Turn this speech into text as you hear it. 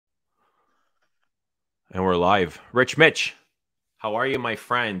And we're live. Rich Mitch, how are you, my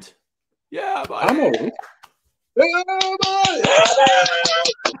friend? Yeah, buddy. I'm all right.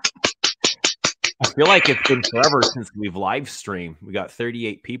 I feel like it's been forever since we've live streamed. We got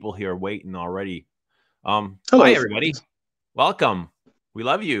 38 people here waiting already. Hello, hi, everybody. Friends. Welcome. We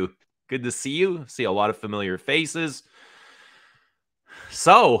love you. Good to see you. See a lot of familiar faces.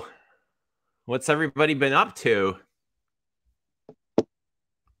 So, what's everybody been up to?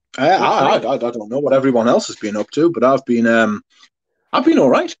 I don't know what everyone else has been up to, but I've been all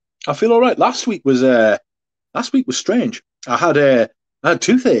right. I feel all right. Last week was strange. I had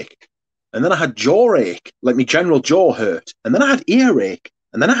toothache, and then I had jaw ache, like my general jaw hurt, and then I had earache,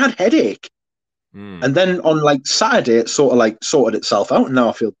 and then I had headache, and then on like Saturday it sort of like sorted itself out, and now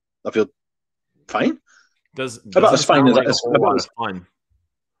I feel fine. About as fine as a lot of fun.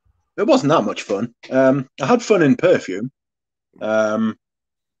 It wasn't that much fun. I had fun in perfume.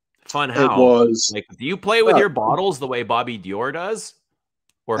 Fun how? It was like, do you play with your bottles the way Bobby Dior does?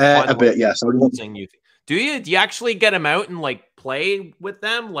 Or fun a bit, yes. Do you actually get them out and like play with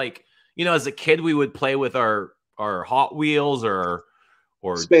them? Like, you know, as a kid, we would play with our Hot Wheels or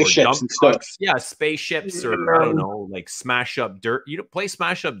spaceships and stuff. Yeah, spaceships or I don't know, like Smash Up Derby. You don't play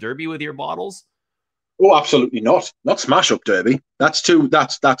Smash Up Derby with your bottles? Oh, absolutely not. Not Smash Up Derby. That's too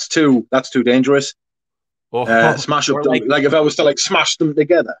dangerous. Oh, Smash Up Derby. Like if I was to like smash them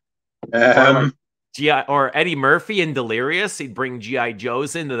together. Or Eddie Murphy in Delirious, he'd bring G.I.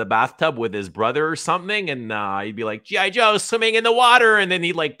 Joes into the bathtub with his brother or something, and he'd be like, G.I. Joe swimming in the water, and then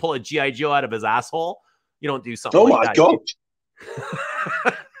he'd like pull a G.I. Joe out of his asshole. You don't do something like that. Oh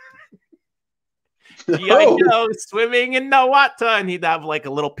my God. G.I. Joe swimming in the water, and he'd have like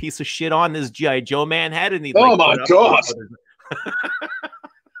a little piece of shit on his G.I. Joe man head, and he'd like, my God.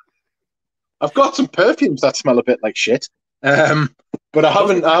 I've got some perfumes that smell a bit like shit. But I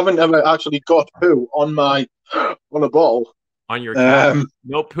haven't ever actually got poo on a bottle. On your cap?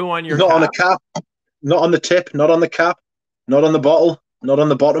 No poo on your not cap? On a cap. Not on the tip, not on the cap, not on the bottle, not on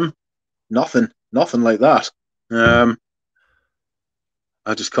the bottom. Nothing like that. I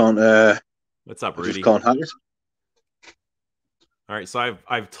just can't what's up, Rudy? I just can't have it. All right, so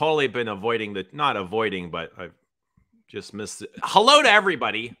I've totally been not avoiding, but I've just missed it. Hello to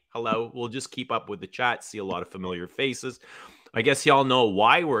everybody. Hello. We'll just keep up with the chat, see a lot of familiar faces. I guess y'all know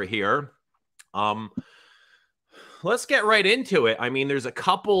why we're here. Let's get right into it. I mean, there's a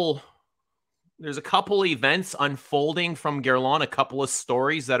couple events unfolding from Guerlain, a couple of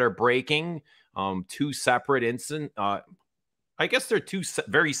stories that are breaking. Two separate incidents. I guess they're two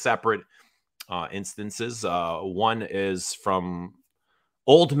very separate instances. One is from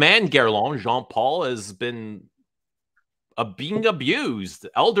old man Guerlain. Jean-Paul has been being abused,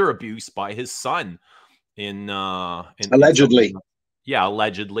 elder abuse by his son. Allegedly.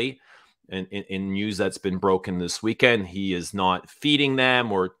 Allegedly. In news that's been broken this weekend, he is not feeding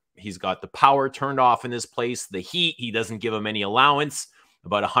them, or he's got the power turned off in his place, the heat. He doesn't give them any allowance,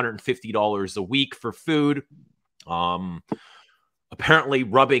 about $150 a week for food. Apparently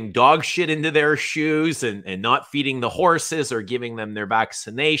rubbing dog shit into their shoes and not feeding the horses or giving them their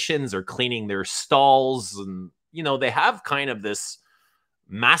vaccinations or cleaning their stalls. And, you know, they have kind of this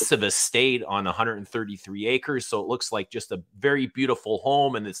massive estate on 133 acres, so it looks like just a very beautiful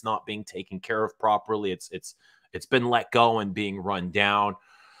home, and it's not being taken care of properly. It's been let go and being run down.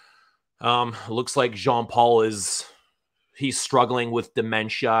 Looks like Jean-Paul he's struggling with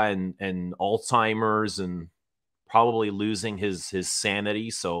dementia and Alzheimer's and probably losing his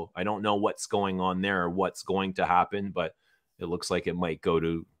sanity. So I don't know what's going on there or what's going to happen, but it looks like it might go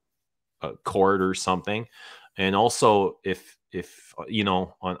to a court or something. And also, if you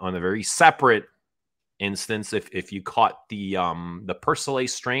know, on a very separate instance, if you caught the Persillet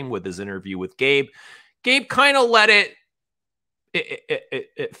stream with his interview with Gabe kind of let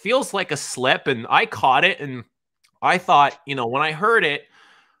it feels like a slip, and I caught it, and I thought, you know, when I heard it,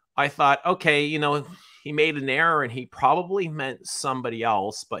 I thought, okay, you know, he made an error and he probably meant somebody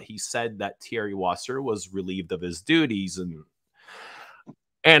else, but he said that Thierry Wasser was relieved of his duties, and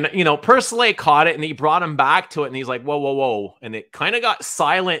you know, Persillet caught it and he brought him back to it, and he's like, whoa. And it kind of got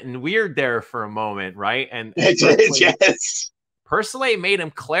silent and weird there for a moment, right? And it did, yes. Persillet made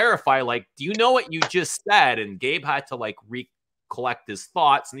him clarify, like, do you know what you just said? And Gabe had to like recollect his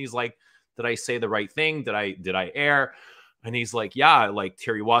thoughts, and he's like, did I say the right thing? Did I err? And he's like, yeah, like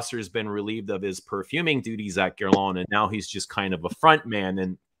Thierry Wasser has been relieved of his perfuming duties at Guerlain, and now he's just kind of a front man.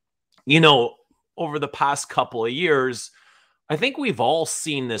 And, you know, over the past couple of years, I think we've all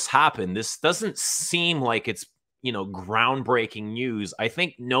seen this happen. This doesn't seem like it's, you know, groundbreaking news. I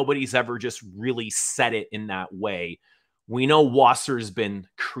think nobody's ever just really said it in that way, We know Wasser's been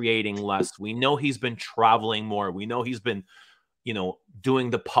creating less. We know he's been traveling more. We know he's been, doing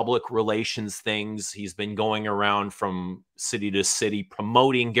the public relations things. He's been going around from city to city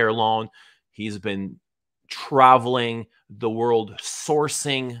promoting Guerlain. He's been traveling the world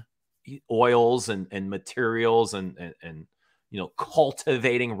sourcing oils and materials and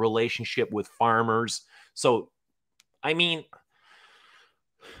cultivating relationship with farmers. So, I mean,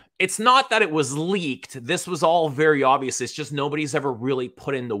 it's not that it was leaked. This was all very obvious. It's just nobody's ever really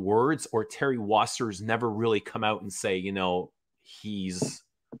put into words, or Terry Wasser's never really come out and say, he's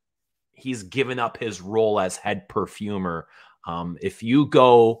given up his role as head perfumer. If you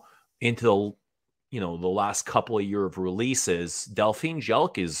go into the last couple of years of releases, Delphine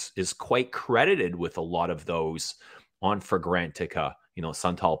Jelk is quite credited with a lot of those on Fragrantica,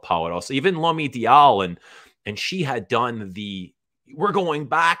 Santal Power, even L'Homme Ideal, and she had done we're going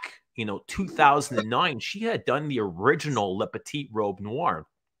back, 2009. She had done the original Le Petit Robe Noir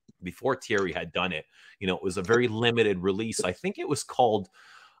before Thierry had done it. It was a very limited release. I think it was called,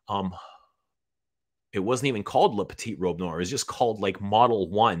 it wasn't even called Le Petit Robe Noir. It was just called like Model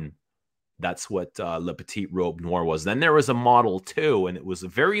 1. That's what Le Petit Robe Noir was. Then there was a Model 2, and it was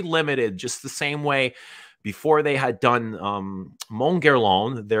very limited, just the same way before they had done Mon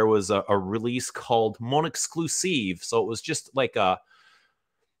Guerlain, there was a release called Mon Exclusive. So it was just like a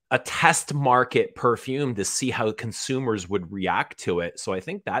test market perfume to see how consumers would react to it. So I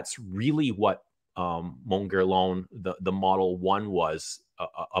think that's really what Mon Guerlain, the Model 1 was,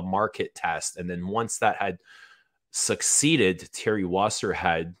 a market test. And then once that had succeeded, Thierry Wasser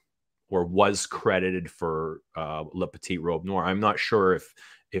had or was credited for Le Petit Robe Noir. I'm not sure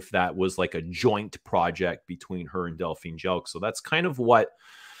if that was like a joint project between her and Delphine Jelk. So that's kind of what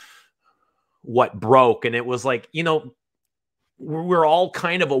broke. And it was like, we're all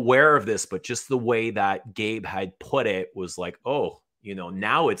kind of aware of this, but just the way that Gabe had put it was like, oh,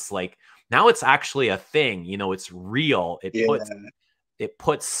 now it's actually a thing, it's real. It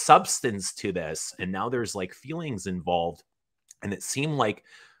puts substance to this. And now there's like feelings involved. And it seemed like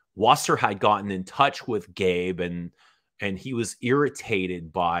Wasser had gotten in touch with Gabe and he was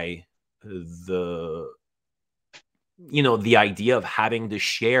irritated by the idea of having to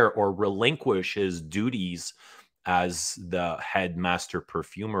share or relinquish his duties as the head master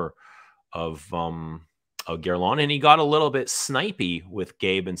perfumer of Guerlain. And he got a little bit snipey with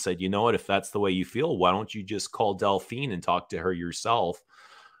Gabe and said, you know what, if that's the way you feel, why don't you just call Delphine and talk to her yourself?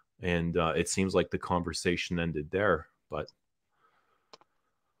 And it seems like the conversation ended there. But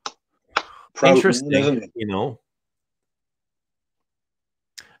interesting,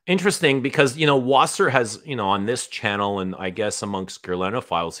 Interesting because, Wasser has, on this channel and I guess amongst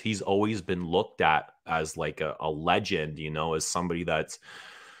Guerlainophiles, he's always been looked at as like a legend, as somebody that's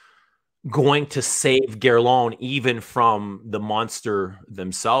going to save Guerlain even from the monster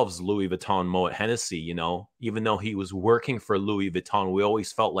themselves, Louis Vuitton, Moet Hennessy, even though he was working for Louis Vuitton, we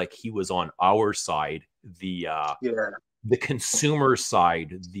always felt like he was on our side, the consumer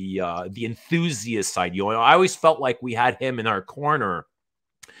side, the enthusiast side. I always felt like we had him in our corner.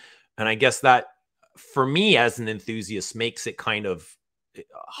 And I guess that, for me as an enthusiast, makes it kind of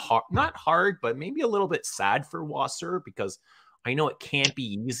hard, not hard, but maybe a little bit sad for Wasser, because I know it can't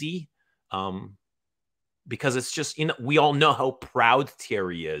be easy. Because it's just, we all know how proud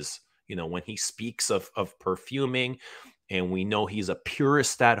Thierry is, when he speaks of perfuming, and we know he's a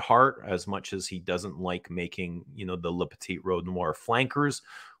purist at heart, as much as he doesn't like making, the Le Petit Robe Noir flankers.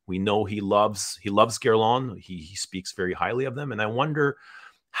 We know he loves Guerlain. He speaks very highly of them. And I wonder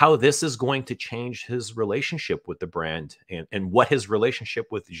how this is going to change his relationship with the brand and what his relationship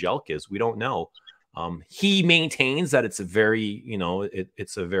with Jelk is. We don't know. He maintains that it's a very,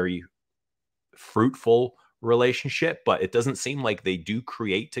 it's a very fruitful relationship, but it doesn't seem like they do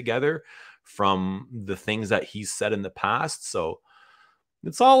create together from the things that he's said in the past. So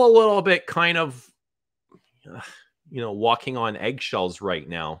it's all a little bit kind of, walking on eggshells right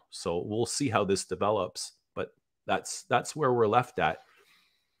now. So we'll see how this develops, but that's where we're left at.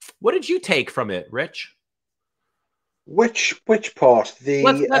 What did you take from it, Rich? Which part?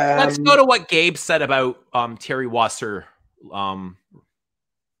 Let's go to what Gabe said about Thierry Wasser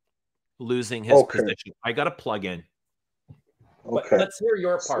losing his position. I got to plug in. But let's hear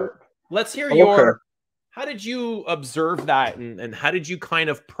your part. Let's hear your. How did you observe that, and how did you kind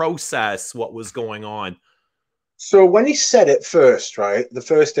of process what was going on? So when he said it first, right, the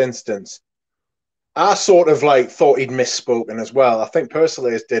first instance, I sort of like thought he'd misspoken as well. I think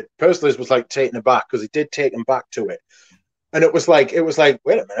Persolaise did. Persolaise was like taken aback because he did take him back to it. And it was like, wait a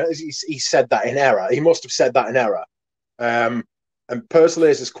minute, he said that in error. He must have said that in error. And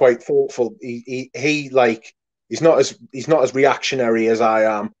Persolaise is quite thoughtful. He he's not as reactionary as I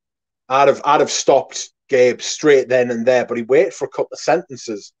am. I'd have stopped Gabe straight then and there, but he waited for a couple of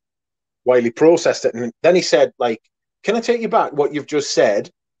sentences while he processed it, and then he said, like, "Can I take you back what you've just said?"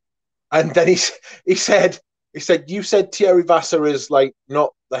 And then he said, "You said Thierry Vassar is like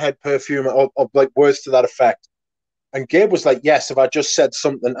not the head perfumer, or like words to that effect." And Gabe was like, "Yes, if I just said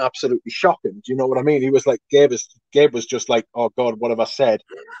something absolutely shocking." Do you know what I mean? He was like, Gabe was just like, "Oh God, what have I said?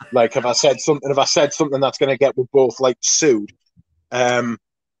 Like, have I said something that's going to get us both like sued?" And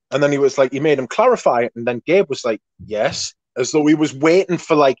then he was like, "You made him clarify it." And then Gabe was like, "Yes," as though he was waiting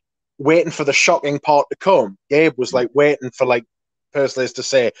for the shocking part to come. Gabe was like waiting for like Persleys to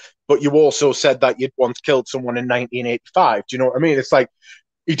say, "But you also said that you'd once killed someone in 1985. Do you know what I mean? It's like,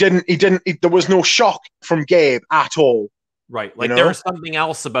 there was no shock from Gabe at all. Right. Like there was something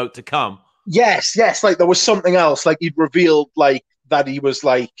else about to come. Yes. Like there was something else. Like he'd revealed like that he was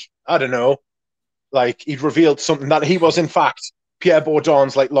like, I don't know, like he'd revealed something that he was in fact Pierre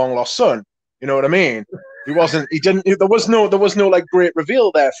Bourdon's like long lost son. You know what I mean? There was no like great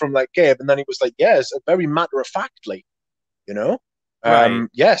reveal there from like Gabe. And then he was like, yes, very matter of factly, you know? Right.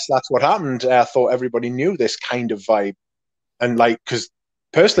 Yes, that's what happened. I thought everybody knew this kind of vibe. And like, because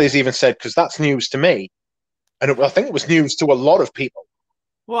personally, he's even said, because that's news to me. And I think it was news to a lot of people.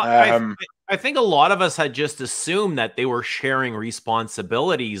 Well, I think a lot of us had just assumed that they were sharing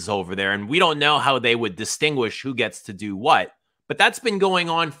responsibilities over there, and we don't know how they would distinguish who gets to do what. But that's been going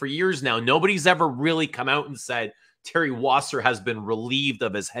on for years now. Nobody's ever really come out and said Thierry Wasser has been relieved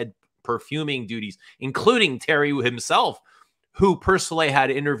of his head perfuming duties, including Thierry himself, who Persleys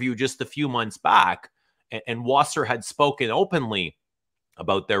had interviewed just a few months back, and Wasser had spoken openly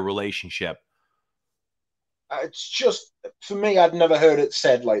about their relationship. It's just, for me, I'd never heard it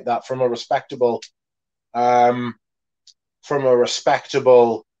said like that from a respectable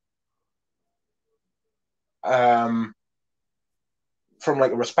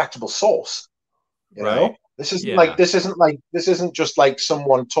source. You know, this isn't just like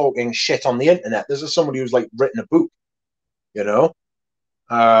someone talking shit on the internet. This is somebody who's like written a book. You know,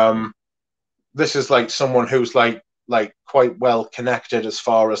 this is like someone who's like quite well connected as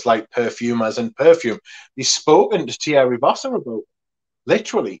far as like perfumers and perfume. He's spoken to Thierry Vassar about it,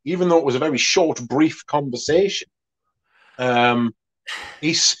 literally, even though it was a very short, brief conversation.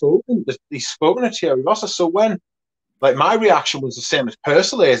 He's spoken to Thierry Vassar. So when, like, my reaction was the same as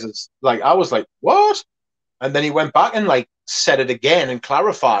Persleys. It's like I was like, what? And then he went back and like said it again and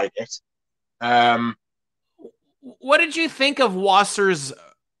clarified it. What did you think of Wasser's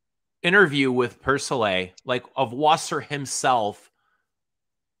interview with Persleys, like of Wasser himself?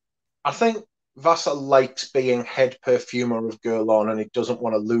 I think Vassar likes being head perfumer of Guerlain, and he doesn't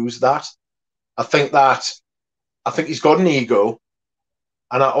want to lose that. I think he's got an ego,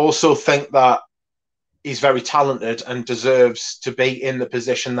 and I also think that he's very talented and deserves to be in the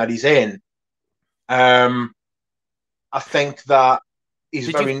position that he's in. I think that he's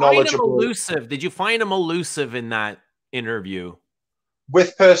very knowledgeable. Did you find him elusive in that interview?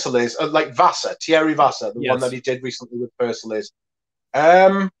 With Persleys, like Vassar, Thierry Vassar, the one that he did recently with Persleys.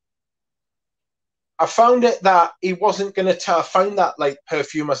 I found it that he wasn't going to tell. I found that like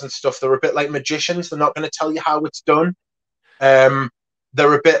perfumers and stuff, they're a bit like magicians. They're not going to tell you how it's done. They're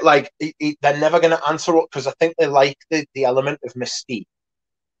a bit like, they're never going to answer it because I think they like the element of mystique.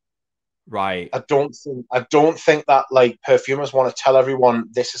 Right. I don't think that like perfumers want to tell everyone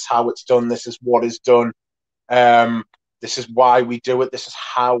this is how it's done. This is what is done. This is why we do it. This is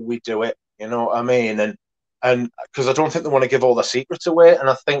how we do it. You know what I mean? And because I don't think they want to give all the secrets away. And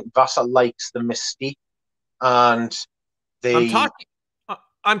I think Vassar likes the mystique and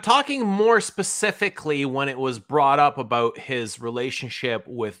I'm talking more specifically when it was brought up about his relationship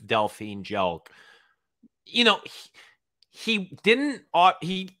with Delphine Jelk. You know, he didn't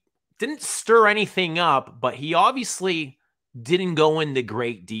stir anything up, but he obviously didn't go into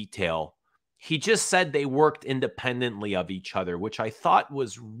great detail. He just said they worked independently of each other, which I thought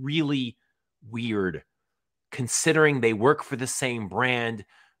was really weird, considering they work for the same brand.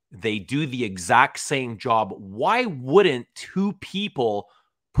 They do the exact same job. Why wouldn't two people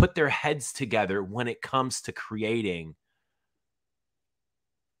put their heads together when it comes to creating?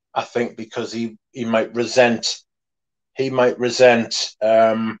 I think because he might resent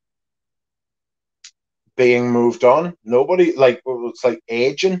being moved on. Nobody, like, it's like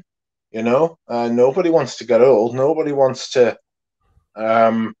aging. You know, nobody wants to get old. No one wants to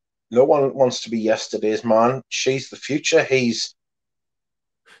be yesterday's man. She's the future.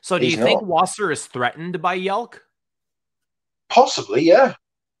 So do you think Wasser is threatened by Jelk? Possibly, yeah.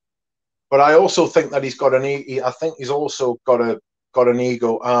 But I also think that he's got an ego,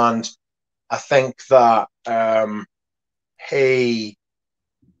 and I think that He,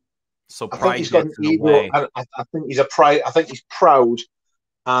 So I think pride he's got an gets in the ego, way. and I think he's a pride. I think he's proud,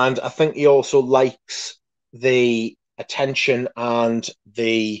 and I think he also likes the attention and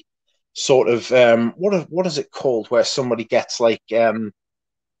the sort of what is it called, where somebody gets like the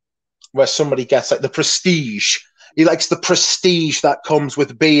prestige. He likes the prestige that comes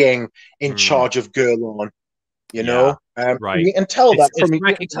with being in Mm, charge of Guerlain. You yeah, know, right. you can tell that It's from you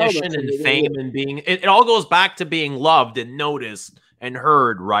can tell that recognition from and the fame and being it all goes back to being loved and noticed and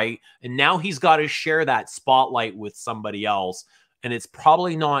heard, right? And now he's got to share that spotlight with somebody else. And it's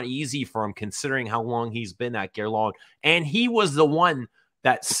probably not easy for him considering how long he's been at Guerlain. And he was the one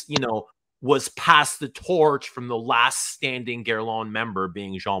that's, was passed the torch from the last standing Guerlain member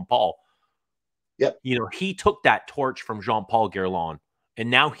being Jean Paul. Yep. He took that torch from Jean Paul Guerlain, and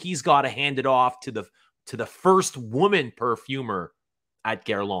now he's got to hand it off to the first woman perfumer at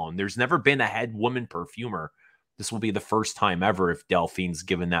Guerlain. There's never been a head woman perfumer. This will be the first time ever if Delphine's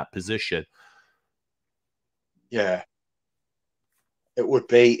given that position. Yeah. It would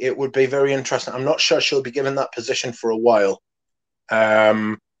be very interesting. I'm not sure she'll be given that position for a while.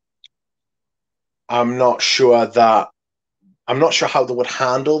 I'm not sure how they would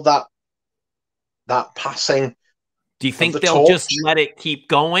handle that passing. Do you think the they'll torch. just let it keep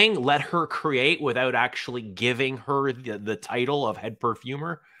going, let her create without actually giving her the title of head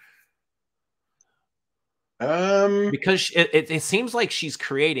perfumer? Because it seems like she's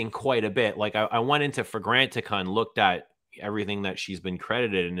creating quite a bit. Like I went into Fragrantica and looked at everything that she's been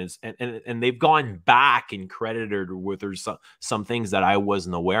credited and they've gone back and credited her with her some things that I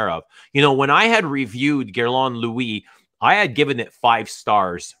wasn't aware of. When I had reviewed Guerlain Louis, I had given it 5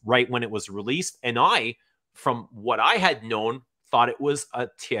 stars right when it was released, and I, from what I had known, thought it was a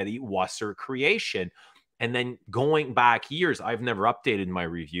Thierry Wasser creation. And then going back years, I've never updated my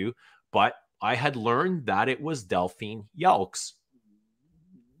review, but I had learned that it was Delphine Yelks.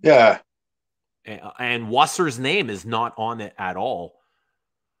 Yeah. And Wasser's name is not on it at all.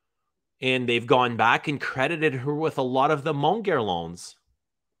 And they've gone back and credited her with a lot of the Montguerlains.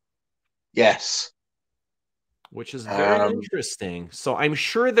 Yes. Which is very interesting. So I'm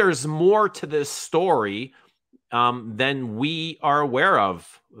sure there's more to this story than we are aware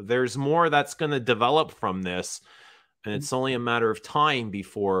of. There's more that's going to develop from this. And it's only a matter of time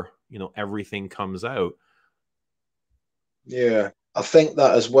before everything comes out. Yeah, I think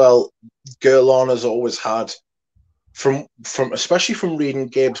that as well. Guerlain has always had, from especially from reading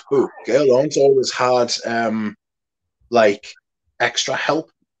Gabe's book, Guerlain's always had like extra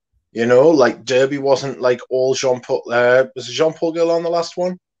help. Like Derby wasn't like all Jean Paul. Was it Jean Paul Guerlain the last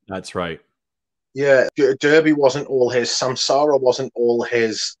one? That's right. Yeah, Derby wasn't all his. Samsara wasn't all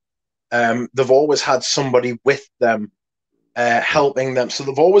his. They've always had somebody with them, helping them. So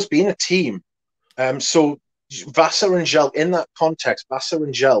they've always been a team. So Wasser and Gel, in that context, Wasser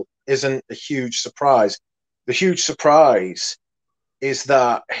and Gel isn't a huge surprise. The huge surprise is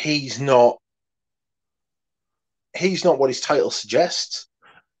that he's not what his title suggests.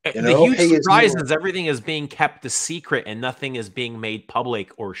 The huge surprise is everything is being kept a secret and nothing is being made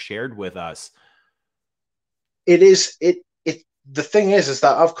public or shared with us. The thing is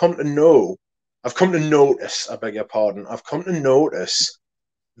that I've come to notice, I beg your pardon, I've come to notice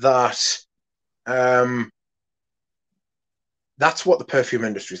that that's what the perfume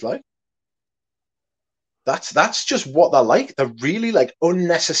industry is like. That's just what they're like. They're really like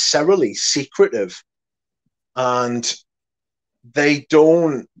unnecessarily secretive, and they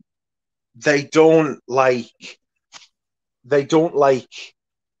don't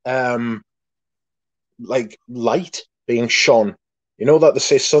like light being shone. That they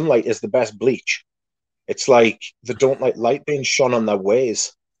say sunlight is the best bleach. It's like they don't like light being shone on their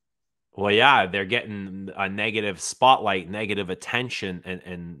ways. Well, yeah, they're getting a negative spotlight, negative attention,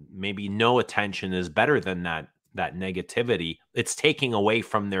 and maybe no attention is better than that negativity. It's taking away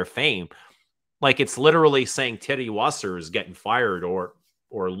from their fame. Like it's literally saying Thierry Wasser is getting fired or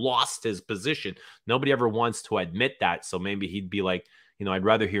lost his position. Nobody ever wants to admit that. So maybe he'd be like, I'd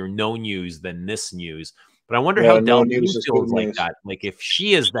rather hear no news than this news. But I wonder how Delphine feels like that. Like if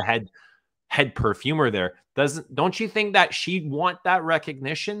she is the head perfumer there, don't you think that she'd want that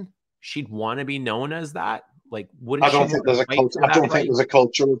recognition? She'd want to be known as that. Like, wouldn't I don't think there's a culture. I don't think there's a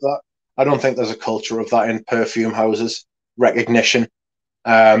culture of that. I don't think there's a culture of that in perfume houses. Recognition.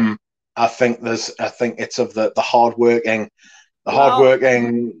 I think it's of the hardworking.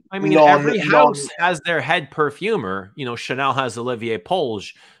 I mean, every house has their head perfumer. Chanel has Olivier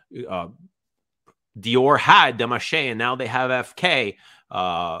Polge. Dior had Demaché, and now they have FK.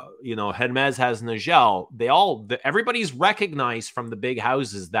 Hermes has Nigel. Everybody's recognized from the big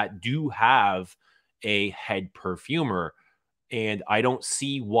houses that do have a head perfumer. And I don't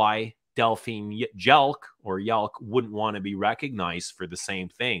see why Delphine Jelk or Yelk wouldn't want to be recognized for the same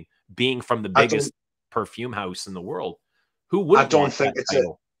thing, being from the biggest perfume house in the world. Who wouldn't? I don't think it's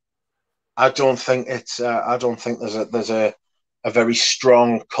title? I don't think it's. I don't think there's a very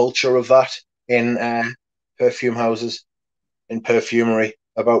strong culture of that in perfume houses, in perfumery,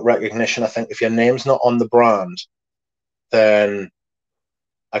 about recognition. I think if your name's not on the brand, then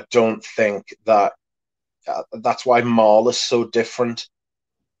I don't think that. That's why Marl is so different.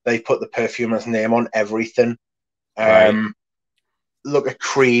 They put the perfumer's name on everything. Look at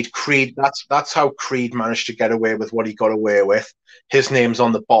Creed. Creed. That's how Creed managed to get away with what he got away with. His name's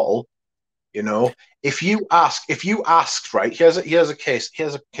on the bottle. You know, if you asked, right, here's a case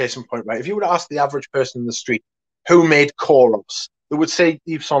in point, right? If you were to ask the average person in the street who made Koros, they would say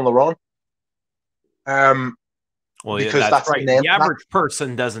Yves Saint Laurent. Well, because that's right. The average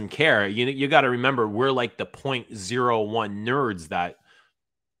person doesn't care. You got to remember, we're like the 0.01 nerds that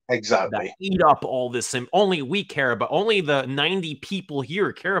eat up all this, and only we care about. Only the 90 people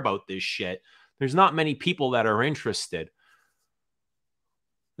here care about this shit. There's not many people that are interested.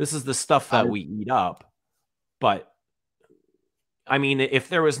 This is the stuff that we eat up. But I mean, if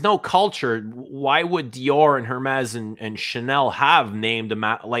there was no culture, why would Dior and Hermes and Chanel have named them?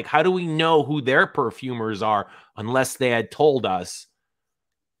 Like, how do we know who their perfumers are unless they had told us?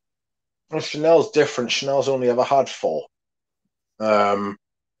 Well, Chanel's different. Chanel's only ever had 4.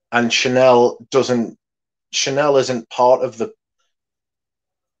 And Chanel isn't part of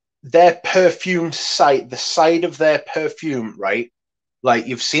their perfume site, the side of their perfume, right? Like,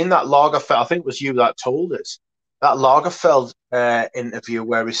 you've seen that Lagerfeld, I think it was you that told us, that Lagerfeld interview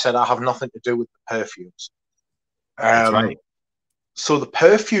where he said, I have nothing to do with the perfumes. That's right. So the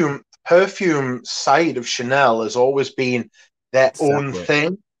perfume side of Chanel has always been their own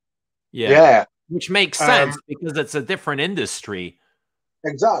thing. Yeah. Which makes sense because it's a different industry.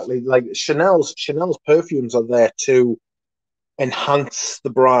 Exactly. Like Chanel's perfumes are there to enhance the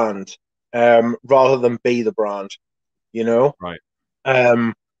brand rather than be the brand, you know? Right.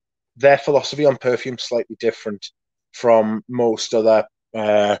 Their philosophy on perfume is slightly different from most other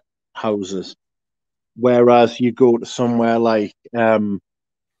houses. Whereas you go to somewhere like even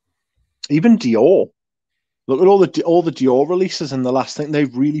Dior. Look at all the Dior releases in the last thing.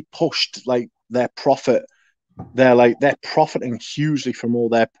 They've really pushed like their profit. They're profiting hugely from all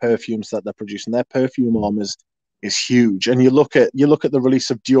their perfumes that they're producing. Their perfume arm is huge. And you look at the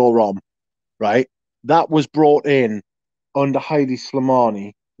release of Dior Homme, right? That was brought in under Heidi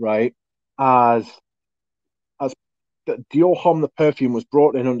Slimani, right? As Dior Homme, the perfume, was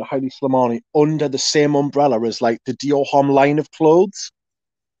brought in under Heidi Slimani under the same umbrella as like the Dior Homme line of clothes.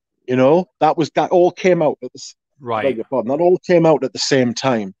 You know, that all came out at the that all came out at the same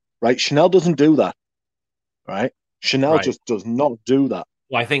time, right? Chanel doesn't do that, right? Chanel just does not do that.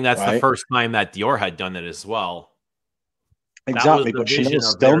 Well, I think that's the first time that Dior had done it as well. Exactly, but Chanel's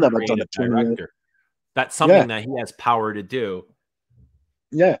still never done it. Director. That's something that he has power to do.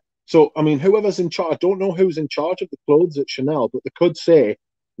 Yeah. So, I mean, whoever's in charge, I don't know who's in charge of the clothes at Chanel, but they could say,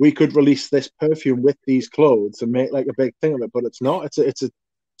 we could release this perfume with these clothes and make like a big thing of it, but it's not. It's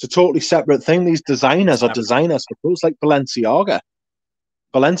a totally separate thing. These designers are designers for clothes, like Balenciaga.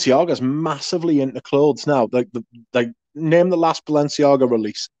 Balenciaga's massively into clothes now. Like name the last Balenciaga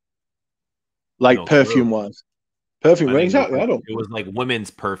release. Like perfume-wise. Perfume, exactly. It was like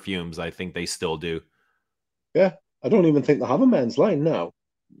women's perfumes, I think they still do. Yeah. I don't even think they have a men's line now.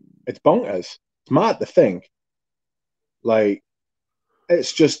 It's bonkers. It's mad to think. Like,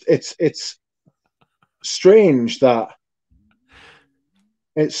 it's just it's strange that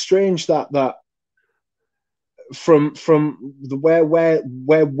from the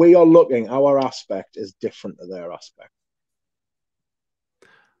where we are looking, our aspect is different to their aspect.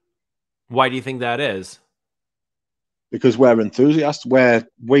 Why do you think that is? Because we're enthusiasts, where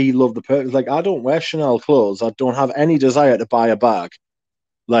we love the perfume. Like, I don't wear Chanel clothes. I don't have any desire to buy a bag.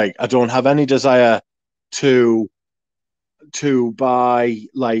 Like, I don't have any desire to buy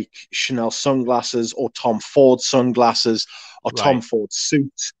like Chanel sunglasses or Tom Ford sunglasses or Tom Ford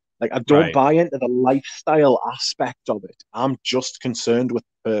suits. Like, I don't buy into the lifestyle aspect of it. I'm just concerned with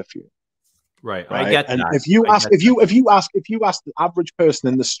perfume. Right. I get and that. If you ask the average person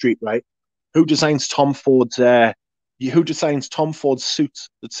in the street, right, who designs Tom Ford's suits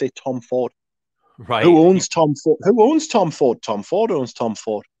that say Tom Ford? Right. Who owns Tom Ford? Who owns Tom Ford? Tom Ford owns Tom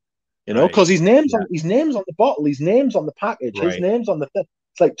Ford. You know, because his name's on the bottle, his name's on the package, his name's on the thing.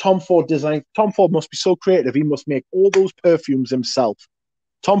 It's like Tom Ford designed. Tom Ford must be so creative. He must make all those perfumes himself.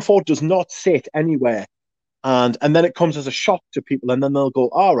 Tom Ford does not sit anywhere And then it comes as a shock to people, and then they'll go,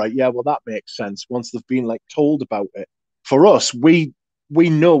 all right, yeah, well, that makes sense once they've been like told about it. For us, we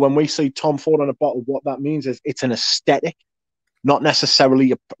know when we see Tom Ford on a bottle, what that means is it's an aesthetic, not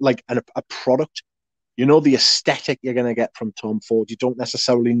necessarily a product. You know the aesthetic you're going to get from Tom Ford. You don't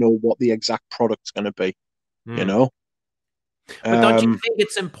necessarily know what the exact product's going to be. You know. But don't you think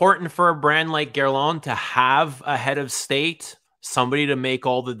it's important for a brand like Guerlain to have a head of state, somebody to make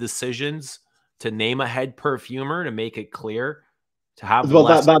all the decisions, to name a head perfumer, to make it clear, to have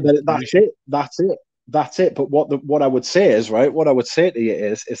that's it. But what I would say is, right, what I would say to you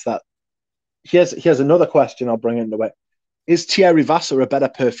is that here's another question I'll bring into it. Is Thierry Vasseur a better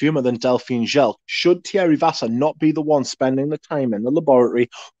perfumer than Delphine Gel? Should Thierry Vasseur not be the one spending the time in the laboratory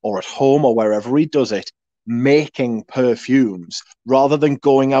or at home or wherever he does it, making perfumes, rather than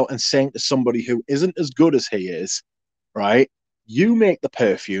going out and saying to somebody who isn't as good as he is, right, you make the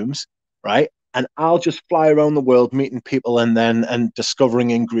perfumes, right, and I'll just fly around the world meeting people and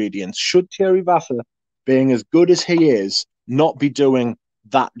discovering ingredients? Should Thierry Vasseur, being as good as he is, not be doing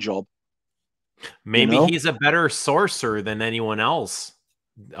that job? Maybe he's a better sourcer than anyone else.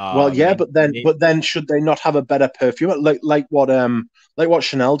 Well, yeah, but then should they not have a better perfumer, like what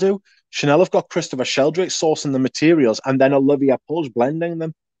Chanel do? Chanel have got Christopher Sheldrake sourcing the materials, and then Olivia Pulge blending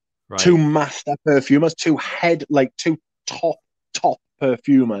them. Right. Two master perfumers, two top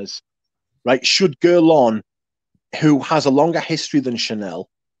perfumers, right? Should Guerlain, who has a longer history than Chanel,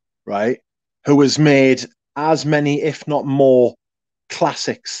 right, who has made as many, if not more,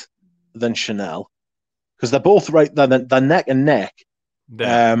 classics than Chanel, because they're both right, they're neck and neck.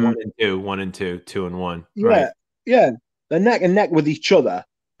 Yeah, 1 and 2, 2 and 1. Yeah, right. Yeah, they're neck and neck with each other.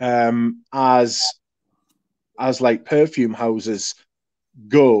 As like perfume houses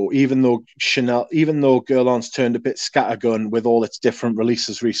go, even though Guerlain's turned a bit scattergun with all its different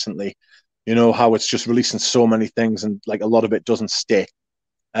releases recently, you know how it's just releasing so many things and like a lot of it doesn't stick.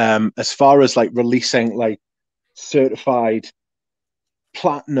 As far as like releasing like certified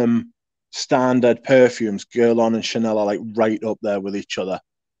platinum standard perfumes, Guerlain and Chanel are like right up there with each other.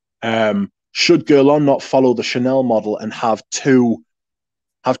 Should Guerlain not follow the Chanel model and have two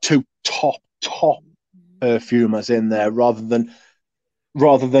top perfumers in there rather than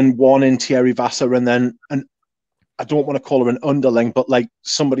one in Thierry Vasseur and I don't want to call her an underling, but like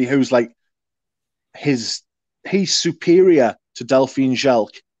somebody who's like he's superior to Delphine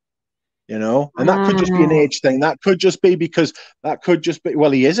Gelk, you know? And that could just be an age thing. That could just be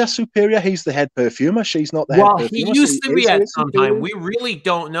well, he is a superior. He's the head perfumer. She's not the head perfumer. Well, he used to be at some time. We really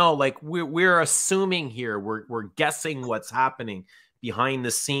don't know. Like we're assuming here. We're guessing what's happening behind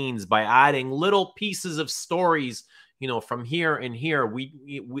the scenes by adding little pieces of stories, you know, from here and here.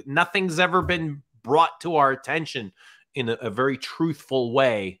 We nothing's ever been brought to our attention in a very truthful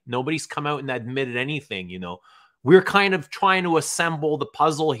way. Nobody's come out and admitted anything, you know. We're kind of trying to assemble the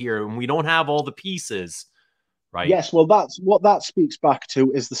puzzle here, and we don't have all the pieces, right? Yes, well, that's what that speaks back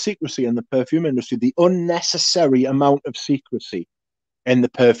to is the secrecy in the perfume industry, the unnecessary amount of secrecy in the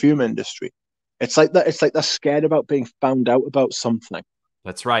perfume industry. It's like that. It's like they're scared about being found out about something.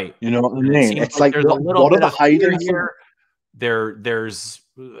 That's right. You know what I mean? It's like there's what are the hiding here? There's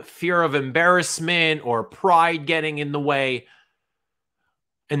fear of embarrassment or pride getting in the way,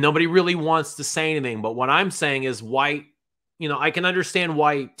 and nobody really wants to say anything. But what I'm saying is why, you know, I can understand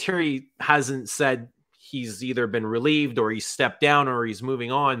why Thierry hasn't said he's either been relieved or he's stepped down or he's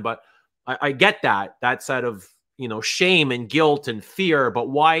moving on. But I get that. That's out of, you know, shame and guilt and fear. But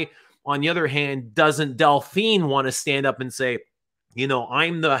why, on the other hand, doesn't Delphine want to stand up and say, you know,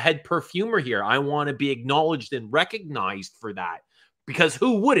 I'm the head perfumer here. I want to be acknowledged and recognized for that. Because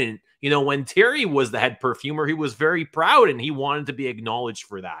who wouldn't? You know, when Thierry was the head perfumer, he was very proud and he wanted to be acknowledged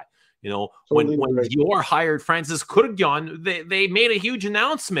for that. You know, totally when Dior hired Francis Kurkdjian, they made a huge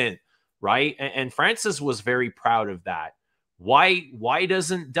announcement, right? And Francis was very proud of that. Why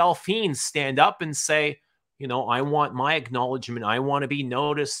doesn't Delphine stand up and say, you know, I want my acknowledgement. I want to be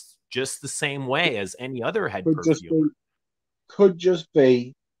noticed just the same way as any other head perfumer. Could just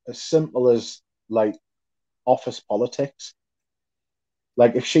be as simple as like office politics.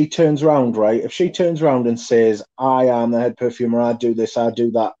 Like if she turns around, right? If she turns around and says, I am the head perfumer, I do this, I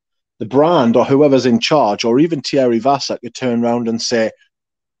do that, the brand or whoever's in charge, or even Thierry Vasseur could turn around and say,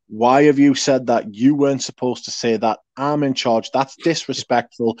 why have you said that? You weren't supposed to say that. I'm in charge. That's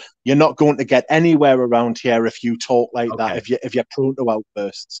disrespectful. You're not going to get anywhere around here if you talk like that, if you're prone to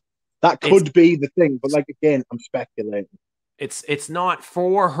outbursts. That could be the thing. But like, again, I'm speculating. It's not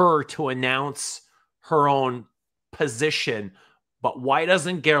for her to announce her own position, but why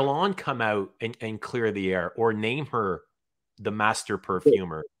doesn't Guerlain come out and clear the air or name her the master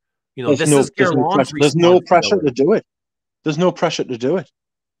perfumer? You know, this is Guerlain's there's no pressure to responsibility. do it. There's no pressure to do it.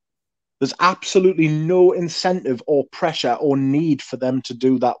 There's absolutely no incentive or pressure or need for them to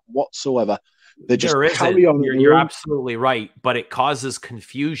do that whatsoever. They just There carry isn't. on. You're absolutely right, but it causes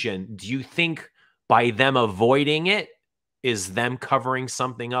confusion. Do you think by them avoiding it is them covering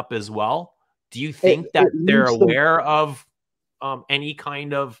something up as well? Do you think that It they're leaves them. aware of any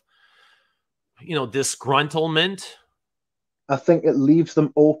kind of, you know, disgruntlement? I think it leaves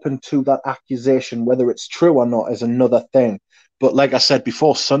them open to that accusation. Whether it's true or not is another thing. But like I said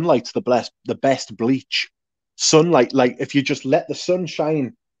before, sunlight's the best bleach. Sunlight, like if you just let the sun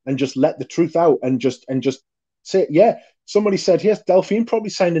shine and just let the truth out and just say, yeah. Somebody said, yes, Delphine probably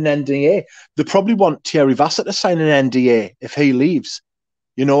signed an NDA. They probably want Thierry Vassar to sign an NDA if he leaves.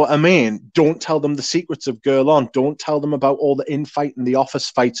 You know what I mean? Don't tell them the secrets of Guerlain. Don't tell them about all the infight and the office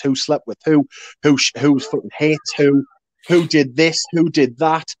fights, who slept with who fucking hates who did this, who did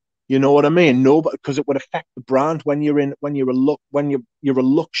that. You know what I mean? No, but because it would affect the brand when you're a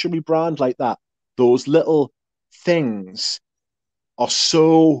luxury brand like that. Those little things are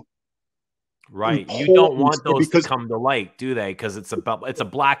so Right. You don't important want those to because come to light, do they? Because it's a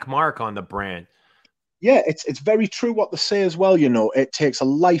black mark on the brand. yeah, it's very true what they say as well. You know, it takes a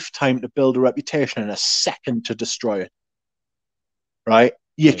lifetime to build a reputation and a second to destroy it. Right?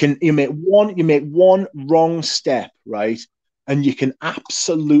 You make one wrong step, right, and you can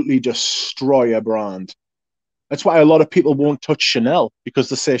absolutely destroy a brand. That's why a lot of people won't touch Chanel because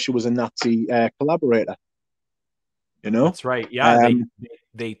they say she was a Nazi collaborator. You know, That's right. Yeah,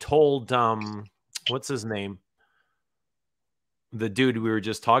 they told what's his name? The dude we were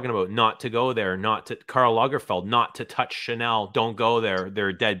just talking about not to go there, not to Karl Lagerfeld, not to touch Chanel. Don't go there. They're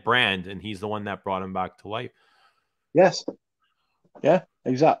a dead brand, and he's the one that brought him back to life. yes, yeah,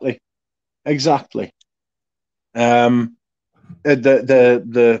 exactly. The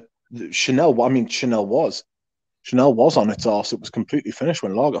Chanel. I mean, Chanel was on its arse. It was completely finished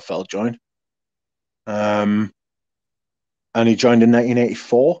when Lagerfeld joined. And he joined in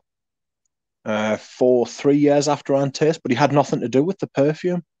 1984, for 3 years after Antaeus, but he had nothing to do with the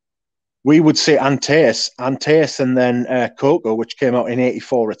perfume. We would say Antaeus, and then Coco, which came out in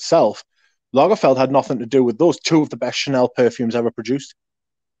 '84 itself. Lagerfeld had nothing to do with those, two of the best Chanel perfumes ever produced.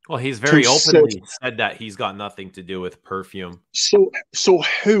 Well, he's very openly said that he's got nothing to do with perfume. So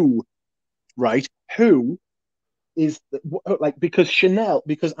who, right? Who is like, because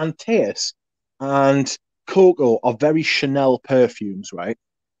Antaeus and Coco are very Chanel perfumes, right?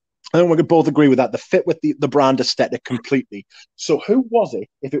 I think we could both agree with that. They fit with the brand aesthetic completely. So who was it?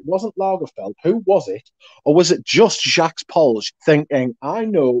 If it wasn't Lagerfeld, who was it? Or was it just Jacques Polge thinking, I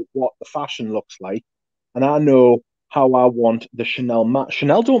know what the fashion looks like, and I know how I want the Chanel match.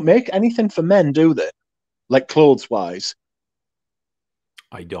 Chanel don't make anything for men, do they? Like clothes-wise?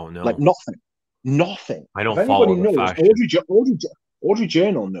 I don't know. Like nothing. Nothing. I don't If anybody follow the knows, fashion. Audrey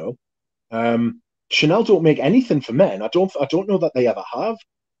Jane will know. Chanel don't make anything for men. I don't know that they ever have.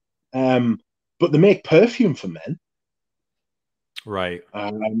 But they make perfume for men. Right.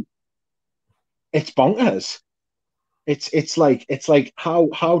 It's bonkers. It's like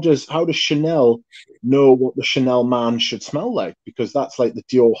how does Chanel know what the Chanel man should smell like? Because that's like the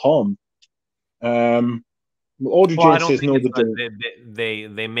Dior Homme. Audrey Well, I Jane don't says think no.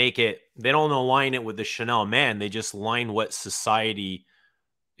 they make it. They don't align it with the Chanel man. They just line what society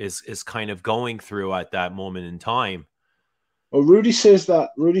is kind of going through at that moment in time. Well, Rudy says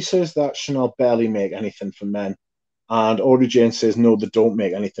that Chanel barely make anything for men, and Audrey Jane says no, they don't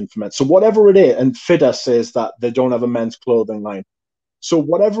make anything for men. So whatever it is, and Fida says that they don't have a men's clothing line. So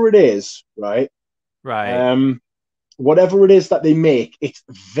whatever it is, right? Right. Whatever it is that they make, it's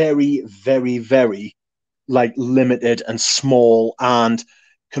very, very, very like limited and small, and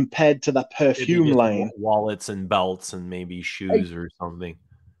compared to that Maybe perfume just line, wallets and belts and maybe shoes or something.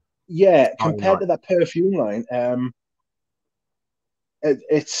 yeah, Probably compared not. to that perfume line,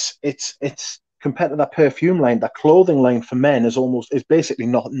 it's compared to that perfume line, that clothing line for men is basically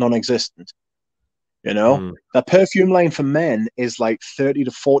not non-existent. You know, that perfume line for men is like 30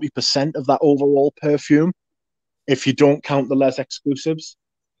 to 40% of that overall perfume, if you don't count the Les exclusives.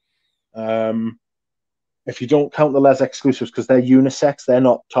 If you don't count the Les exclusives, because they're unisex, they're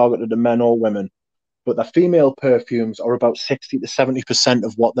not targeted to men or women. But the female perfumes are about 60 to 70%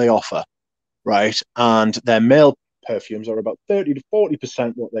 of what they offer, right? And their male perfumes are about 30 to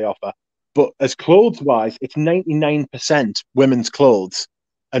 40% what they offer. But as clothes wise, it's 99% women's clothes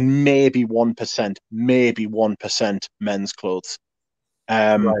and maybe 1% men's clothes.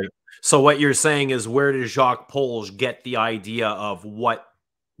 Right. So what you're saying is, where does Jacques Polge get the idea of what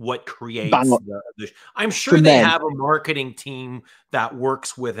what bang creates on I'm for sure they men. have a marketing team that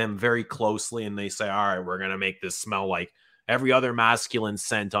works with him very closely, and they say, all right, we're going to make this smell like every other masculine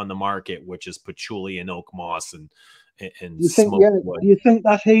scent on the market, which is patchouli and oak moss and Do you think? smoke Yeah. wood. Do you think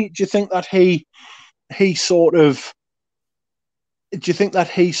that he? Do you think that he sort of? Do you think that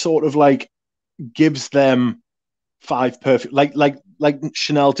he sort of like gives them five perfect, like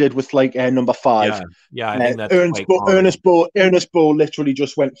Chanel did with like number five. Yeah. Yeah. I think that's quite common. Ernest Bo literally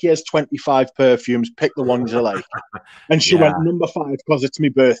just went, here's 25 perfumes, pick the ones you like. And she Yeah. went number five because it's my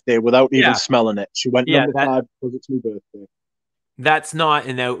birthday without even Yeah. smelling it. She went Yeah. number five because it's my birthday. That's not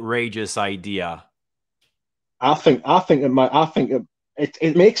an outrageous idea. It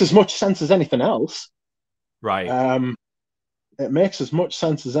makes as much sense as anything else. Right. It makes as much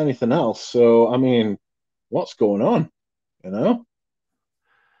sense as anything else. So I mean, what's going on? You know?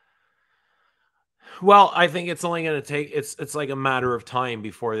 Well, I think it's only going to take it's like a matter of time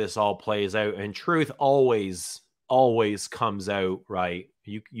before this all plays out, and truth always comes out, right?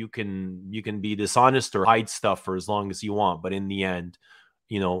 You can be dishonest or hide stuff for as long as you want, but in the end,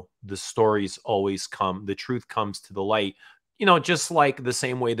 the stories always come, the truth comes to the light. Just like the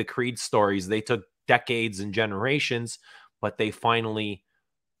same way the Creed stories, they took decades and generations, but they finally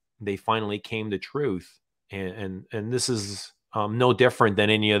came to truth. And this is no different than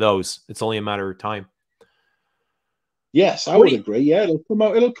any of those. It's only a matter of time. Yes, I would agree. Yeah, it'll come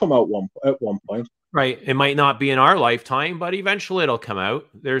out. It'll come out at one point. Right. It might not be in our lifetime, but eventually it'll come out.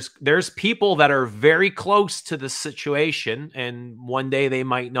 There's people that are very close to the situation, and one day they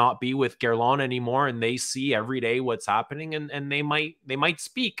might not be with Guerlain anymore, and they see every day what's happening, and they might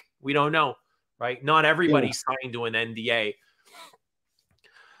speak. We don't know, right? Not everybody signed to an NDA.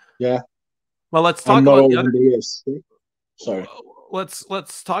 Yeah. Well, let's talk about the other. NDAs. Sorry.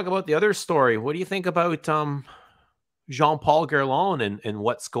 Let's talk about the other story. What do you think about Jean-Paul Guerlain and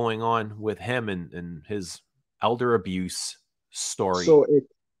what's going on with him and his elder abuse story?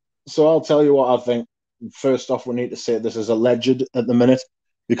 So I'll tell you what I think. First off, we need to say this is alleged at the minute,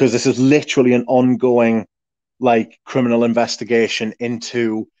 because this is literally an ongoing criminal investigation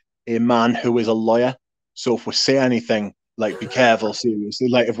into a man who is a lawyer. So if we say anything, be careful, seriously.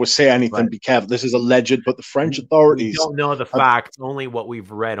 If we say anything, be careful. This is alleged, but the French authorities... We don't know the facts, only what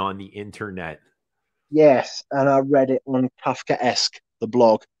we've read on the internet. Yes, and I read it on Kafkaesque, the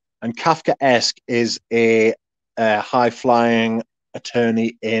blog. And Kafkaesque is a high-flying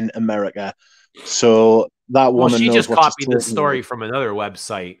attorney in America. So that woman she knows just what copied she's the story about. from another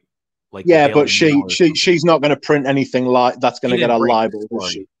website. But she's not going to print anything that's going to get a libel,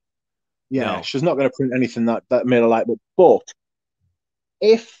 is she? Yeah, no. She's not going to print anything that made a libel. But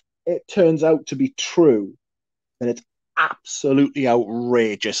if it turns out to be true, then it's absolutely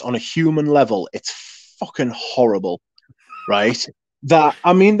outrageous on a human level. It's fucking horrible, right?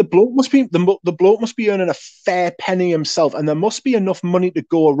 The bloke must be earning a fair penny himself, and there must be enough money to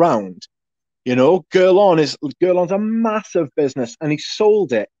go around. Guerlain's a massive business, and he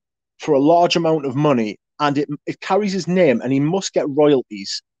sold it for a large amount of money, and it carries his name, and he must get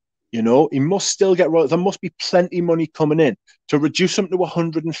royalties. He must still get royalties. There must be plenty of money coming in. To reduce him to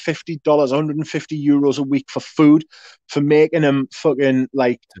 $150, €150 a week for food, for making him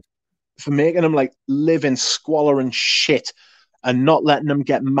live in squalor and shit, and not letting him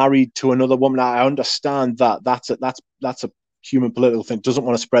get married to another woman. I understand that that's a human political thing. Doesn't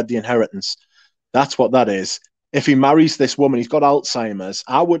want to spread the inheritance. That's what that is. If he marries this woman, he's got Alzheimer's.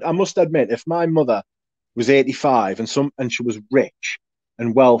 I must admit, if my mother was 85 and she was rich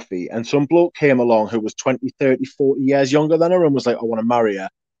and wealthy, and some bloke came along who was 20, 30, 40 years younger than her and was like, I want to marry her,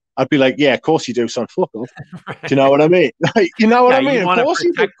 I'd be like, yeah, of course you do, son. Fuck off. Do you know what I mean? You know what I mean? Of course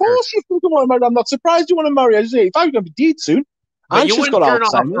you fucking want to marry her. I'm not surprised you want to marry her. If I'm going to be dead soon. But you wouldn't turn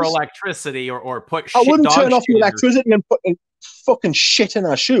off her electricity or put shit. I wouldn't turn off the electricity and put fucking shit in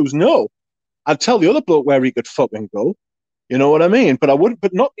her shoes. No. I'd tell the other bloke where he could fucking go. You know what I mean? But I wouldn't,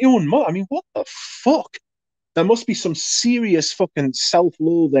 but not your own mother. I mean, what the fuck? There must be some serious fucking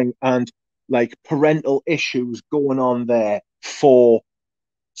self-loathing and parental issues going on there for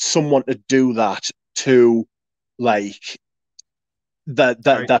someone to do that to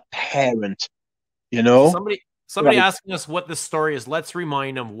that parent, Somebody asking us what this story is. Let's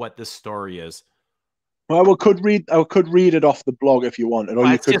remind them what this story is. Well, I could read it off the blog if you wanted, or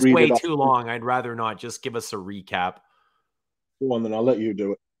you could just read way it off too long. I'd rather not. Just give us a recap. Go on, then I'll let you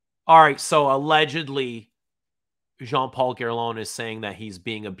do it. All right. So allegedly, Jean-Paul Guerlain is saying that he's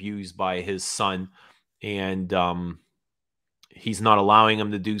being abused by his son, and he's not allowing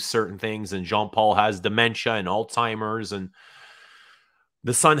him to do certain things. And Jean-Paul has dementia and Alzheimer's, and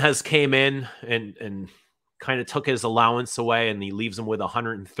the son has came in and kind of took his allowance away, and he leaves him with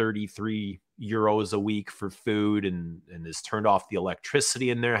 133 euros a week for food, and has turned off the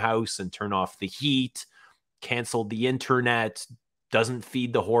electricity in their house and turned off the heat, canceled the internet, doesn't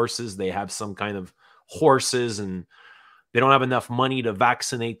feed the horses. They have some kind of horses, and they don't have enough money to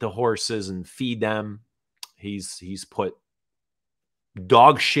vaccinate the horses and feed them. He's put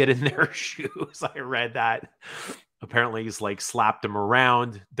dog shit in their shoes. I read that. Apparently he's like slapped him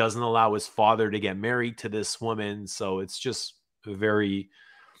around, doesn't allow his father to get married to this woman. So it's just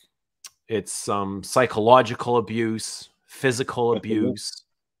it's psychological abuse, physical abuse.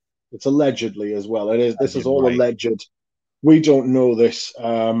 It's allegedly as well. It is. This is all alleged. We don't know this.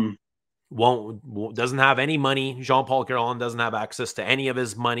 Doesn't have any money. Jean-Paul Guerlain doesn't have access to any of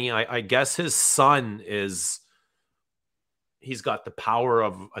his money. I guess his son he's got the power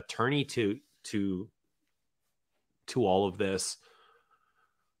of attorney to all of this.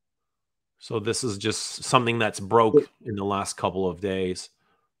 So this is just something that's broke in the last couple of days.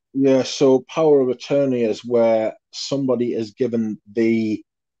 Yeah, so power of attorney is where somebody is given the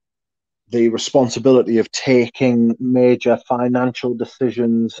responsibility of taking major financial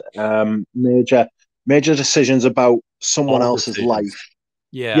decisions, major decisions about someone else's life.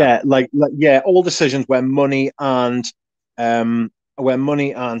 Yeah, all decisions where money and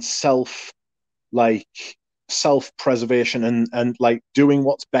self-preservation and like doing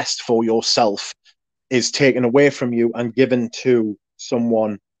what's best for yourself is taken away from you and given to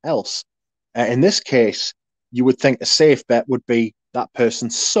someone else. In this case, you would think a safe bet would be that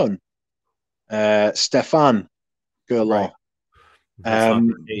person's son, Stéphane Guerlain. Right. That's not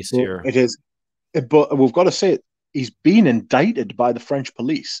the case here. It is, but we've got to say he's been indicted by the French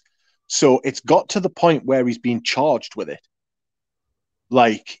police, so it's got to the point where he's been charged with it.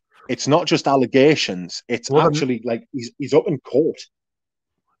 Like, it's not just allegations; it's actually like he's up in court.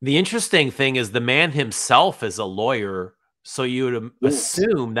 The interesting thing is the man himself is a lawyer, so you would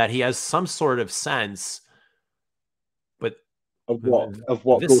assume that he has some sort of sense. But of what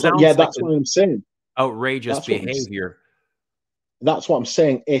goes on. Yeah, that's what I'm saying. Outrageous behavior. That's what I'm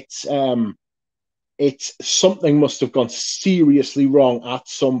saying. It's something must have gone seriously wrong at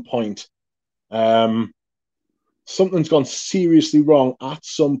some point. Something's gone seriously wrong at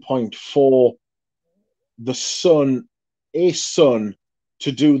some point for a son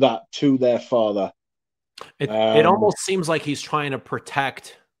to do that to their father. It almost seems like he's trying to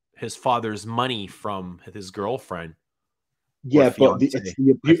protect his father's money from his girlfriend. Yeah, but it's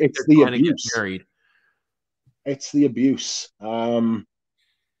the abuse. It's the abuse. It's the abuse.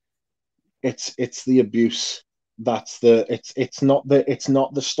 It's not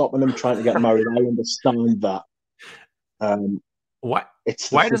the stopping them trying to get married. I understand that. Why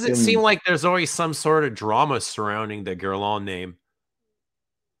does it seem like there's always some sort of drama surrounding the Guerlain name?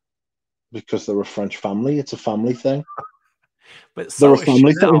 Because they're a French family. It's a family thing. But they're a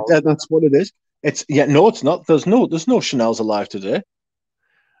family thing. That's what it is. It's not. There's no Chanel's alive today.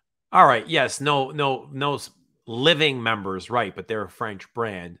 All right. Yes. No living members. Right. But they're a French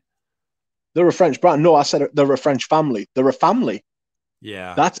brand. They're a French brand. No, I said they're a French family. They're a family.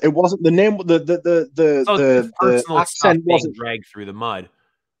 Yeah. It wasn't the name. The accent wasn't dragged through the mud.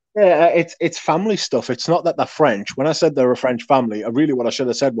 Yeah, it's family stuff. It's not that they're French. When I said they're a French family, really what I should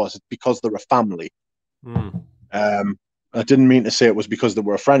have said was it's because they're a family. I didn't mean to say it was because they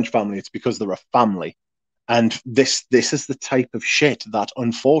were a French family. It's because they're a family. And this is the type of shit that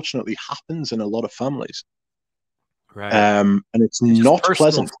unfortunately happens in a lot of families. Right. And it's not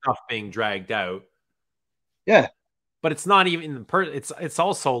pleasant stuff being dragged out. Yeah. But it's not even it's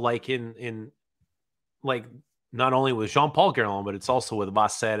also like in like not only with Jean-Paul Guerlain, but it's also with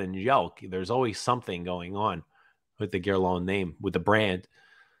Basset and Jelk. There's always something going on with the Guerlain name, with the brand.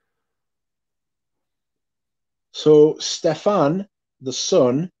 So Stéphane, the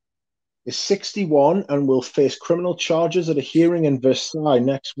son, is 61 and will face criminal charges at a hearing in Versailles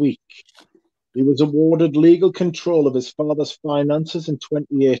next week. He was awarded legal control of his father's finances in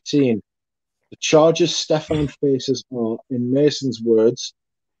 2018. The charges Stéphane faces are, in Mason's words,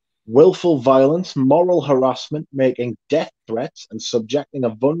 willful violence, moral harassment, making death threats, and subjecting a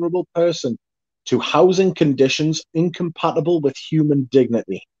vulnerable person to housing conditions incompatible with human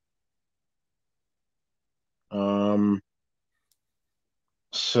dignity.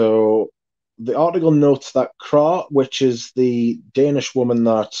 So the article notes that Kra, which is the Danish woman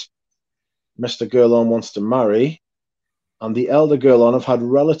that Mr. Guerlain wants to marry, and the elder Guerlain have had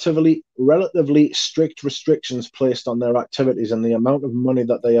relatively strict restrictions placed on their activities and the amount of money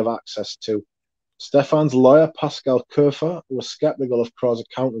that they have access to. Stéphane's lawyer, Pascal Kurfer, was skeptical of Kra's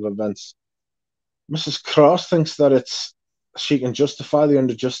account of events. Mrs. Kraus thinks that it's she can justify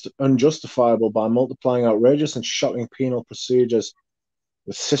the unjustifiable by multiplying outrageous and shocking penal procedures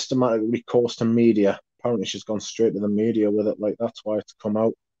with systematic recourse to media. Apparently, she's gone straight to the media with it. Like, that's why it's come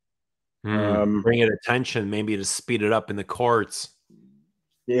out. Bring it attention, maybe to speed it up in the courts.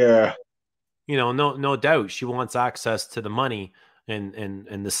 Yeah. You know, no doubt she wants access to the money,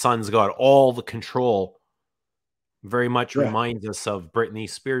 and the son's got all the control. Very much reminds us of Britney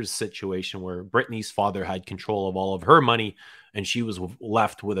Spears' situation, where Britney's father had control of all of her money and she was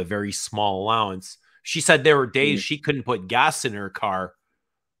left with a very small allowance. She said there were days she couldn't put gas in her car,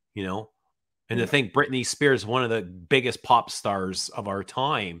 you know. And to think Britney Spears, one of the biggest pop stars of our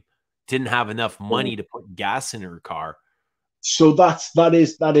time, didn't have enough money to put gas in her car. So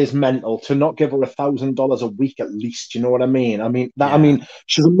that is mental, to not give her $1,000 a week at least. You know what I mean? I mean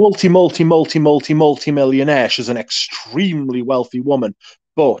she's a multi-millionaire. She's an extremely wealthy woman.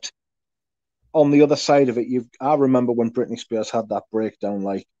 But on the other side of it, I remember when Britney Spears had that breakdown,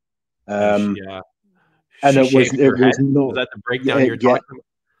 like, and it was that the breakdown you're talking about?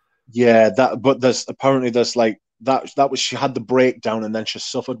 Yeah, but there's like that was, she had the breakdown and then she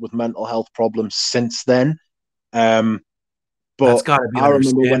suffered with mental health problems since then. But that's got to be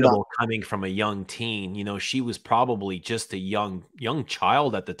understandable coming from a young teen. You know, she was probably just a young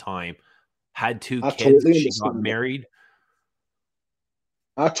child at the time, had 2 kids, she got married.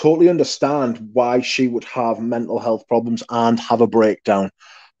 I totally understand why she would have mental health problems and have a breakdown.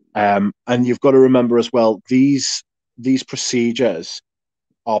 And you've got to remember as well, these procedures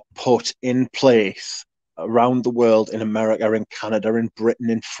are put in place around the world, in America, in Canada, in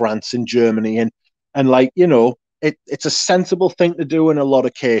Britain, in France, in Germany, and like, you know, it's a sensible thing to do in a lot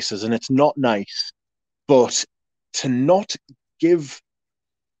of cases, and it's not nice. But to not give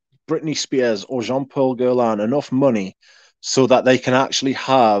Britney Spears or Jean-Paul Guerlain enough money so that they can actually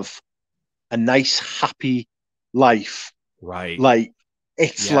have a nice, happy life, right? Like,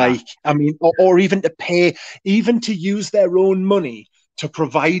 it's like, I mean, or even to use their own money to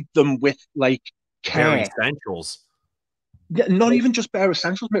provide them with, like, care. Bare essentials. Yeah, not even just bare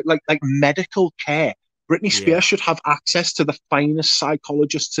essentials, like medical care. Britney Spears should have access to the finest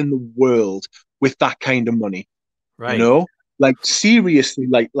psychologists in the world with that kind of money. Right. You know? Like, seriously,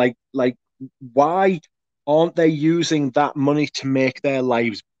 like why aren't they using that money to make their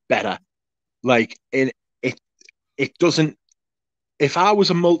lives better? Like, it doesn't. If I was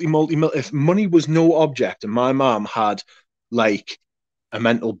a if money was no object and my mom had, like, a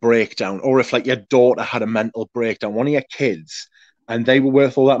mental breakdown, or if, like, your daughter had a mental breakdown, one of your kids, and they were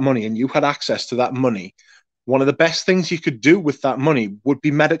worth all that money and you had access to that money, one of the best things you could do with that money would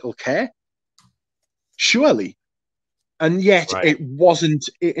be medical care. Surely. And yet it wasn't,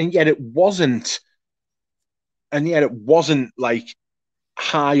 like,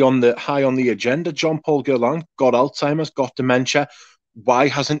 high on the agenda. Jean-Paul Guerlain got Alzheimer's, got dementia. Why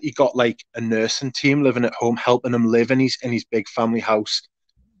hasn't he got, like, a nursing team living at home helping him live in his big family house?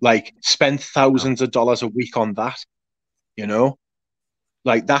 Like, spend thousands of dollars a week on that, you know?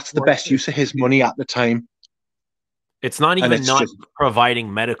 Like, that's the best use of his money at the time. It's not even just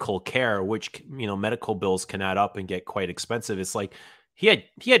providing medical care, which, you know, medical bills can add up and get quite expensive. It's like he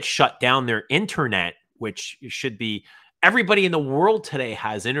had shut down their internet, which should be, everybody in the world today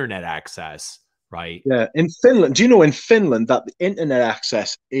has internet access, right? Yeah. In Finland, do you know in Finland that the internet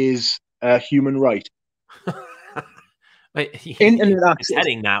access is a human right? Internet access is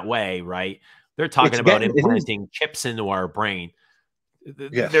heading that way, right? They're talking about implanting chips into our brain.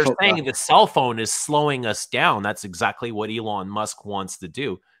 They're saying the cell phone is slowing us down. That's exactly what Elon Musk wants to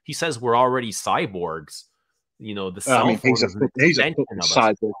do. He says we're already cyborgs. You know, the cell phone is an extension of us.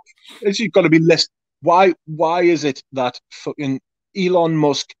 Cyborg. You've got to be listed. Why is it that fucking Elon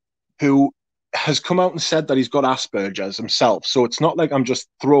Musk, who has come out and said that he's got Asperger's himself, so it's not like I'm just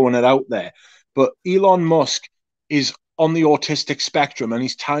throwing it out there, but Elon Musk is on the autistic spectrum, and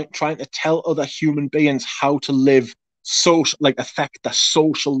he's trying to tell other human beings how to live social, like, affect their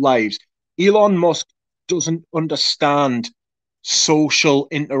social lives. Elon Musk doesn't understand social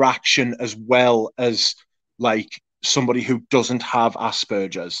interaction as well as, like, somebody who doesn't have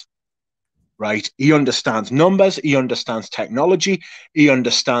Asperger's, right? He understands numbers, he understands technology, he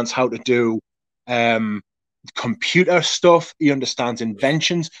understands how to do computer stuff, he understands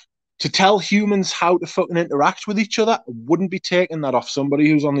inventions. To tell humans how to fucking interact with each other wouldn't be taking that off somebody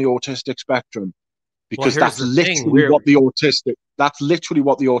who's on the autistic spectrum. Because that's literally what the autistic,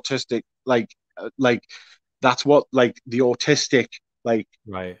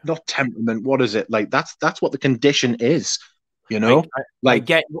 not temperament. What is it? Like, that's what the condition is. You know, I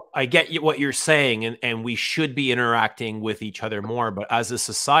get what you're saying, and we should be interacting with each other more. But as a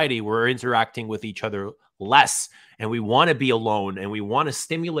society, we're interacting with each other less, and we want to be alone, and we want to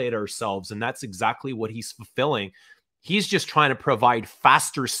stimulate ourselves, and that's exactly what he's fulfilling. He's just trying to provide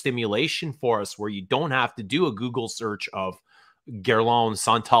faster stimulation for us, where you don't have to do a Google search of Guerlain,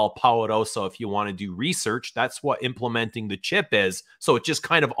 Santal, Poderosa if you want to do research. That's what implementing the chip is. So it just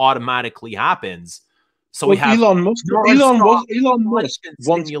kind of automatically happens. So we have Elon Musk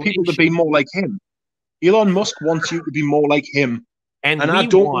wants people to be more like him. Elon Musk wants you to be more like him. And I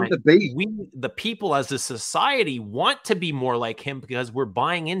don't want to be. We, the people as a society, want to be more like him because we're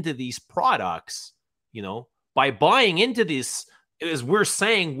buying into these products. You know, by buying into this, as we're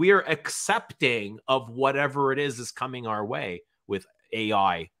saying, we're accepting of whatever it is coming our way with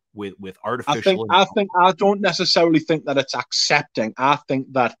AI, with artificial. I don't necessarily think that it's accepting. I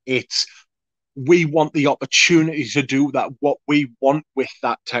think that it's, we want the opportunity to do that, what we want with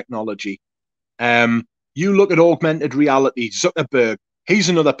that technology. You look at augmented reality, Zuckerberg, he's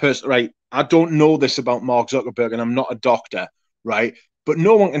another person, right? I don't know this about Mark Zuckerberg, and I'm not a doctor, right? But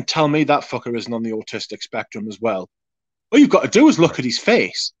no one can tell me that fucker isn't on the autistic spectrum as well. All you've got to do is look at his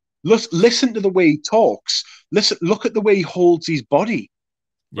face. Listen to the way he talks. Look at the way he holds his body.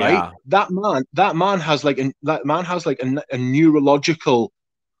 Right? Yeah. That man has like a neurological,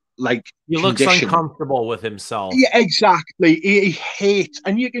 like, he looks uncomfortable with himself. Yeah, exactly. He hates,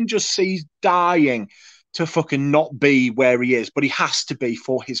 and you can just see he's dying to fucking not be where he is, but he has to be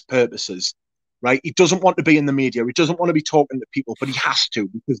for his purposes, right? He doesn't want to be in the media. He doesn't want to be talking to people, but he has to,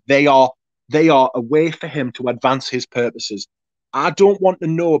 because they are a way for him to advance his purposes. I don't want to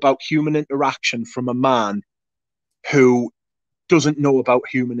know about human interaction from a man who doesn't know about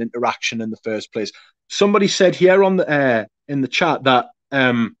human interaction in the first place. Somebody said here on the in the chat that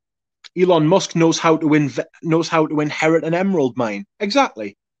Elon Musk knows how to inherit an emerald mine.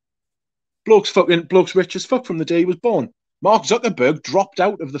 Exactly. Bloke's rich as fuck from the day he was born. Mark Zuckerberg dropped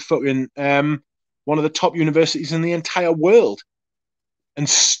out of the fucking one of the top universities in the entire world and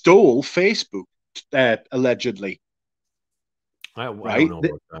stole Facebook, allegedly. I don't know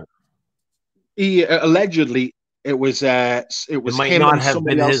about that. He allegedly it might not have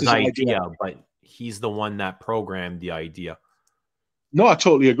been his idea, but he's the one that programmed the idea. No, I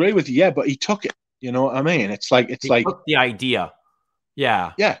totally agree with you. Yeah, but he took it. You know what I mean? It's like he took the idea.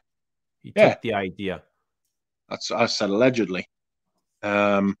 Yeah. He took the idea. I said allegedly.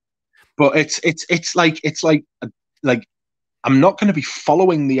 But it's like I'm not going to be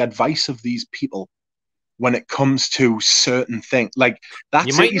following the advice of these people when it comes to certain things. Like, that's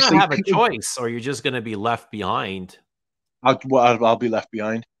you might not have a choice, or you're just going to be left behind. I'll be left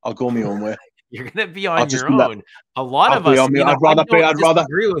behind. I'll go my own way. You're going to be on your own. A lot of us, I'd rather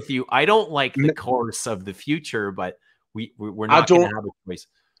agree with you. I don't like the course of the future, but we're not going to have a choice.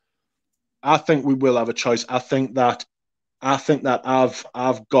 I think we will have a choice. I think that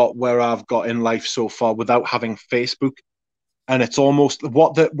I've got where I've got in life so far without having Facebook, and it's almost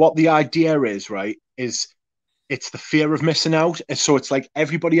what the idea is, right? Is it's the fear of missing out. And so it's like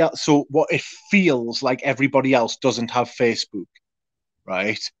everybody else. So what it feels like everybody else doesn't have Facebook,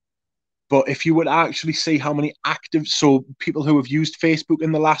 right? But if you would actually see how many people who have used Facebook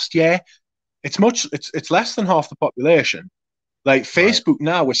in the last year, it's less than half the population. Like, Facebook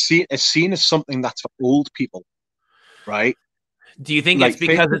now is seen as something that's for old people, right? Do you think it's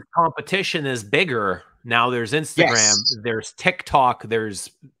because its competition is bigger? Now there's Instagram, there's TikTok, there's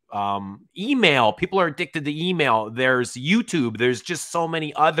email. People are addicted to email. There's YouTube. There's just so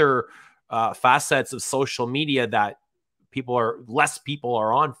many other facets of social media that less people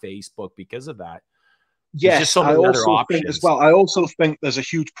are on Facebook because of that. Yes, so I also think as well. I also think there's a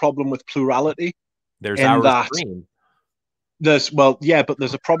huge problem with plurality. There's our screen. But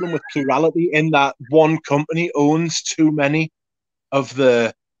there's a problem with plurality in that one company owns too many of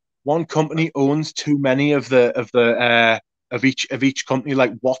each company,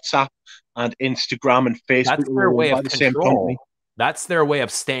 like WhatsApp and Instagram and Facebook. That's their way of control. That's their way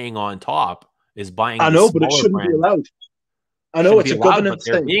of staying on top, is buying. I know, but it shouldn't be allowed. I know it's a governance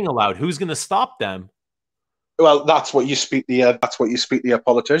thing. They're being allowed. Who's going to stop them? Well, that's what you speak the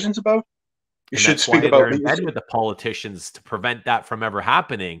politicians about. You should speak about in bed with the politicians to prevent that from ever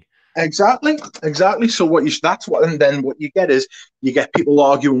happening. Exactly. So and then what you get is you get people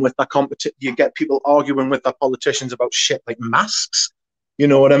arguing with you get people arguing with the politicians about shit like masks. You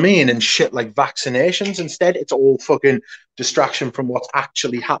know what I mean? And shit like vaccinations. Instead, it's all fucking distraction from what's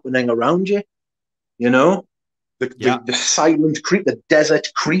actually happening around you. You know? The silent creep, the desert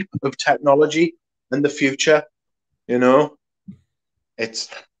creep of technology in the future. You know? It's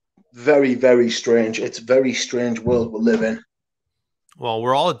very, very strange. It's a very strange world we live in. Well,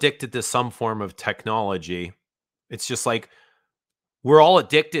 we're all addicted to some form of technology. It's just like we're all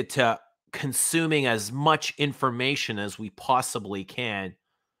addicted to consuming as much information as we possibly can.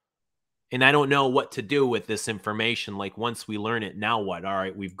 And I don't know what to do with this information. Like, once we learn it, now what? All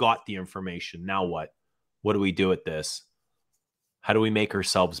right, we've got the information. Now what? What do we do with this? How do we make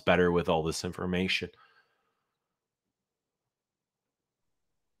ourselves better with all this information?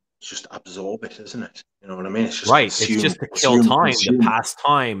 Just absorb it, isn't it? You know what I mean? It's just Right. It's consume, just to kill consume, time, to consume. pass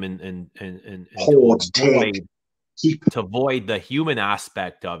time, and Hoard, take, keep. to avoid the human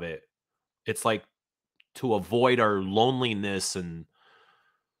aspect of it. It's like to avoid our loneliness and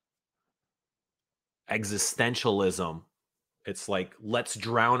existentialism. It's like, let's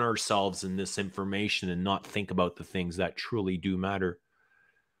drown ourselves in this information and not think about the things that truly do matter.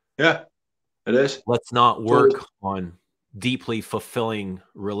 Yeah, it is. Let's not work on deeply fulfilling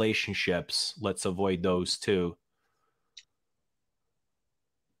relationships. Let's avoid those too.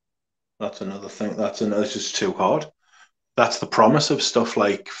 That's another thing. It's just too hard. That's the promise of stuff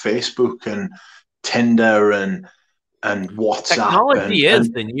like Facebook and Tinder and WhatsApp Technology is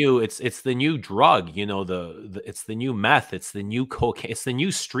and the new, it's the new drug, you know, it's the new meth, it's the new cocaine, it's the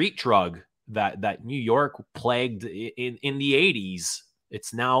new street drug that New York plagued in the 80s.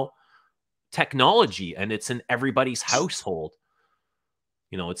 It's now technology, and it's in everybody's household.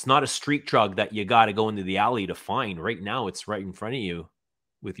 You know, it's not a street drug that you got to go into the alley to find. Right now, it's right in front of you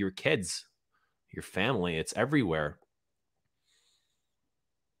with your kids, your family. It's everywhere.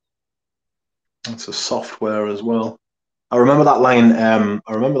 it's a software as well. I remember that line.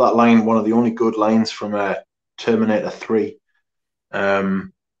 One of the only good lines from Terminator 3.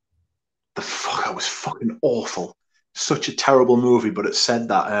 That was fucking awful. Such a terrible movie, but it said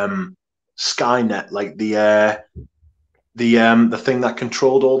that Skynet, like the thing that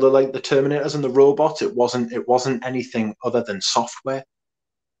controlled all the Terminators and the robots, it wasn't anything other than software.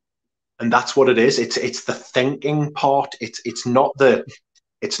 And that's what it is. It's the thinking part. It's not the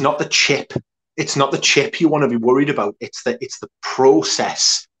chip. It's not the chip you want to be worried about. It's the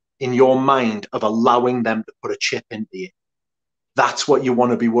process in your mind of allowing them to put a chip into you. That's what you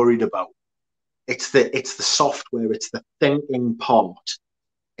want to be worried about. It's the software. It's the thinking part.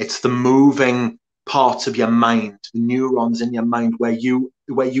 It's the moving parts of your mind, the neurons in your mind, where you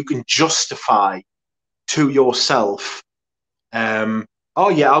can justify to yourself, oh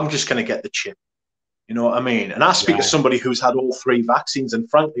yeah, I'm just going to get the chip. You know what I mean? And I speak as somebody who's had all 3 vaccines, and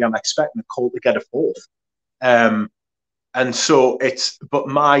frankly, I'm expecting a call to get a 4th. And so but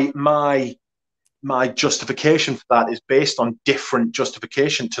my justification for that is based on different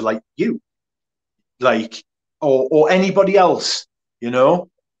justification to like you, like, or anybody else. You know,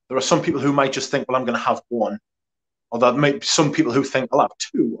 there are some people who might just think, well, I'm going to have 1, or that might be some people who think I'll have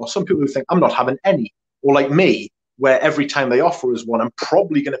 2, or some people who think I'm not having any, or like me, where every time they offer us one, I'm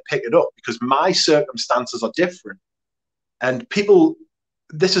probably going to pick it up because my circumstances are different. And people,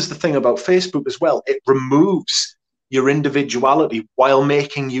 this is the thing about Facebook as well. It removes your individuality while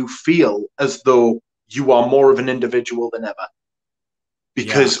making you feel as though you are more of an individual than ever.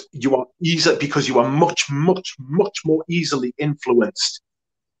 Because you are much, much, much more easily influenced,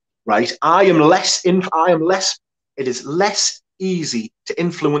 right? It is less easy to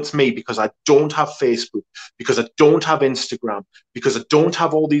influence me because I don't have Facebook, because I don't have Instagram, because I don't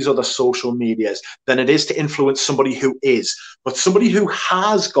have all these other social medias than it is to influence somebody who is. But somebody who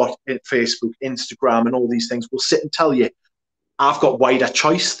has got Facebook, Instagram, and all these things will sit and tell you, I've got wider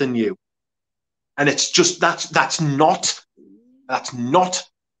choice than you. And it's just, that's not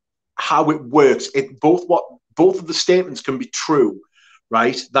how it works. Both of the statements can be true,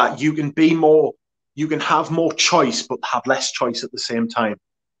 right? That you can have more choice, but have less choice at the same time,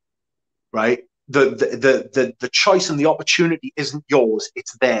 right? The choice and the opportunity isn't yours;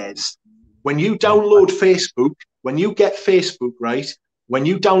 it's theirs. When you download Facebook, when you get Facebook, right? When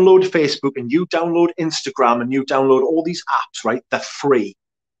you download Facebook and you download Instagram and you download all these apps, right? They're free,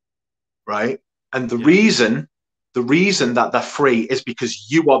 right? And the reason that they're free is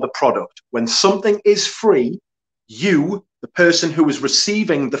because you are the product. When something is free, you, the person who is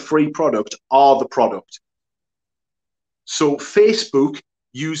receiving the free product, are the product. So Facebook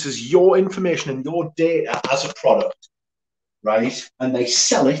uses your information and your data as a product, right? And they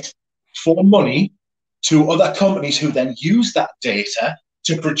sell it for money to other companies who then use that data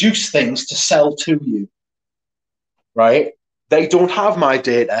to produce things to sell to you, right? They don't have my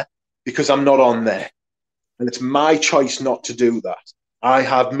data because I'm not on there. And it's my choice not to do that. I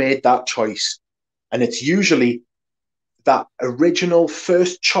have made that choice. And it's usually that original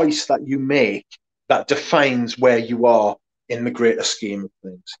first choice that you make that defines where you are in the greater scheme of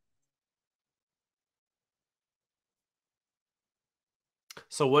things.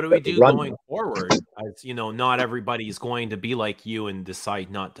 So what do we Bit of do rant. going forward? As you know, not everybody is going to be like you and decide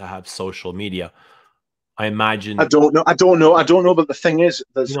not to have social media. I I imagine, don't know. I don't know. I don't know. But the thing is,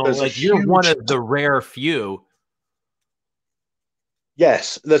 you know, there's a like you're one huge of the rare few.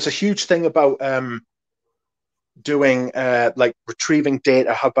 yes, there's a huge thing about doing like retrieving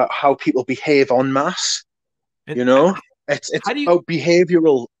data about how people behave en masse. And You know, it's how do you about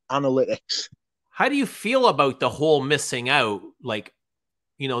behavioral analytics. how do you feel about the whole missing out? Like,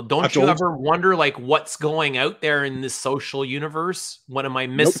 you know, I don't you don't. ever wonder like what's going out there in this social universe? What am I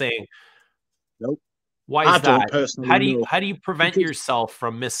Nope. missing? Nope. Why I is don't that? personally know How do you prevent because yourself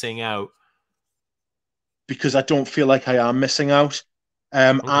from missing out? I don't feel like I am missing out.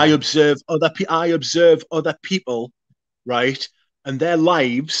 Okay. I observe other people, right, and their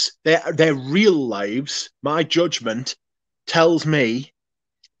lives, their real lives. My judgment tells me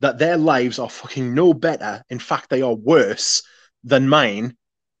that their lives are fucking no better. In fact, they are worse than mine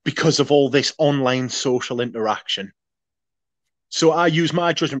because of all this online social interaction. So I use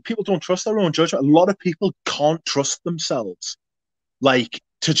my judgment. People don't trust their own judgment. A lot of people can't trust themselves. Like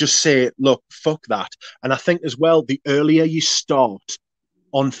to just say, look, fuck that. And I think as well, the earlier you start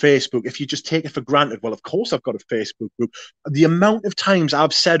on Facebook, if you just take it for granted, well, of course I've got a Facebook group. The amount of times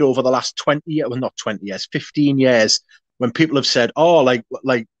I've said over the last 20 years, well, not 20 years, 15 years, when people have said, oh,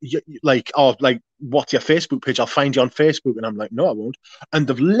 what's your Facebook page? I'll find you on Facebook. And I'm like, no, I won't. And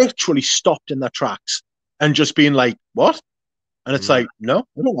they've literally stopped in their tracks and just been like, what? And it's Mm. like, no,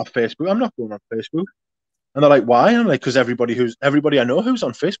 I don't have Facebook. I'm not going on Facebook. And they're like, why? And I'm like, because everybody I know who's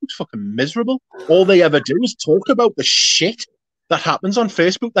on Facebook's fucking miserable. All they ever do is talk about the shit that happens on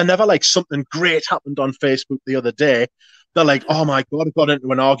Facebook. They're never like something great happened on Facebook the other day. They're like, oh my God, I got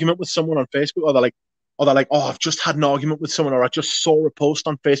into an argument with someone on Facebook. Or they're like, oh, I've just had an argument with someone, or I just saw a post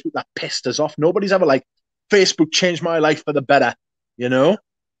on Facebook that pissed us off. Nobody's ever like, Facebook changed my life for the better, you know?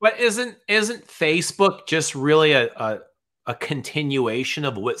 But isn't Facebook just really a continuation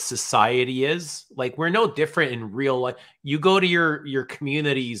of what society is? Like we're no different in real life. You go to your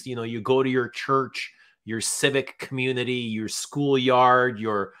communities, you know, you go to your church, your civic community, your schoolyard,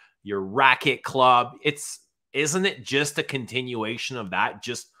 your racket club. Isn't it just a continuation of that?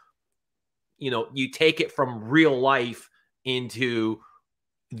 Just, you know, you take it from real life into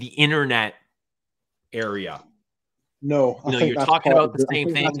the internet area. No, I You know, think you're that's talking part about of the it. I same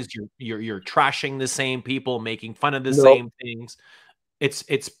think that's things, you're trashing the same people, making fun of the no, same things.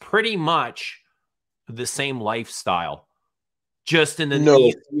 It's pretty much the same lifestyle, just in an no,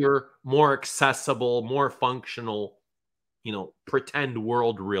 easier, more accessible, more functional, you know, pretend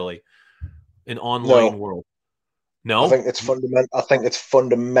world, really, an no. online world. I think No? it's fundamental. I think it's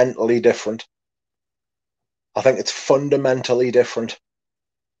fundamentally different. I think it's fundamentally different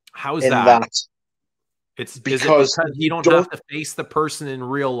How's in that? that Is it because because you you don't have don't. to face the person in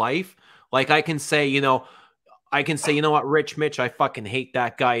real life? Like I can say, you know, you know what, Rich Mitch, I fucking hate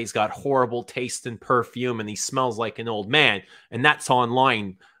that guy. He's got horrible taste in perfume and he smells like an old man. And that's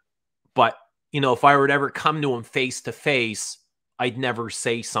online. But, you know, if I were to ever come to him face to face, I'd never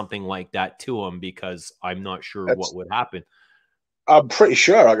say something like that to him because I'm not sure what It's, would happen. I'm pretty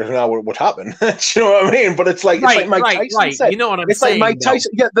sure I know what would happen. Do you know what I mean? But it's like Right, Mike right, Tyson right. said. You know what I'm It's like saying, Mike though.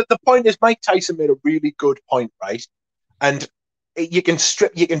 Tyson. Yeah, the point is Mike Tyson made a really good point, right? And you can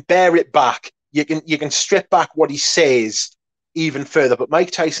bear it back. You can strip back what he says even further. But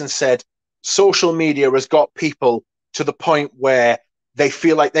Mike Tyson said social media has got people to the point where they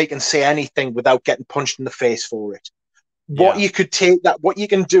feel like they can say anything without getting punched in the face for it. Yeah, What you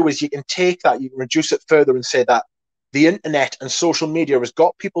can do is you can take that, you can reduce it further and say that the internet and social media has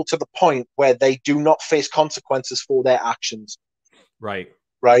got people to the point where they do not face consequences for their actions, right.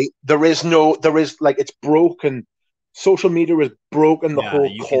 right? There is like, it's broken. Social media has broken the Yeah, whole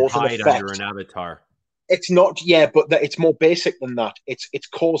you can cause and hide under effect. an avatar. It's not, yeah, but it's more basic than that. It's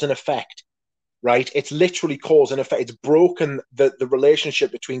cause and effect, right? It's literally cause and effect. It's broken the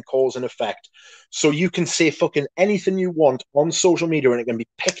relationship between cause and effect. So you can say fucking anything you want on social media and it can be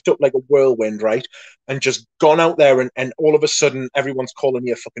picked up like a whirlwind, right? And just gone out there and all of a sudden everyone's calling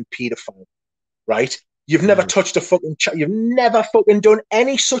you a fucking pedophile, right? You've never Mm. touched a fucking you've never fucking done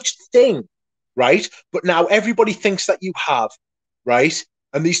any such thing, right? But now everybody thinks that you have, right?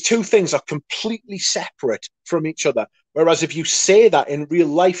 And these two things are completely separate from each other. Whereas if you say that in real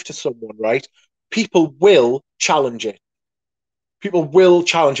life to someone, right, people will challenge it. People will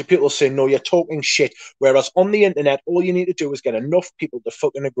challenge it. People will say, no, you're talking shit. Whereas on the internet, all you need to do is get enough people to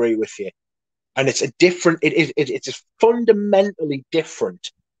fucking agree with you. And it's a different, it's fundamentally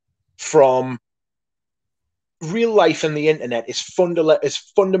different from real life, and the internet is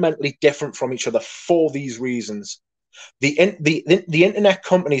fundamentally different from each other for these reasons. The internet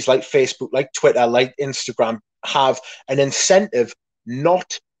companies like Facebook, like Twitter, like Instagram have an incentive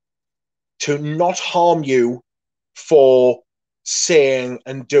not harm you for saying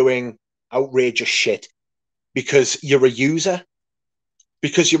and doing outrageous shit because you're a user,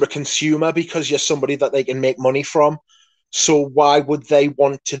 because you're a consumer, because you're somebody that they can make money from. So why would they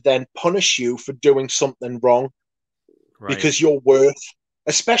want to then punish you for doing something wrong? Right. Because you're worth,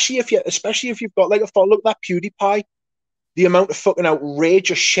 especially if you've got like a follow. Look at that PewDiePie, the amount of fucking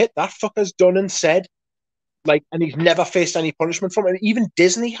outrageous shit that fucker's done and said, like, and he's never faced any punishment from it. Even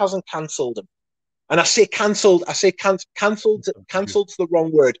Disney hasn't cancelled him. And I say cancelled. Cancelled's the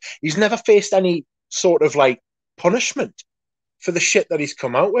wrong word. He's never faced any sort of like punishment for the shit that he's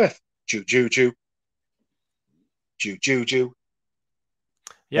come out with. Juju.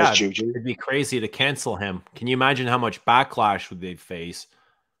 Yeah, it'd be crazy to cancel him. Can you imagine how much backlash would they face?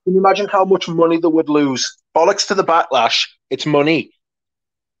 Can you imagine how much money they would lose? Bollocks to the backlash. It's money.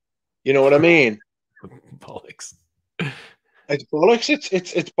 You know what I mean? Bollocks. It's bollocks.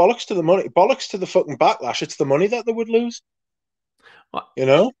 It's bollocks to the money. Bollocks to the fucking backlash. It's the money that they would lose. Well, you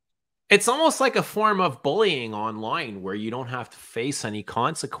know? It's almost like a form of bullying online where you don't have to face any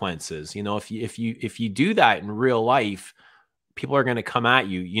consequences. You know, if you do that in real life, people are going to come at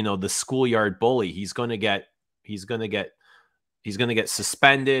you. You know, the schoolyard bully, he's going to get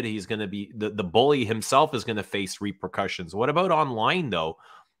suspended. He's going to be the bully himself is going to face repercussions. What about online though?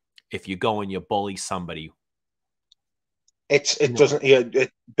 If you go and you bully somebody,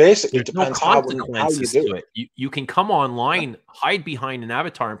 it basically depends how you do it. You can come online, hide behind an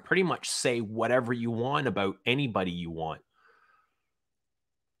avatar, and pretty much say whatever you want about anybody you want.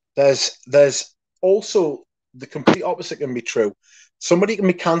 There's also the complete opposite can be true. Somebody can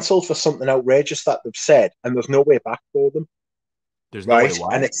be cancelled for something outrageous that they've said, and there's no way back for them. There's no way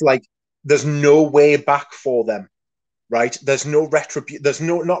and it's like there's no way back for them, right? There's no retribution. There's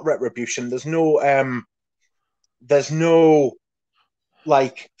no not retribution. There's no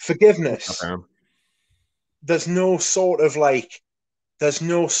like forgiveness. Okay. There's no sort of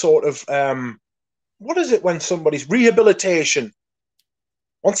what is it when somebody's rehabilitation?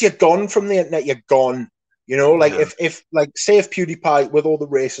 Once you're gone from the internet, you're gone. You know, like if PewDiePie with all the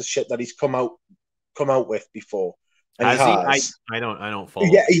racist shit that he's come out with before. I don't follow.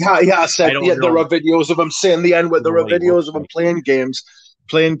 Yeah, he has said there are videos of him saying the N-word. There are videos of him playing games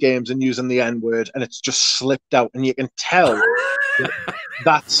and using the N-word, and it's just slipped out, and you can tell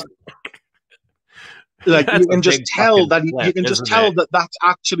that's like you can just tell that that's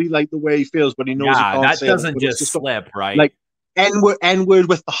actually like the way he feels, but he knows he can't say doesn't just slip, right? Like N-word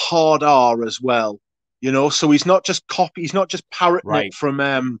with the hard R as well, you know. So he's not just he's not just parroting it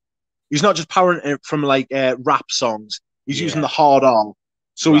from he's not just parroting it from like rap songs. He's using the hard R.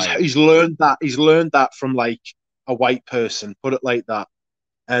 So he's learned that from like a white person, put it like that.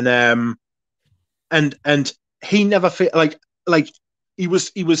 And he never like he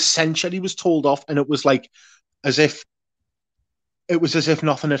was censured, he was told off, and it was as if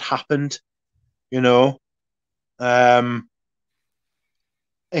nothing had happened, you know.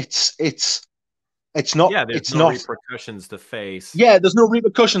 It's not. Yeah, there's it's no not repercussions to face. Yeah, there's no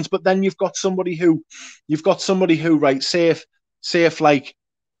repercussions. But then you've got somebody who, right? Say if like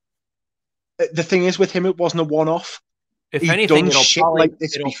the thing is with him, it wasn't a one-off. If anything,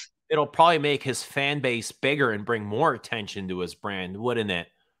 it'll probably make his fan base bigger and bring more attention to his brand, wouldn't it?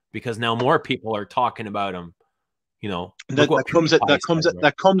 Because now more people are talking about him. You know, there comes a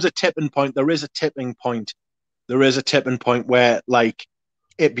tipping point. There is a tipping point. There is a tipping point where like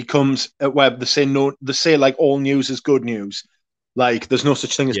it becomes where they say like all news is good news. Like there's no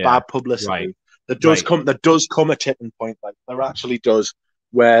such thing as bad publicity. Right. There does come a tipping point. Like there actually does,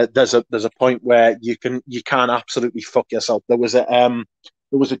 where there's a point where you can absolutely fuck yourself. There was a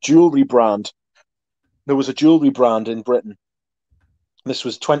jewelry brand. There was a jewelry brand in Britain. This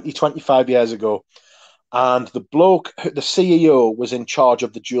was 25 years ago. And the CEO was in charge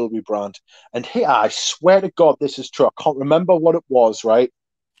of the jewelry brand. And I swear to God, this is true. I can't remember what it was, right?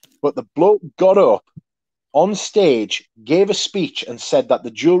 But the bloke got up on stage, gave a speech, and said that the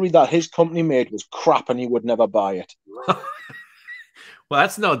jewelry that his company made was crap and he would never buy it. Well,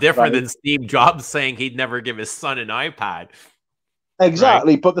 that's no different than Steve Jobs saying he'd never give his son an iPad.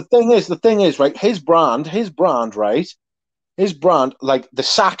 Exactly. Right? But the thing is, right? His brand, right? His brand, like they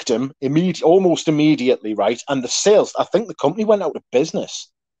sacked him almost immediately, right? And the sales, I think the company went out of business.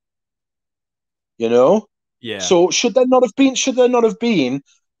 You know? Yeah. So should there not have been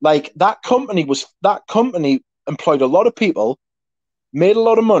like that company employed a lot of people, made a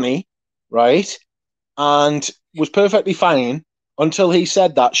lot of money, right? And was perfectly fine until he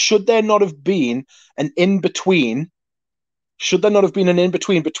said that. Should there not have been an in-between Should there not have been an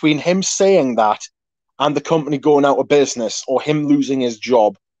in-between between him saying that and the company going out of business, or him losing his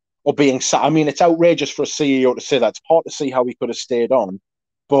job, or being I mean, it's outrageous for a CEO to say that. It's hard to see how he could have stayed on.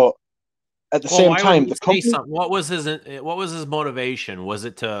 But at the same time, the company... What was his motivation? Was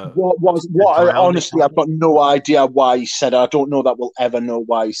it to... Honestly, I've got no idea why he said it. I don't know that we'll ever know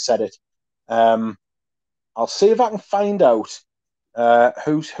why he said it. I'll see if I can find out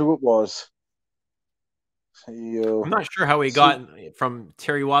who it was. I'm not sure how he got from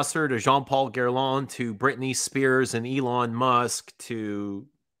Terry Wasser to Jean-Paul Guerlain to Britney Spears and Elon Musk to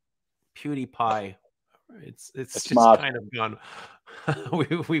PewDiePie. It's just mad. kind of gone.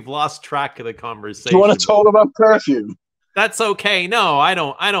 We've lost track of the conversation. Do you want to talk about perfume? That's okay. No, I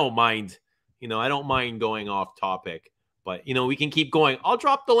don't mind. You know, I don't mind going off topic, but you know, we can keep going. I'll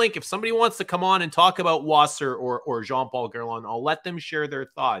drop the link if somebody wants to come on and talk about Wasser or Jean-Paul Guerlain. I'll let them share their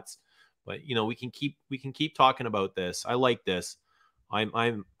thoughts. But you know, we can keep talking about this. I like this.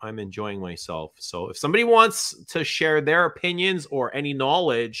 I'm enjoying myself. So if somebody wants to share their opinions or any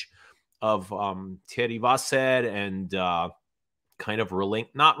knowledge of Thierry Wasser and kind of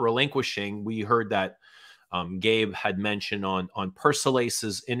not relinquishing, we heard that Gabe had mentioned on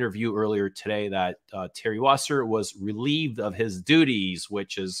Persolace's interview earlier today that Thierry Wasser was relieved of his duties,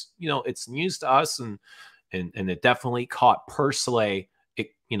 which is, you know, it's news to us, and it definitely caught Persolace.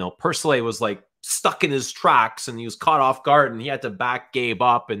 You know, Persolace was like stuck in his tracks and he was caught off guard, and he had to back Gabe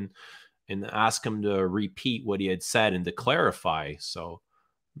up and ask him to repeat what he had said and to clarify. So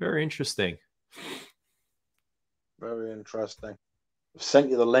very interesting. Very interesting. I've sent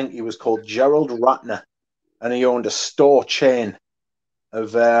you the link. He was called Gerald Ratner, and he owned a store chain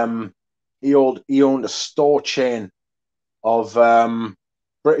of he owned a store chain of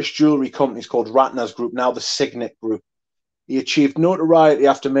British jewelry companies called Ratner's Group, now the Signet Group. He achieved notoriety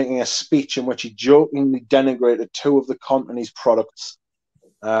after making a speech in which he jokingly denigrated two of the company's products.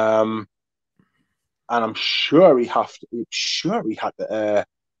 And I'm sure he had the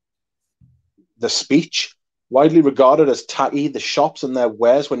speech, widely regarded as tacky. The shops and their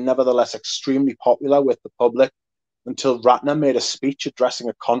wares were nevertheless extremely popular with the public until Ratner made a speech addressing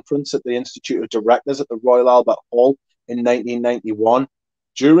a conference at the Institute of Directors at the Royal Albert Hall in 1991.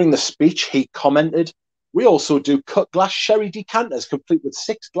 During the speech, he commented, "We also do cut glass sherry decanters complete with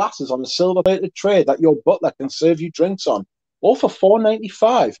 6 glasses on a silver-plated tray that your butler can serve you drinks on, all for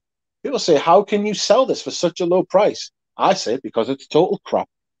 $4.95. People say, how can you sell this for such a low price? I say, because it's total crap."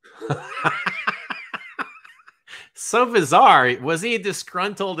 So bizarre. Was he a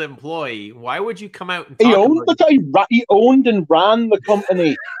disgruntled employee? Why would you come out and talk he owned and ran the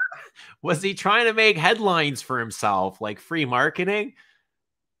company. Was he trying to make headlines for himself, like free marketing?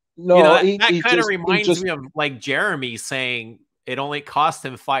 No, you know, that kind of reminds me of like Jeremy saying it only cost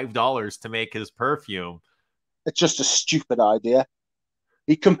him $5 to make his perfume. It's just a stupid idea.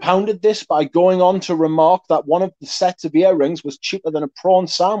 He compounded this by going on to remark that one of the sets of earrings was cheaper than a prawn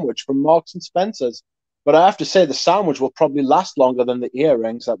sandwich from Marks and Spencer's. But I have to say the sandwich will probably last longer than the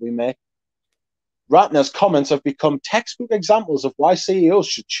earrings that we make. Ratner's comments have become textbook examples of why CEOs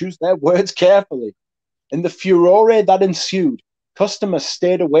should choose their words carefully. In the furore that ensued, customers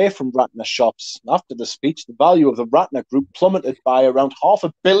stayed away from Ratner shops. After the speech, the value of the Ratner Group plummeted by around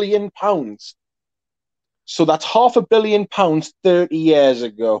 £500 million. So that's £500 million 30 years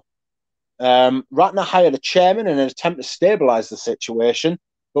ago. Ratner hired a chairman in an attempt to stabilize the situation,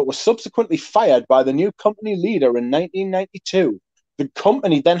 but was subsequently fired by the new company leader in 1992. The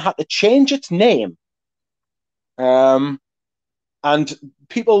company then had to change its name. And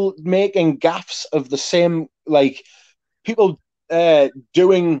people making gaffes of the same, like people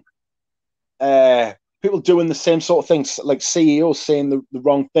doing the same sort of things, like CEOs saying the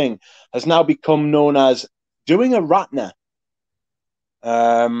wrong thing, has now become known as doing a Ratner.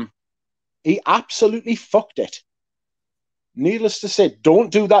 He absolutely fucked it. Needless to say,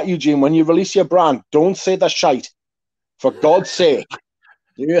 don't do that, Eugene. When you release your brand, don't say the shite. For God's sake.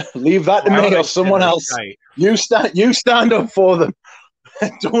 Leave that to me or someone else. Shite. You stand up for them.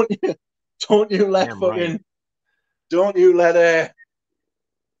 Don't you let Damn fucking right. Don't you let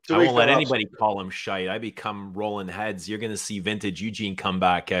I won't let anybody call him shite. I become rolling heads. You're gonna see vintage Eugene come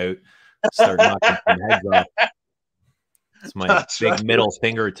back out, start knocking some heads off. It's my middle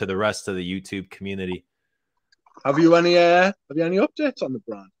finger to the rest of the YouTube community. Have you any updates on the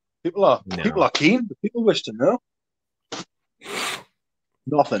brand? People are keen. People wish to know.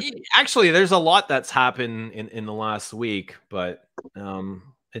 Nothing. Actually, there's a lot that's happened in the last week, but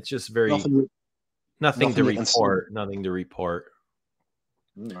it's just very nothing to report. Nothing to report.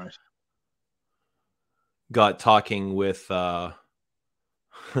 Right. Got talking with I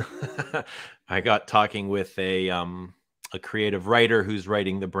got talking with a a creative writer who's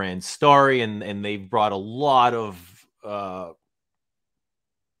writing the brand story, and they've brought a lot of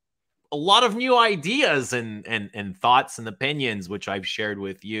new ideas and thoughts and opinions, which I've shared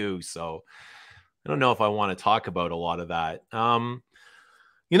with you. So I don't know if I want to talk about a lot of that.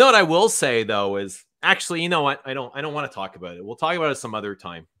 You know what I will say though is actually, you know what? I don't want to talk about it. We'll talk about it some other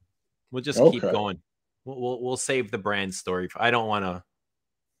time. We'll just keep going. We'll save the brand story. I don't want to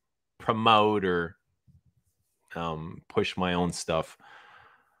promote or push my own stuff.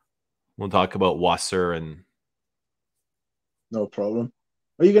 We'll talk about Wasser and. No problem.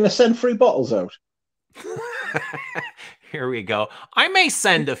 Are you going to send free bottles out? Here we go. I may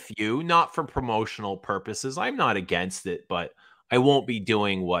send a few, not for promotional purposes. I'm not against it, but I won't be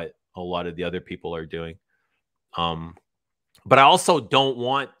doing what a lot of the other people are doing. But I also don't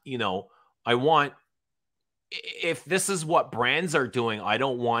want, I want, if this is what brands are doing, I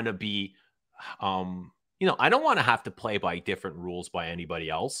don't want to be, I don't want to have to play by different rules by anybody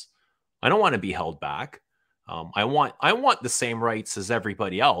else. I don't want to be held back. I want the same rights as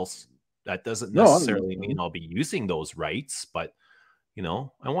everybody else. That doesn't necessarily mean I'll be using those rights, but I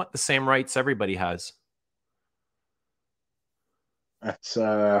want the same rights everybody has. It's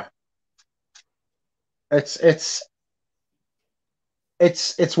one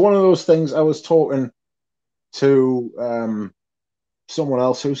of those things. I was talking to someone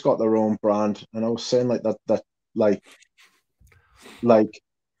else who's got their own brand, and I was saying that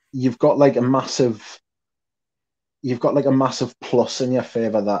you've got like a massive plus in your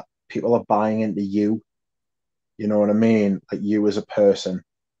favor that people are buying into you. You know what I mean? Like you as a person.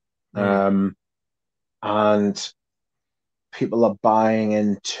 And people are buying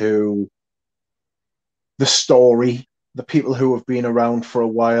into the story. The people who have been around for a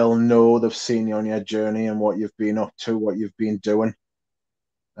while know they've seen you on your journey and what you've been up to, what you've been doing,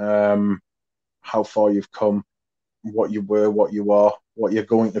 how far you've come, what you were, what you are, what you're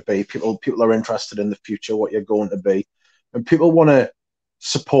going to be. People are interested in the future, what you're going to be. And people want to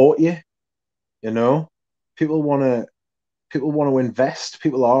support you, People want to invest.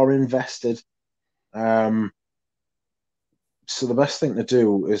 People are invested. So the best thing to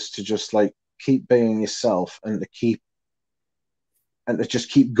do is to just like keep being yourself and to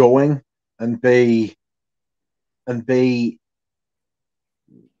just keep going and be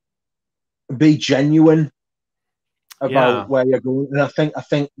genuine about where you're going. And I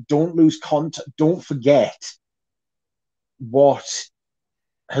think don't lose contact. Don't forget what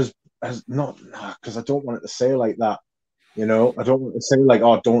has not, because I don't want it to say like that. I don't want to say like,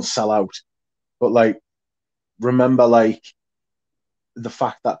 oh, don't sell out. But like, remember like the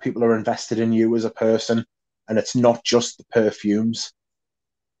fact that people are invested in you as a person, and it's not just the perfumes,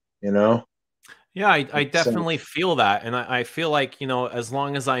 Yeah, I definitely feel that. And I feel like, as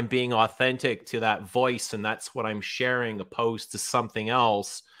long as I'm being authentic to that voice and that's what I'm sharing opposed to something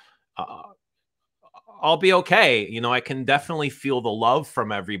else, I'll be okay. I can definitely feel the love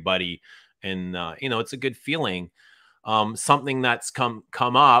from everybody. And, it's a good feeling. Something that's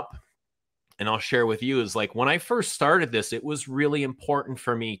come up, and I'll share with you, is like when I first started this, it was really important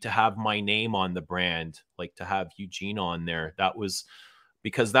for me to have my name on the brand, like to have Eugene on there. That was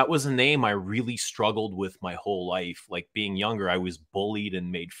because that was a name I really struggled with my whole life. Like being younger, I was bullied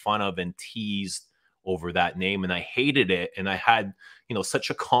and made fun of and teased over that name, and I hated it. And I had,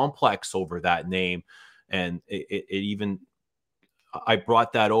 such a complex over that name. And it even, I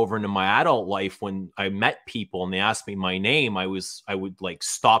brought that over into my adult life. When I met people and they asked me my name, I would like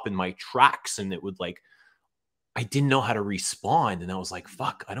stop in my tracks, and it would like, I didn't know how to respond. And I was like,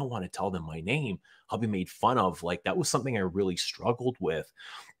 fuck, I don't want to tell them my name. I'll be made fun of. Like that was something I really struggled with.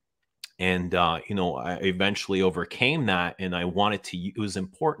 And, I eventually overcame that, and I wanted to, it was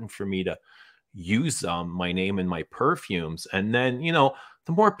important for me to use my name in my perfumes. And then,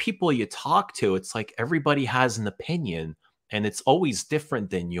 the more people you talk to, it's like everybody has an opinion, and it's always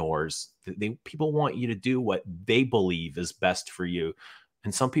different than yours. People want you to do what they believe is best for you.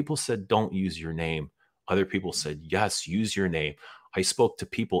 And some people said, don't use your name. Other people said, yes, use your name. I spoke to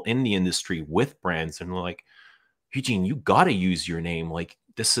people in the industry with brands, and they're like, Eugene, you got to use your name. Like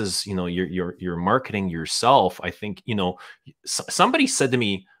this is, you're marketing yourself. I think, somebody said to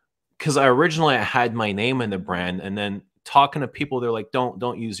me, because I had my name in the brand, and then talking to people, they're like,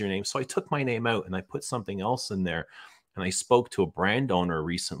 don't use your name. So I took my name out and I put something else in there. And I spoke to a brand owner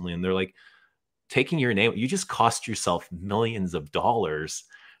recently, and they're like, taking your name, you just cost yourself millions of dollars.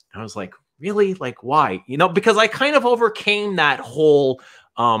 And I was like, really? Like, why? Because I kind of overcame that whole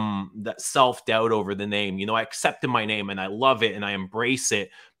that self-doubt over the name. I accepted my name, and I love it, and I embrace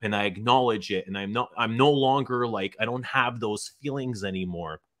it, and I acknowledge it. And I'm no longer like, I don't have those feelings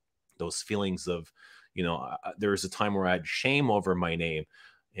anymore. Those feelings of, You know, there was a time where I had shame over my name,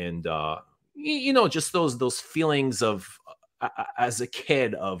 and just those feelings of as a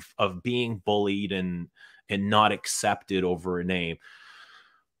kid of being bullied and not accepted over a name.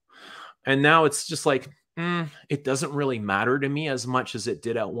 And now it's just like, it doesn't really matter to me as much as it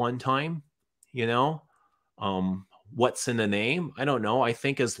did at one time. You know, what's in the name? I don't know. I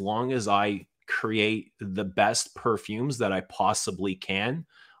think as long as I create the best perfumes that I possibly can,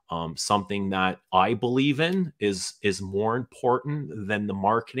 something that I believe in is more important than the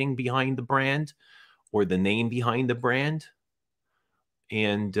marketing behind the brand or the name behind the brand.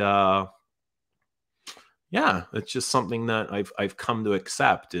 And yeah, it's just something that I've come to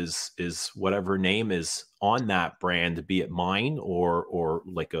accept is whatever name is on that brand, be it mine or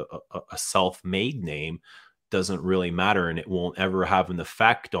like a self-made name, doesn't really matter, and it won't ever have an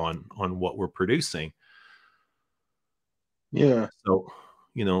effect on what we're producing. Yeah. So,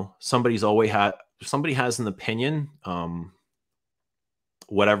 you know, somebody has an opinion.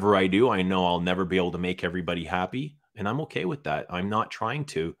 Whatever I do, I know I'll never be able to make everybody happy, and I'm okay with that. I'm not trying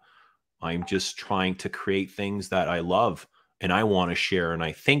to. I'm just trying to create things that I love and I want to share, and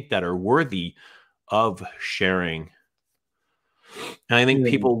I think that are worthy of sharing. And I think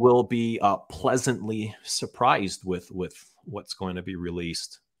people will be pleasantly surprised with what's going to be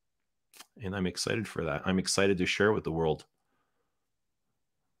released. And I'm excited for that. I'm excited to share with the world.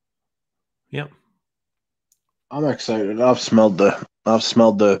 Yeah. I'm excited. I've smelled the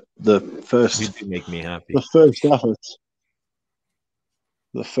first. You do make me happy. The first efforts.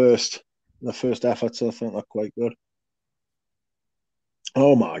 The first efforts, I think, are quite good.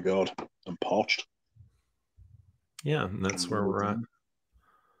 Oh my God, I'm parched. Yeah, and that's where we're at.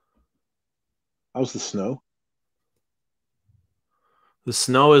 How's the snow? The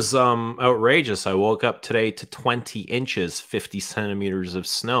snow is outrageous. I woke up today to 20 inches, 50 centimeters of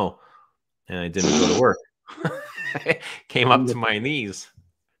snow, and I didn't go to work. Came up to my knees.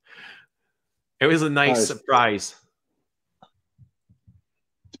 It was a nice surprise.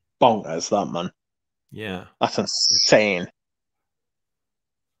 Bonkers, that, man. Yeah. That's insane.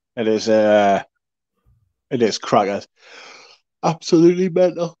 It is crackers. Absolutely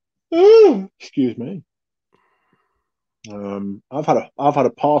mental. Excuse me. I've had a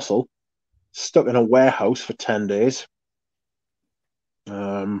parcel stuck in a warehouse for 10 days.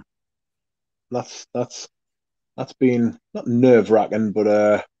 That's been not nerve-wracking,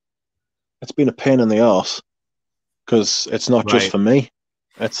 but it's been a pain in the arse because it's not just for me.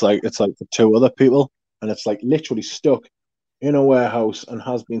 It's like for two other people, and it's like literally stuck in a warehouse and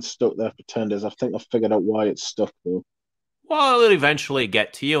has been stuck there for 10 days. I think I've figured out why it's stuck though. Well, it'll eventually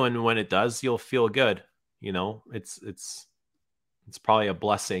get to you, and when it does, you'll feel good. You know, it's probably a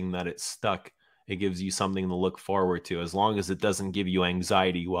blessing that it's stuck. It gives you something to look forward to, as long as it doesn't give you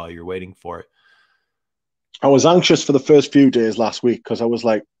anxiety while you're waiting for it. I was anxious for the first few days last week because I was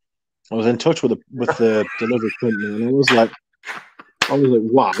in touch with the delivery company, and I was like,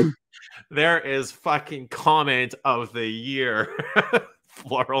 wow. There is fucking comment of the year.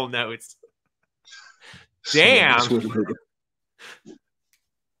 Floral notes. Damn.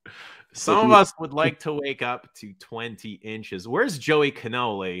 Some of us would like to wake up to 20 inches. Where's Joey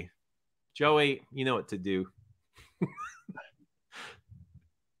Cannoli? Joey, you know what to do.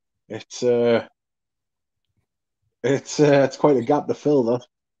 It's quite a gap to fill, though.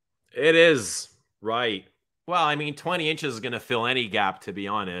 It is, right. Well, I mean, 20 inches is going to fill any gap, to be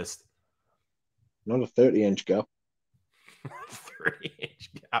honest. Not a 30-inch gap. 30-inch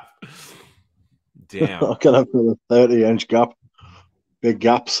gap. Damn. How can I fill a 30-inch gap? Big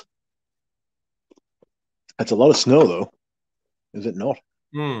gaps. It's a lot of snow, though. Is it not?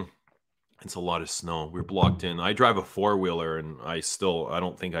 It's a lot of snow. We're blocked in. I drive a four-wheeler, and I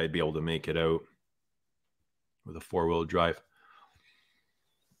don't think I'd be able to make it out with a four-wheel drive.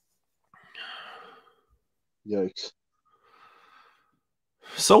 Yikes.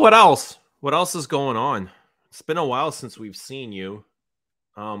 So what else? What else is going on? It's been a while since we've seen you.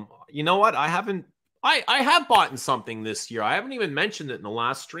 You know what? I have bought something this year. I haven't even mentioned it in the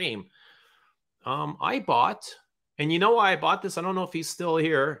last stream. I bought, and you know why I bought this? I don't know if he's still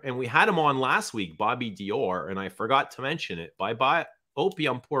here. And we had him on last week, Bobby Dior, and I forgot to mention it. But I bought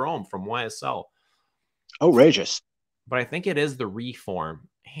Opium Pour Homme from YSL. Outrageous. But I think it is the reform.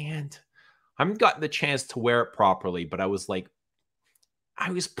 And I haven't gotten the chance to wear it properly, but I was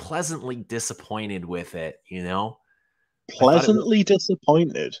pleasantly disappointed with it, you know? Pleasantly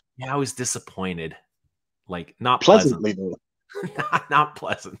disappointed? Yeah, I was disappointed. Like, not pleasantly. Not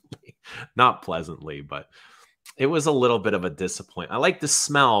pleasantly. Not pleasantly, but it was a little bit of a disappointment. I like the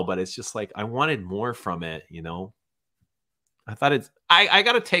smell, but it's just like I wanted more from it, you know? I thought I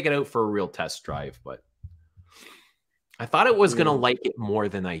got to take it out for a real test drive, but I thought it was going to like it more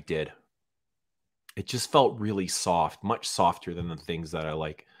than I did. It just felt really soft, much softer than the things that I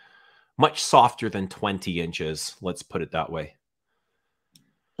like. Much softer than 20 inches. Let's put it that way.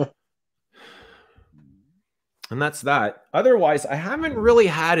 And that's that. Otherwise, I haven't really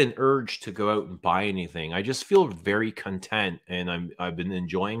had an urge to go out and buy anything. I just feel very content, and I've been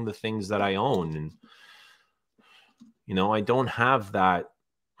enjoying the things that I own. And you know, I don't have that.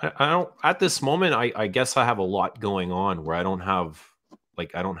 I don't at this moment. I guess I have a lot going on where I don't have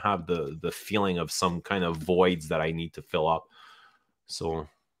the feeling of some kind of voids that I need to fill up. So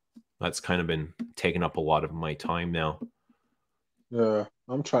that's kind of been taking up a lot of my time now. Yeah,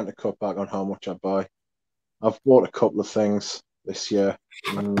 I'm trying to cut back on how much I buy. I've bought a couple of things this year.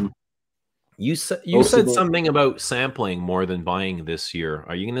 You said something about sampling more than buying this year.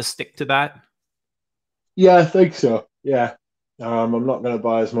 Are you going to stick to that? Yeah, I think so. Yeah. I'm not going to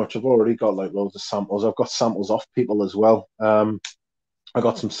buy as much. I've already got like loads of samples. I've got samples off people as well. I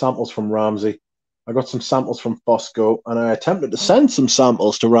got some samples from Ramsey. I got some samples from Fosco, and I attempted to send some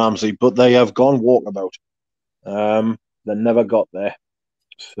samples to Ramsey, but they have gone walkabout. They never got there.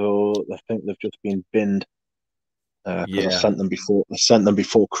 So I think they've just been binned. Because I sent them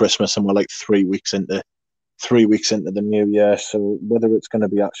before Christmas, and we're like 3 weeks into the new year. So whether it's going to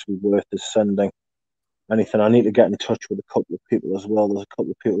be actually worth us sending anything, I need to get in touch with a couple of people as well. There's a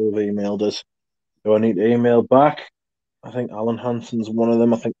couple of people who've emailed us. Do I need to email back? I think Alan Hansen's one of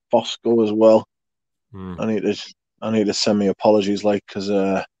them. I think Fosco as well. I need to send me apologies, like,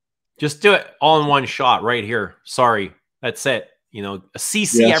 because just do it all in one shot right here. Sorry, that's it. You know,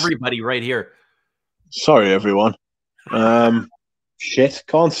 CC everybody right here. Sorry, everyone. Shit,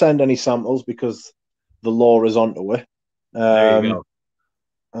 can't send any samples because the law is onto it. There you go.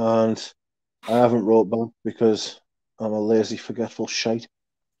 And I haven't wrote back because I'm a lazy, forgetful shite.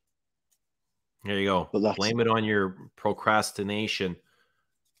 There you go. Blame it on your procrastination.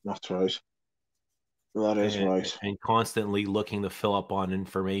 That's right. That is right. And constantly looking to fill up on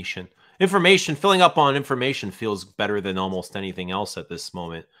information. Filling up on information feels better than almost anything else at this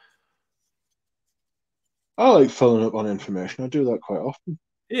moment. I like filling up on information. I do that quite often.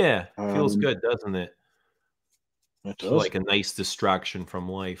 Yeah, feels good, doesn't it? It does. Like a nice distraction from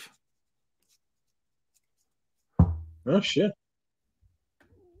life. Oh, shit.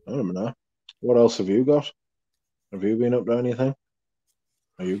 I don't know. What else have you got? Have you been up to anything?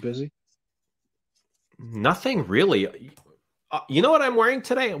 Are you busy? Nothing really. You know what I'm wearing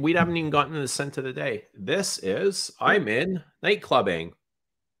today? We haven't even gotten to the scent of the day. I'm in night clubbing,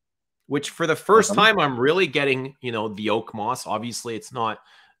 which for the first time I'm really getting, you know, the oak moss. Obviously, it's not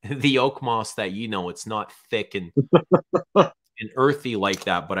the oak moss that you know. It's not thick and and earthy like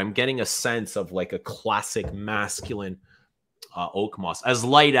that, but I'm getting a sense of like a classic masculine oak moss. As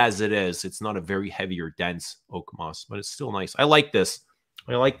light as it is, it's not a very heavy or dense oak moss, but it's still nice. I like this.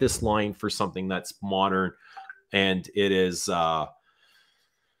 I like this line for something that's modern, and it is, you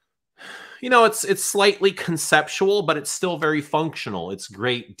know, it's slightly conceptual, but it's still very functional. It's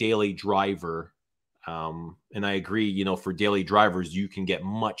great daily driver. And I agree, you know, for daily drivers, you can get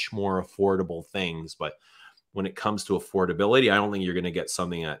much more affordable things, but when it comes to affordability, I don't think you're going to get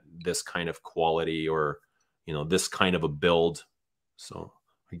something at this kind of quality or, you know, this kind of a build. So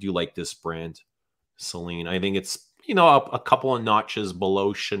I do like this brand, Celine. I think it's, you know, a couple of notches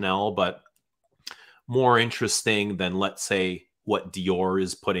below Chanel, but more interesting than, let's say, what Dior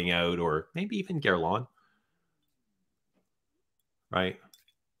is putting out, or maybe even Guerlain. Right?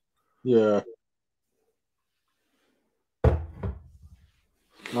 Yeah.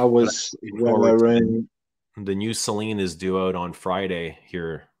 I was wearing... The new Celine is due out on Friday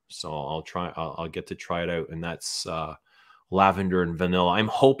here, so I'll get to try it out, and that's lavender and vanilla. I'm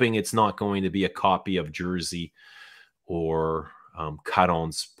hoping it's not going to be a copy of Jersey or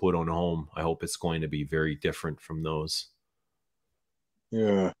Caron's Put on Home. I hope it's going to be very different from those.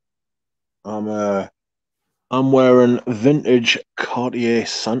 Yeah. I'm wearing vintage Cartier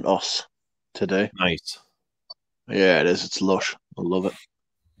Santos today. Nice. Yeah, it is. It's lush. I love it.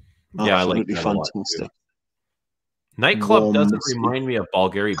 Yeah, absolutely I like that fantastic. Nightclub doesn't remind me of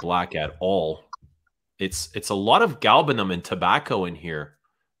Bulgari Black at all. It's a lot of galbanum and tobacco in here.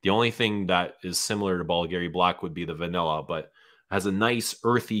 The only thing that is similar to Bulgari Black would be the vanilla, but has a nice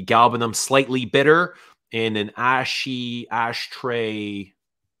earthy galbanum, slightly bitter, and an ashy ashtray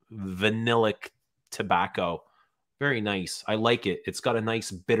vanillic tobacco. Very nice. I like it. It's got a nice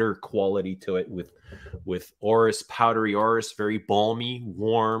bitter quality to it with orris, powdery orris, very balmy,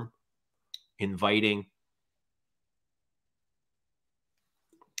 warm, inviting.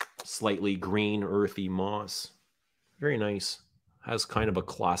 Slightly green, earthy moss. Very nice. Has kind of a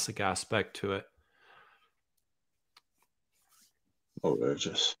classic aspect to it.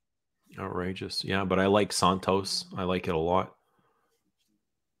 Outrageous. Outrageous. Yeah, but I like Santos. I like it a lot.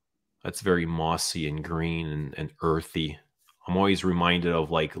 That's very mossy and green and earthy. I'm always reminded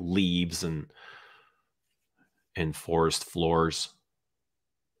of like leaves and forest floors.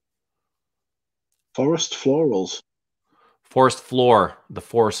 Forest florals. Forest floor, the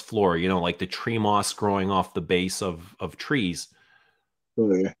forest floor, you know, like the tree moss growing off the base of trees.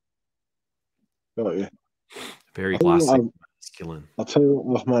 Got you. Got you. Very I'll tell you what classic I've, masculine. I'll tell you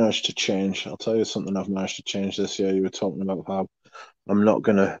what I've managed to change. I'll tell you something I've managed to change this year. You were talking about how I'm not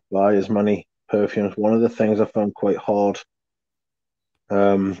going to buy as many perfumes. One of the things I found quite hard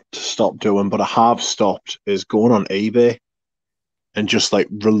to stop doing, but I have stopped, is going on eBay and just like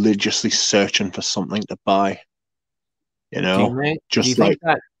religiously searching for something to buy. You Do know, you think, do you just think like,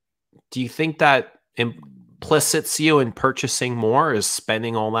 that do you think that implicits you in purchasing more is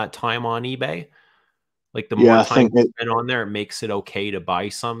spending all that time on eBay? Like the more yeah, time you spend on there, it makes it okay to buy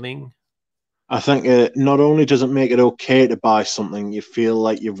something. I think it not only does it make it okay to buy something, you feel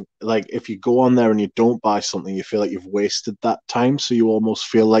like you've like if you go on there and you don't buy something, you feel like you've wasted that time. So you almost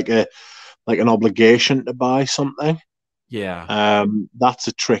feel like an obligation to buy something. Yeah. That's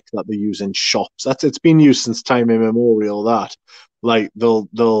a trick that they use in shops. It's been used since time immemorial. That like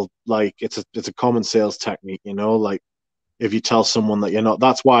they'll like it's a common sales technique, you know. Like if you tell someone that you're not,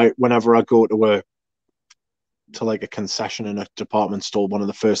 that's why whenever I go to like a concession in a department store, one of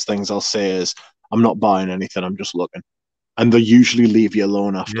the first things I'll say is, "I'm not buying anything. I'm just looking," and they usually leave you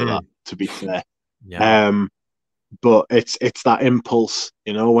alone after that. Mm. To be fair, Yeah. um, but it's that impulse,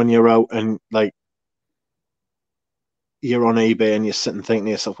 you know, when you're out and like you're on eBay and you're sitting thinking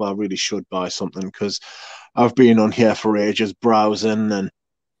to yourself, "Well, I really should buy something because I've been on here for ages browsing, and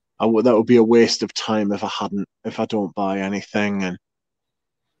that would be a waste of time if I don't buy anything."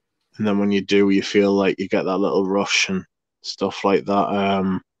 And then when you do, you feel like you get that little rush and stuff like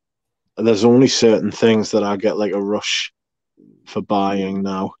that. There's only certain things that I get like a rush for buying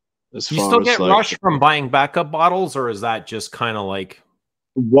now, as Do you far still as get like rushed from buying backup bottles, or is that just kind of like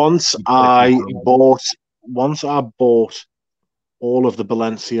once you put it in I your bought once I bought all of the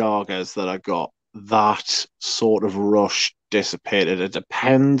Balenciagas that I got, that sort of rush dissipated. It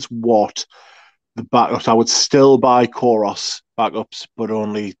depends what the backups. I would still buy Koros backups, but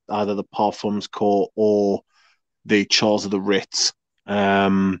only either the Parfums Core or the Charles of the Ritz.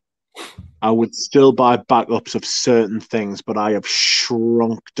 I would still buy backups of certain things, but I have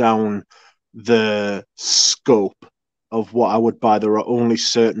shrunk down the scope of what I would buy. There are only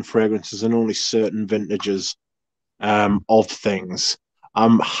certain fragrances and only certain vintages of things.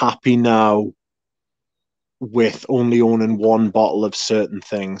 I'm happy now with only owning one bottle of certain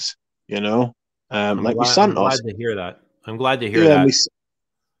things, you know? Like my I'm Santos. glad to hear that. I'm glad to hear Yeah, that.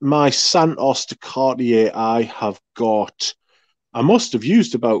 my Santos de Cartier, I must have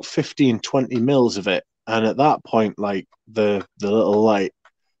used about 15, 20 mils of it. And at that point, like the little like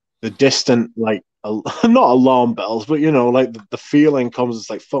the distant like not alarm bells, but you know, like the feeling comes. It's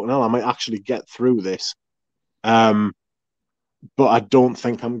like fuck no, I might actually get through this. But I don't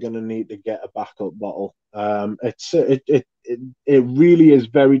think I'm going to need to get a backup bottle. It really is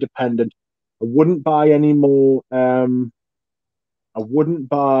very dependent. I wouldn't buy any more. I wouldn't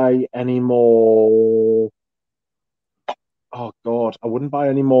buy any more. Oh God, I wouldn't buy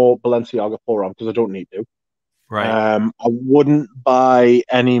any more Balenciaga forearm because I don't need to. Right. I wouldn't buy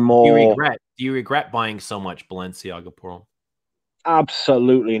any more. Do you regret buying so much Balenciaga Pearl?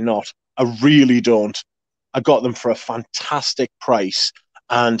 Absolutely not. I really don't. I got them for a fantastic price,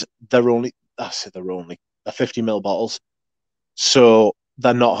 and they're 50 ml bottles, so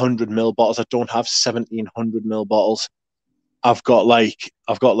they're not 100 ml bottles. I don't have 1700 ml bottles. I've got like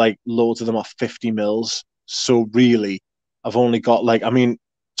loads of them off 50 mils. So really, I've only got like, I mean,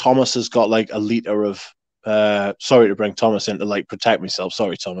 Thomas has got like a liter of. Sorry to bring Thomas in to like protect myself.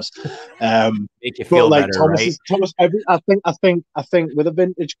 Sorry, Thomas. Um, Make you but feel like better, right? Thomas, I think with a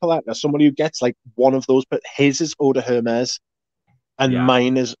vintage collector, somebody who gets like one of those, but his is Eau de Hermes and Yeah.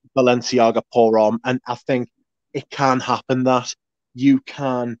 mine is Balenciaga Pour Homme, and I think it can happen that you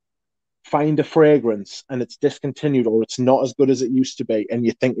can find a fragrance and it's discontinued or it's not as good as it used to be, and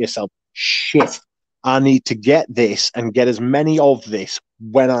you think to yourself, shit, I need to get this and get as many of this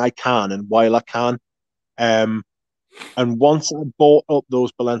when I can and while I can. Um, and once I bought up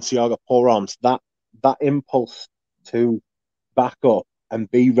those Balenciaga Pour Arms, that impulse to back up and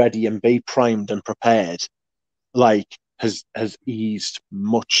be ready and be primed and prepared, like has eased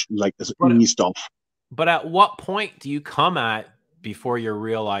much, like has But eased off. but at what point do you come at before you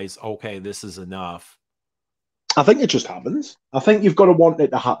realize, okay, this is enough? I think it just happens. I think you've got to want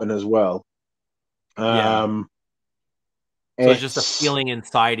it to happen as well. Yeah. Um, So it's just a it's feeling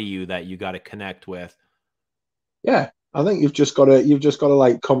inside of you that you got to connect with. yeah. I think you've just got to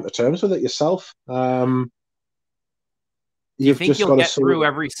like come to terms with it yourself. Do you You've think just you'll got to get sort through of.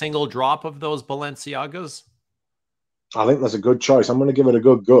 every single drop of those Balenciagas? I think that's a good choice. I'm going to give it a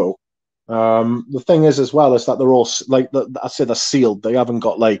good go. The thing is, as well, is that they're all I say they're sealed.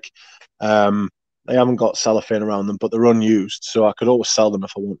 Um, they haven't got cellophane around them, but they're unused. So I could always sell them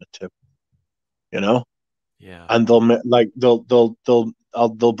if I wanted to, you know. Yeah. And they'll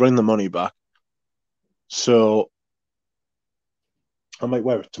bring the money back. So I might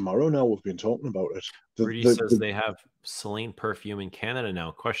wear it tomorrow. Now we've been talking about it. Rudy says they have Celine perfume in Canada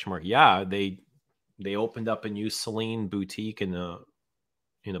now. Question mark. Yeah, they opened up a new Celine boutique in a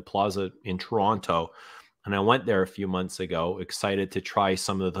plaza in Toronto. And I went there a few months ago, excited to try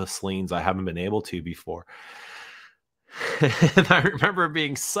some of the Celines I haven't been able to before. And I remember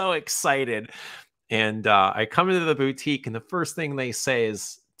being so excited. And I come into the boutique, and the first thing they say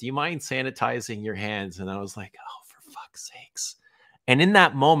is, "Do you mind sanitizing your hands?" And I was like, "Oh, for fuck's sakes." And in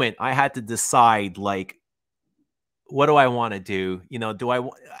that moment, I had to decide, like, what do I want to do?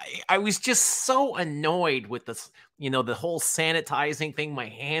 I was just so annoyed with this, the whole sanitizing thing. My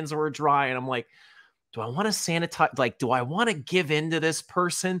hands were dry, and I'm like, do I want to sanitize? Like, do I want to give in to this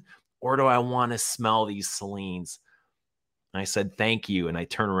person, or do I want to smell these Celines? And I said, thank you. And I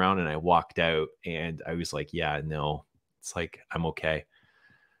turned around and I walked out, and I was like, yeah, no, it's like, I'm okay.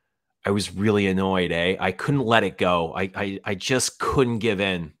 I was really annoyed. I couldn't let it go. I just couldn't give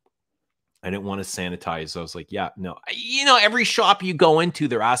in. I didn't want to sanitize. So I was like, yeah, no. Every shop you go into,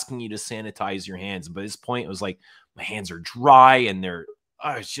 they're asking you to sanitize your hands. But at this point, it was like, my hands are dry, and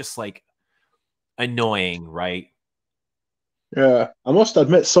it's just like annoying, right? Yeah, I must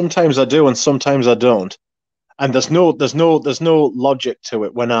admit, sometimes I do and sometimes I don't. And there's no logic to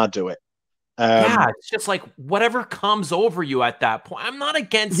it when I do it. Yeah, it's just like whatever comes over you at that point. I'm not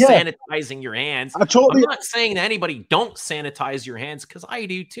against Yeah, sanitizing your hands. I I'm totally. not saying to anybody, don't sanitize your hands, because I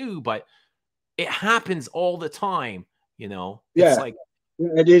do too, but it happens all the time. It's Yeah, like,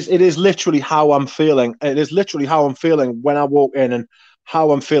 it is literally how I'm feeling. It is literally how I'm feeling when I walk in, and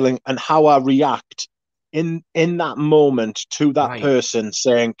how I'm feeling and how I react in that moment to that right. person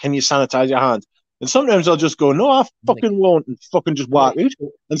saying, "Can you sanitize your hands?" And sometimes I'll just go, "No, I Like, fucking won't," and fucking just well, wipe it.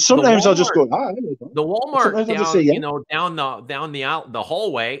 And the sometimes I'll just Walmart go, "Ah, there you go." The And Walmart sometimes I'll just say, down, "Yeah." the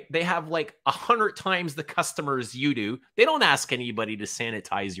hallway, they have like 100 times the customers you do. They don't ask anybody to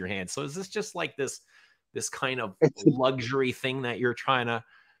sanitize your hands. So is this just like this kind of It's the luxury thing that you're trying to?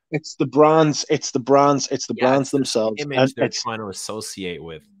 it's the brands, it's the Yeah, brands it's this themselves, and image they're it's. trying to associate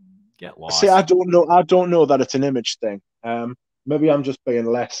with. Get See, I lost. don't know. I don't know that it's an image thing. Maybe I'm just being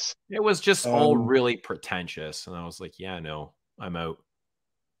less. It was just all Um, really pretentious, and I was like, yeah, no, I'm out. I'll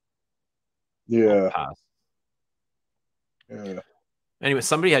yeah, pass. yeah. Anyway,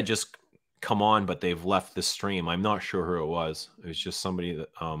 somebody had just come on, but they've left the stream. I'm not sure who it was. It was just somebody that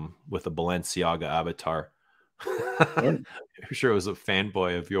with a Balenciaga avatar. Right. I'm sure it was a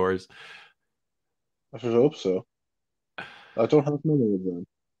fanboy of yours. I should hope so. I don't have many of them.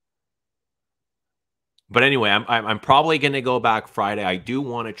 But anyway, I'm probably going to go back Friday. I do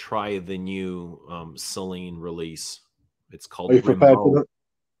want to try the new Celine release. It's Are you called prepared for Remote. them?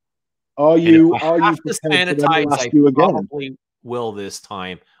 Are And if you I are you have to prepared for them to sanitize, ask I you again? probably will this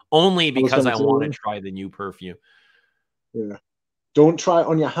time, only I was because going I to say, want to try the new perfume. yeah. Don't try it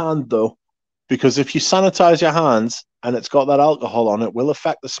on your hand though, because if you sanitize your hands and it's got that alcohol on it, will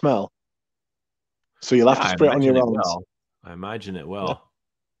affect the smell. So you'll Yeah, have to I spray it on imagine your it hands. will. I imagine it Yeah, will.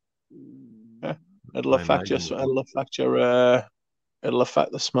 yeah. It'll I affect your. imagine it will. It'll affect your. It'll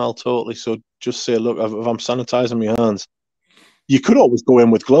affect the smell totally. So just say, look, if I'm sanitizing my hands, you could always go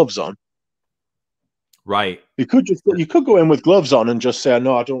in with gloves on. Right. You could go in with gloves on and just say,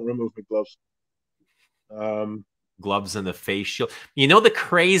 no, I don't remove my gloves. Gloves and the face shield. The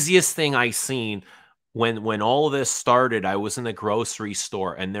craziest thing I seen when all of this started, I was in a grocery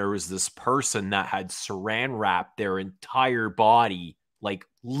store, and there was this person that had saran wrapped their entire body, like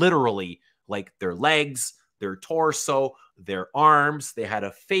literally, like their legs, their torso, their arms. They had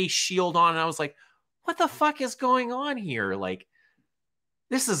a face shield on, and I was like, what the fuck is going on here? Like,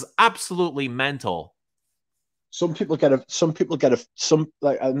 this is absolutely mental. Some people get a. Some people get a. Some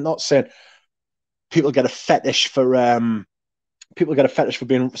like I'm not saying people get a fetish for people get a fetish for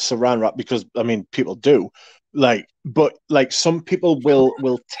being saran wrap, because I mean people do, but some people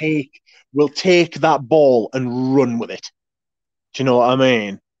will take that ball and run with it. Do you know what I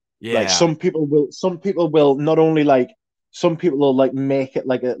mean? Like Yeah. some people will not only like some people will like make it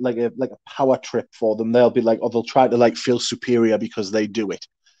like a power trip for them. They'll be like, or they'll try to like feel superior because they do it.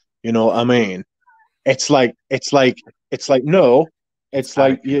 You know what I mean? It's like no, It's it's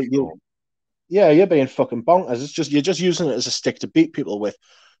out of like control. yeah, you're being fucking bonkers. It's just you're just using it as a stick to beat people with.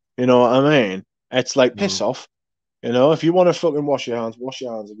 You know what I mean? It's like piss Mm. off. You know, if you want to fucking wash your hands, wash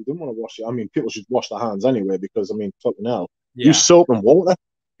your hands. If you don't want to wash it, I mean, people should wash their hands anyway because I mean, fucking hell, use Yeah. soap and water.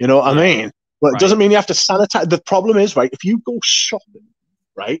 You know what I Yeah. mean? But it Right. doesn't mean you have to sanitize. The problem is, right? If you go shopping,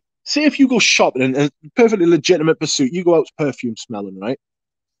 right? Say if you go shopping and a perfectly legitimate pursuit, you go out perfume smelling, right?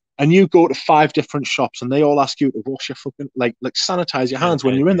 And you go to 5 different shops and they all ask you to wash your fucking like sanitize your hands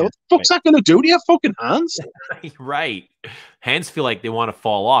when Sanitize you're in your there. hands. What the fuck's that gonna do to your fucking hands? Right. Hands feel like they want to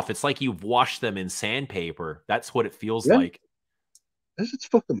fall off. It's like you've washed them in sandpaper. That's what it feels Yeah, like. it's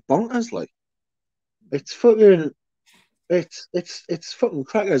fucking bonkers. Like it's fucking it's fucking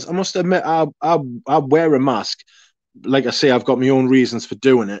crackers. I must admit, I wear a mask. Like I say, I've got my own reasons for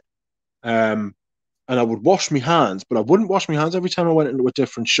doing it. And I would wash my hands, but I wouldn't wash my hands every time I went into a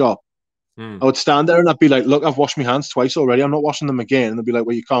different shop. Hmm. I would stand there and I'd be like, "Look, I've washed my hands twice already. I'm not washing them again." And they'd be like,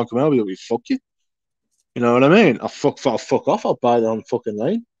 "Well, you can't come out." I'll be like, "Well, fuck you." You know what I mean? I'll fuck off. I'll buy it on fucking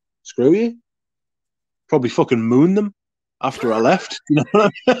line. Screw you. Probably fucking moon them after I left. You know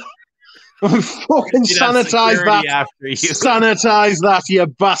what I mean? Fucking You'd have sanitize that. security after you. Sanitize that, you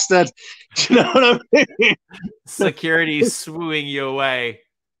bastard. Do you know what I mean? Security swooing you away.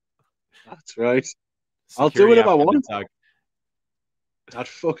 That's right. I'll do Security it if I after the want. duck. I'd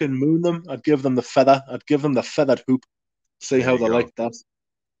fucking moon them. I'd give them the feather. I'd give them the feathered hoop. See There how you they go. like that.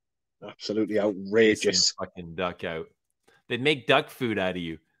 Absolutely Chasing outrageous. fucking duck out. They'd make duck food out of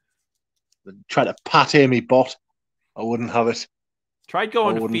you. Try to pate me bot. I wouldn't have it. Tried I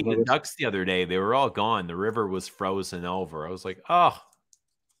going to wouldn't feed have the it. ducks the other day. They were all gone. The river was frozen over. I was like, oh,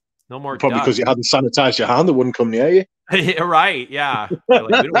 no more Probably ducks. because you hadn't sanitized your hand, they wouldn't come near you. Right. Yeah. They're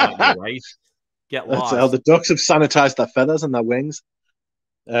like, we don't want your rice. Get That's how lost. the ducks have sanitized their feathers and their wings.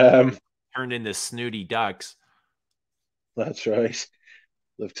 Turned into snooty ducks. That's right.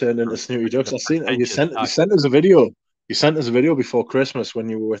 They've turned into snooty ducks. The I've seen you pretentious duck. sent us a video. You sent us a video before Christmas when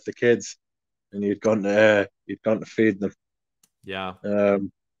you were with the kids, and you'd gone to feed them. Yeah.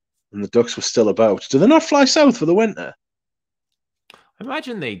 And the ducks were still about. Do they not fly south for the winter? I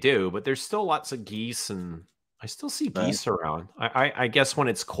imagine they do, but there's still lots of geese, and I still see geese around. I guess when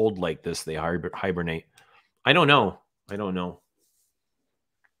it's cold like this, they hibernate. I don't know. I don't know.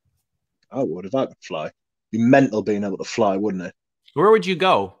 I would if I could fly. Be mental being able to fly, wouldn't it? Where would you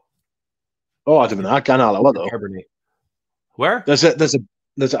go? Oh, I don't know. I can't though. Hibernate. Where?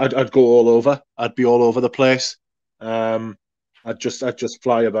 I'd go all over. I'd be all over the place. I'd just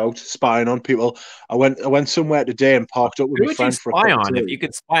fly about, spying on people. I went somewhere today and parked up with Who my would you friend for a spy cup of on? If tea. you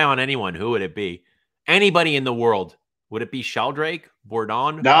could spy on anyone, who would it be? Anybody in the world. Would it be Sheldrake?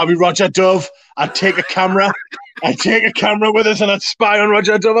 Bourdon? Now I'd be Roger Dove. I'd take a camera. I'd take a camera with us and I'd spy on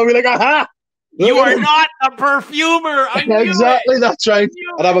Roger Dove. I'd be like, aha! You are not a perfumer. I knew Exactly, it. that's right.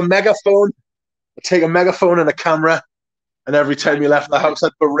 I'd have a megaphone. I'd take a megaphone and a camera, and every time you left the house,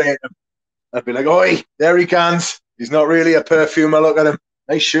 I'd berate him. I'd be like, "Oi, there he comes. He's not really a perfumer. Look at him.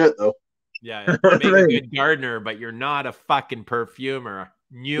 Nice shirt, though." Yeah, you make a good gardener, but you're not a fucking perfumer.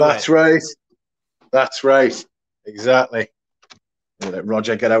 That's right. That's right. Exactly. Let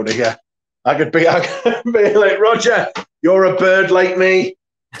Roger get out of here. I could be like, Roger, you're a bird like me.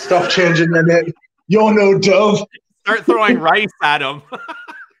 Stop changing your name. You're no dove. Start throwing rice at him.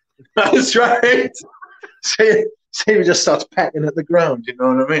 That's right. See, he just starts pecking at the ground. You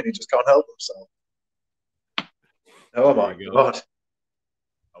know what I mean? He just can't help himself. Oh my God.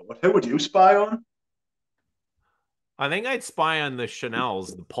 Who would you spy on? I think I'd spy on the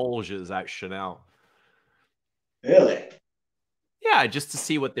Chanels, the Polges at Chanel. Really? Yeah, just to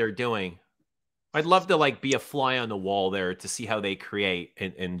see what they're doing. I'd love to like be a fly on the wall there to see how they create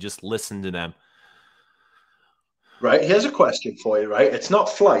and just listen to them. Right. Here's a question for you, right? It's not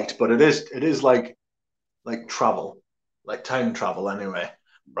flight, but it is like travel, like time travel anyway,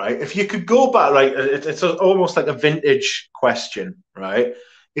 right? If you could go back, right, it's almost like a vintage question, right?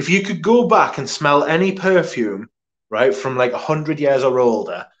 If you could go back and smell any perfume, right, from like 100 years or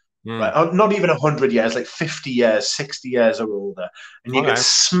older, right, not even 100 years, like 50 years, 60 years or older, and you could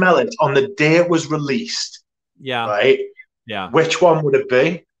smell it on the day it was released, right? Yeah. Which one would it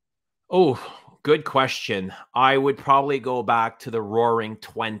be? Oh, good question. I would probably go back to the roaring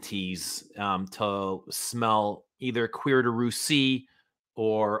 20s to smell either Cuir de Russie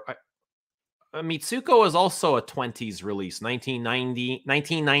or Mitsuko is also a 20s release, 1990,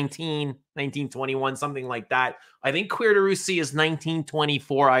 1919, 1921, something like that. I think Cuir de Russie is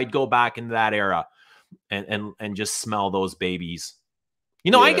 1924. I'd go back into that era. and just smell those babies.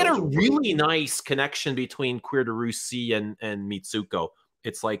 You know, I get a really nice connection between Cuir de Russie and Mitsuko.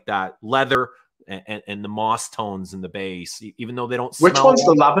 It's like that leather and the moss tones in the base, even though they don't smell. Which one's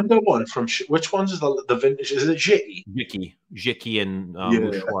the lavender one from? Which one's the vintage? Is it Jiki? Jiki and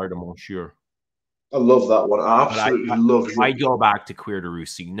Mouchoir de Monsieur. I love that one. I absolutely love it. I go back to Cuir de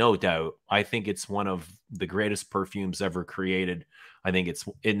Russie, no doubt. I think it's one of the greatest perfumes ever created. I think it's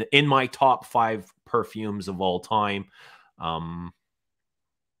in my top 5 perfumes of all time.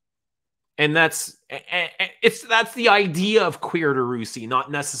 And that's the idea of Cuir de Russie, not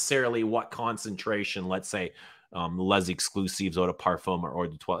necessarily what concentration, let's say, Les Exclusives Eau de Parfum or Eau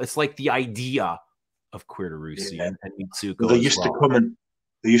de Toilette. It's like the idea of Cuir de Russie and Mitsuko. They used to come in.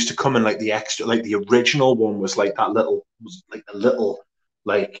 They used to come in like the extra, like the original one was like that little,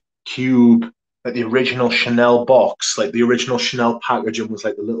 like cube, like the original Chanel box, like the original Chanel packaging was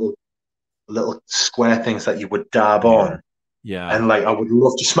like the little square things that you would dab on. Yeah. And like, I would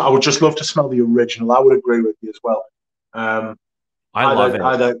just love to smell the original. I would agree with you as well. I love it.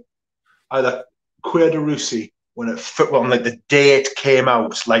 Either Cuir de Russie when it fit, well, like the day it came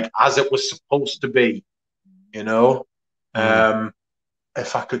out, like as it was supposed to be, you know.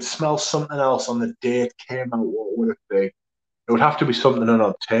 If I could smell something else on the day it came out, what would it be? It would have to be something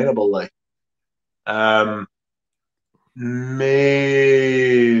unobtainable, like maybe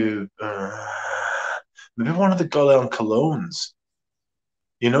one of the Guerlain colognes.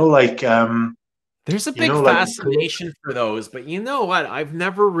 You know, like there's a big fascination for those, but you know what? I've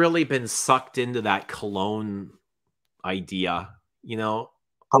never really been sucked into that cologne idea. You know,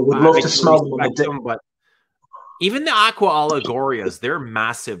 I would love to smell them, but even the Aqua Allegorias, they're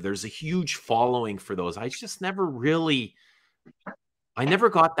massive. There's a huge following for those. I just never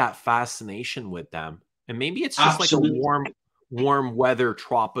got that fascination with them. And maybe it's just like a warm weather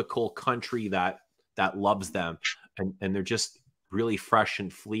tropical country that loves them. And they're just really fresh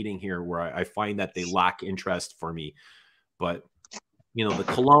and fleeting here, where I find that they lack interest for me. But, you know, the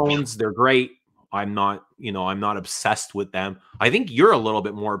colognes, they're great. I'm not obsessed with them. I think you're a little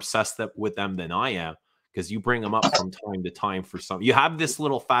bit more obsessed with them than I am, because you bring them up from time to time for some. You have this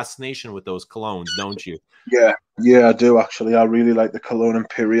little fascination with those colognes, don't you? Yeah, I do actually. I really like the Cologne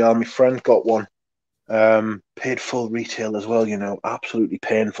Imperial. My friend got one. Paid full retail as well, you know, absolutely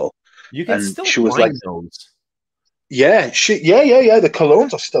painful. You can still find those. Yeah, the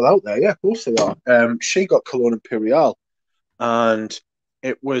colognes are still out there. Yeah, of course they are. She got Cologne Imperial, and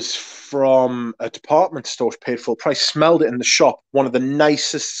it was from a department store. She paid full price. Smelled it in the shop. One of the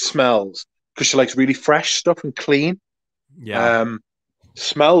nicest smells, because she likes really fresh stuff and clean. Yeah.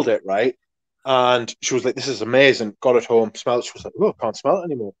 Smelled it, right? And she was like, this is amazing. Got it home, smelled it. She was like, oh, I can't smell it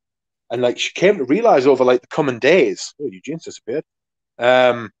anymore. And like, she came to realize over like the coming days, oh, Eugene's disappeared.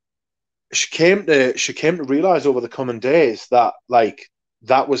 She came to realize over the coming days that like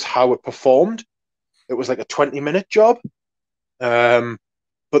that was how it performed. It was like a 20-minute job.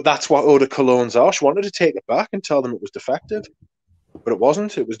 But that's what eau de colognes are. She wanted to take it back and tell them it was defective, but it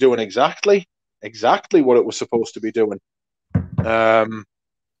wasn't. It was doing exactly what it was supposed to be doing. And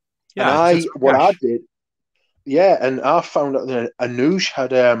I did, and I found out that Anoush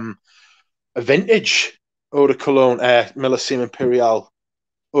had a vintage eau de cologne, Millésime Imperial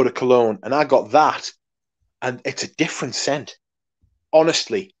eau de cologne, and I got that, and it's a different scent.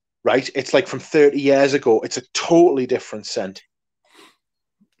 Honestly, right? It's like from 30 years ago. It's a totally different scent.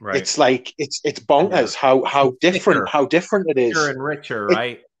 Right. It's like it's bonkers how different it is. Richer and richer,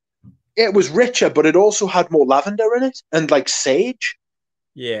 right? It was richer, but it also had more lavender in it and like sage.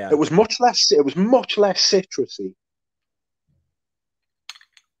 Yeah. It was much less citrusy.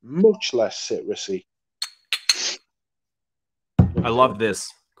 Much less citrusy. I love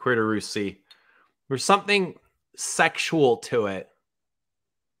this Cuir de Russie. There's something sexual to it.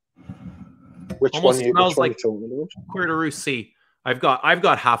 Which one smells like Cuir de Russie. I've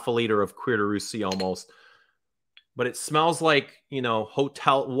got half a liter of Cuir de Russie almost, but it smells like, you know,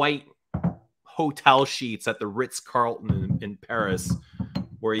 white hotel sheets at the Ritz-Carlton in Paris,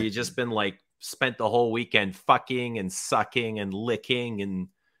 where you just been like spent the whole weekend fucking and sucking and licking and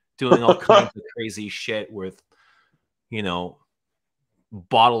doing all kinds of crazy shit with, you know,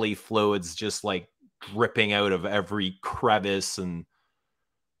 bodily fluids just like dripping out of every crevice and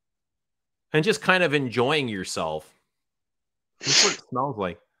just kind of enjoying yourself. That's what it smells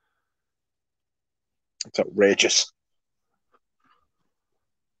like. It's outrageous.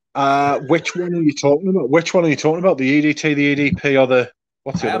 Which one are you talking about? The EDT, the EDP, or the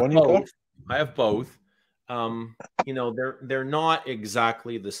what's the other one you got? I have both. You know, they're not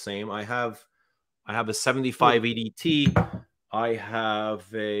exactly the same. I have a 75 EDT. I have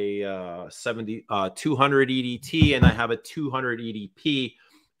a 200 EDT and I have a 200 EDP.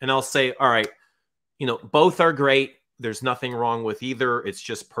 And I'll say, all right, you know, both are great. There's nothing wrong with either. It's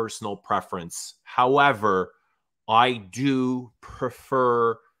just personal preference. However, I do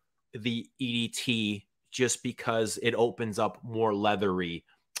prefer the EDT just because it opens up more leathery.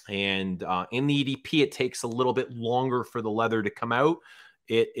 And in the EDP, it takes a little bit longer for the leather to come out.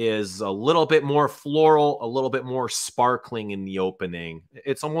 It is a little bit more floral, a little bit more sparkling in the opening.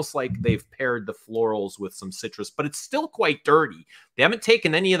 It's almost like they've paired the florals with some citrus, but it's still quite dirty. They haven't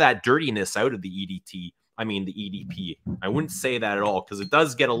taken any of that dirtiness out of the EDT. I mean, the EDP. I wouldn't say that at all because it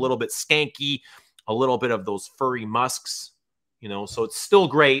does get a little bit skanky, a little bit of those furry musks, you know, so it's still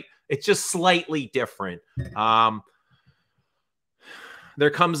great. It's just slightly different. There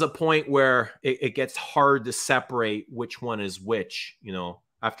comes a point where it gets hard to separate which one is which, you know,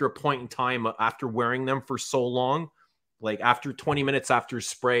 after a point in time, after wearing them for so long, like after 20 minutes after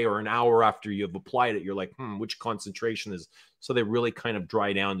spray or an hour after you've applied it, you're like, which concentration is, so they really kind of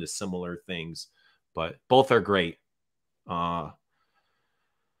dry down to similar things, but both are great.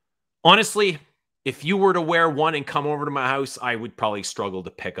 Honestly, if you were to wear one and come over to my house, I would probably struggle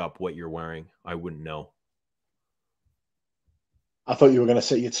to pick up what you're wearing. I wouldn't know. I thought you were going to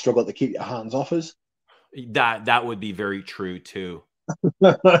say you'd struggle to keep your hands off us. That would be very true too.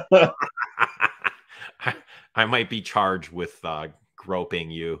 I might be charged with groping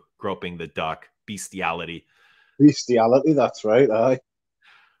the duck. Bestiality. Bestiality, that's right. Aye.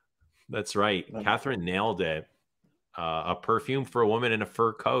 That's right. Catherine nailed it. A perfume for a woman in a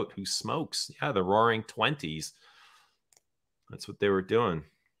fur coat who smokes. Yeah, the Roaring 20s. That's what they were doing.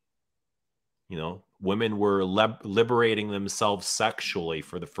 You know, women were liberating themselves sexually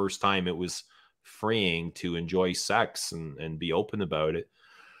for the first time. It was freeing to enjoy sex and be open about it.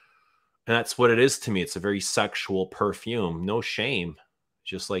 And that's what it is to me. It's a very sexual perfume. No shame.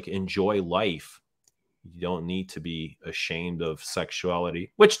 Just like enjoy life. You don't need to be ashamed of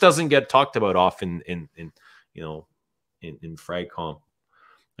sexuality, which doesn't get talked about often in you know, in Fragcom.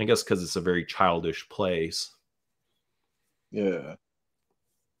 I guess because it's a very childish place. Yeah.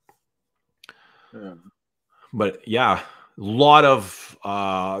 Yeah. But yeah,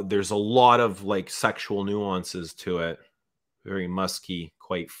 there's a lot of like sexual nuances to it. Very musky,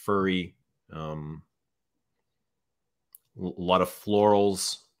 quite furry. A lot of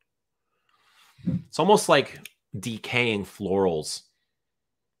florals. It's almost like decaying florals.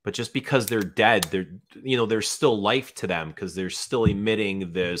 But just because they're dead, there's still life to them because they're still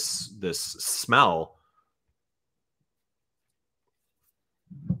emitting this smell.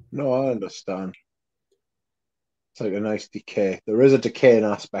 No, I understand. It's like a nice decay. There is a decaying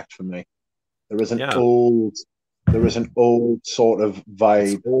aspect for me. There is an old sort of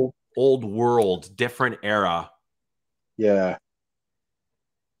vibe. Old world, different era. Yeah.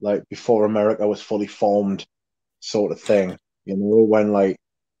 Like before America was fully formed sort of thing. You know, when like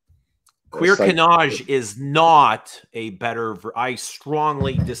Queer Canage is not a better... I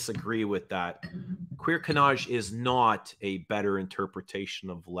strongly disagree with that. Queer Canage is not a better interpretation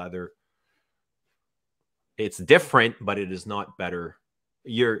of leather. It's different, but it is not better.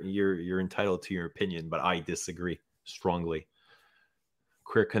 You're entitled to your opinion, but I disagree strongly.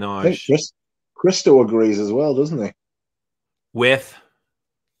 Queer Canage... I think Christo agrees as well, doesn't he? With?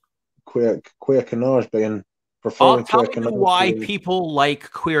 Queer Canage being... I'll tell you why people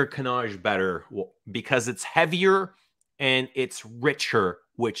like Queer Canage better. Because it's heavier and it's richer,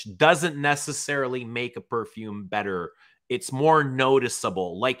 which doesn't necessarily make a perfume better. It's more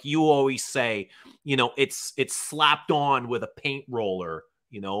noticeable. Like you always say, you know, it's slapped on with a paint roller,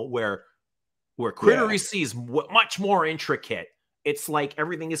 you know, where Queer Russie is much more intricate. It's like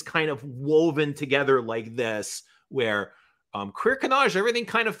everything is kind of woven together like this, where... Queer Canage, everything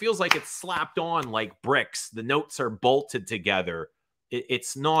kind of feels like it's slapped on like bricks. The notes are bolted together.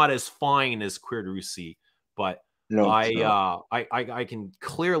 It's not as fine as Queer Russie, but no, I can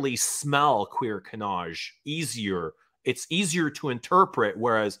clearly smell Queer Canage easier. It's easier to interpret,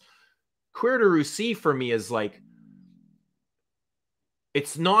 whereas Queer Russie for me is like,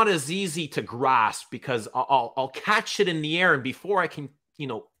 it's not as easy to grasp because I'll catch it in the air, and before I can, you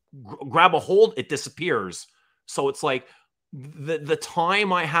know, grab a hold, it disappears. So it's like, the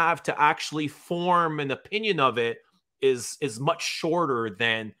time I have to actually form an opinion of it is much shorter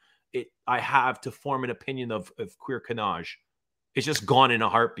than I have to form an opinion of Queer Canage. It's just gone in a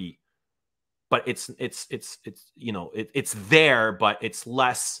heartbeat. But it's you know, it's there, but it's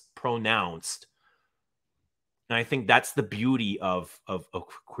less pronounced. And I think that's the beauty of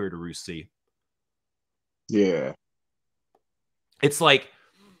Queer Russie. Yeah. It's like,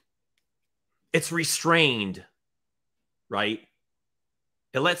 it's restrained. right?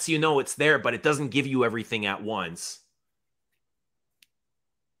 It lets you know it's there, but it doesn't give you everything at once.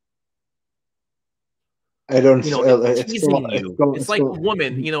 I don't. You know, it's It's got. teasing It's you. got. It's It's like got. a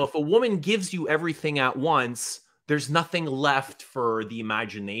woman, you know, if a woman gives you everything at once, there's nothing left for the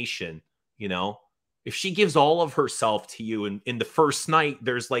imagination, you know? If she gives all of herself to you in the first night,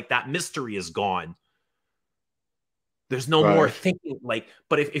 there's like that mystery is gone. There's no more Right. thinking, like,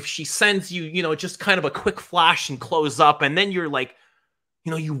 but if she sends you, you know, just kind of a quick flash and close up, and then you're like,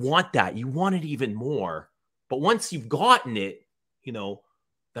 you know, you want that. You want it even more. But once you've gotten it, you know,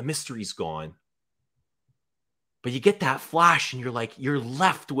 the mystery's gone. But you get that flash and you're like, you're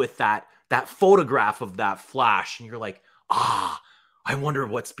left with that photograph of that flash, and you're like, I wonder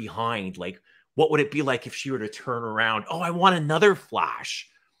what's behind. Like, what would it be like if she were to turn around? Oh, I want another flash.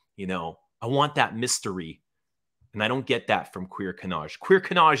 You know, I want that mystery. And I don't get that from Queer Canage. Queer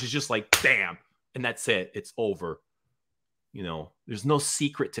Canage is just like, bam, and that's it. It's over. You know, there's no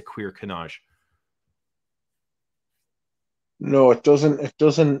secret to Queer Canage. No, it doesn't. It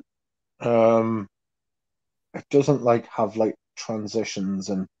doesn't. Um, it doesn't like have like transitions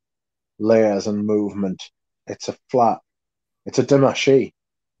and layers and movement. It's a flat. It's a demaché.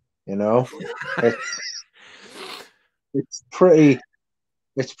 You know. It's it's pretty.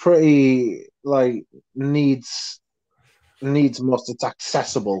 It's pretty like needs most. It's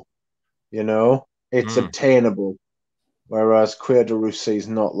accessible. You know. It's Mm. obtainable. Whereas Queer de Russie is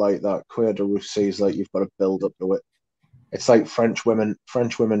not like that. Queer de Russie is like you've got to build up to it. It's like French women.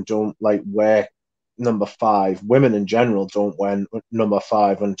 French women don't like wear number five. Women in general don't wear number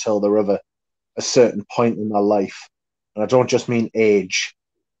five until they're of a certain point in their life. And I don't just mean age.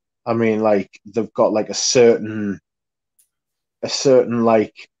 I mean like they've got like a certain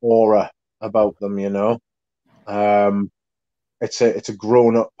like aura about them, you know. Um, it's a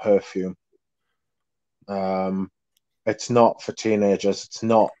grown up perfume. Um, it's not for teenagers. It's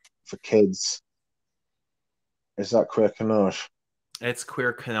not for kids. Is that Queer Canage? It's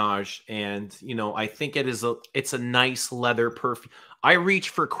Queer Canage, and you know, I think it's a nice leather perfume. I reach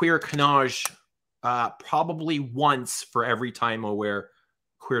for Queer Canage probably once for every time I wear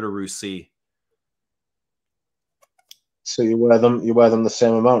Queer de Russie. So you wear them. You wear them the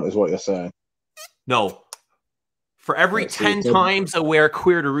same amount, is what you're saying. No, for every Right, so you 10 did. times I wear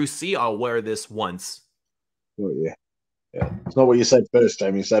Queer de Russie, I'll wear this once. Well, yeah, yeah. It's not what you said first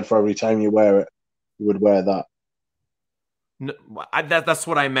time. You said for every time you wear it, you would wear that. No, that's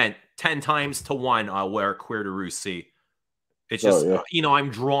what I meant. 10 times to 1, I'll wear Queer de Russie. It's Oh just, yeah. you know, I'm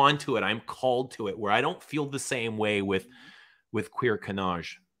drawn to it. I'm called to it, where I don't feel the same way with Queer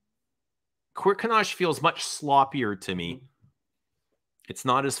Canage. Queer Canage feels much sloppier to me. It's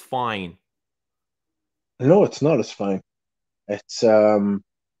not as fine. No, it's not. It's fine. It's.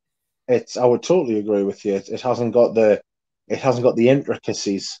 I would totally agree with you. It hasn't got the. It hasn't got the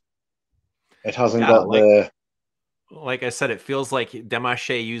intricacies. It hasn't Yeah, got the. like I said, it feels like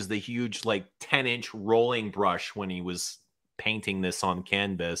Demaché used the huge like 10-inch rolling brush when he was painting this on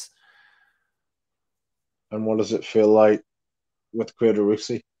canvas. And what does it feel like with Queer de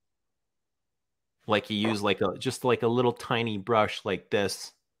Russie? Like he used like just like a little tiny brush like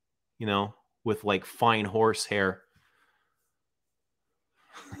this, you know, with like fine horsehair.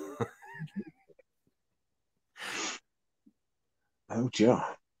 Oh, yeah.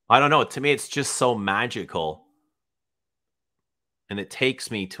 I don't know. To me, it's just so magical. And it takes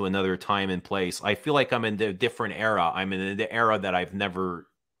me to another time and place. I feel like I'm in a different era. I'm in the era that I've never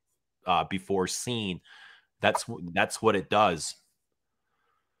before seen. That's what it does.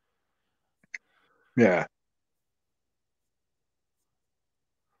 Yeah.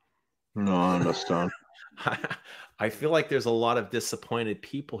 No, I understand. I feel like there's a lot of disappointed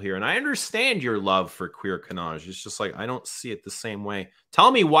people here, and I understand your love for Queer Canage. It's just like I don't see it the same way. Tell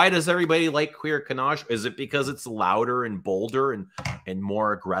me, why does everybody like Queer Canage? Is it because it's louder and bolder and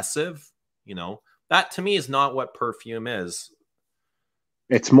more aggressive? You know, that to me is not what perfume is.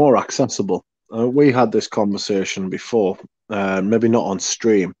 It's more accessible. We had this conversation before, maybe not on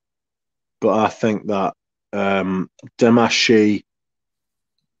stream, but I think that Demaché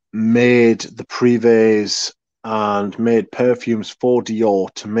made the privés and made perfumes for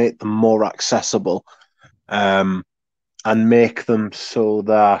Dior to make them more accessible, and make them so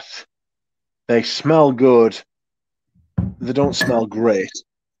that they smell good. They don't smell great,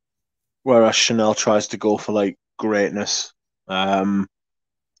 whereas Chanel tries to go for like greatness.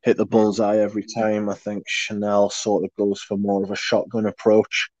 Hit the bullseye every time. I think Chanel sort of goes for more of a shotgun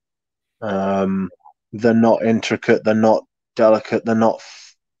approach. Um, they're not intricate, they're not delicate, they're not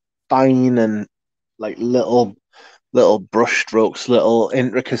fine and like little. little brush strokes, little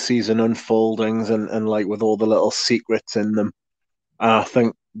intricacies and unfoldings, and like with all the little secrets in them. And I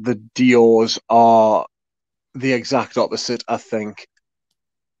think the Dior's are the exact opposite. I think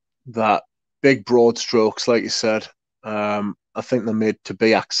that big broad strokes, like you said, I think they're made to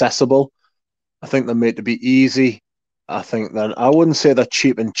be accessible. I think they're made to be easy. I think then I wouldn't say they're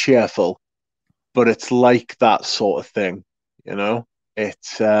cheap and cheerful, but it's like that sort of thing, you know.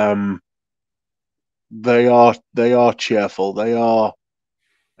 It's they are cheerful.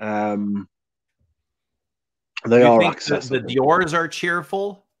 Um they You are think the accessible. Dior's are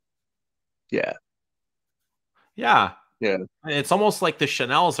cheerful? Yeah, Yeah. yeah. It's almost like the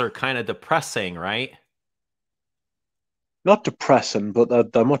Chanel's are kind of depressing, right? Not depressing,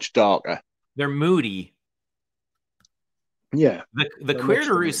 but they're much darker. They're moody. Yeah, The they're Cuir much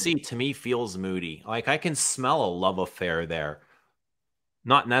de darker. Russie to me feels moody. Like I can smell a love affair there.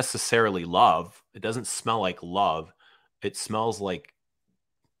 Not necessarily love. It doesn't smell like love. It smells like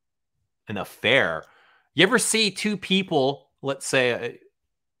an affair. You ever see two people, let's say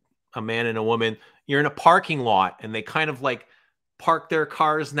a man and a woman, you're in a parking lot and they kind of like park their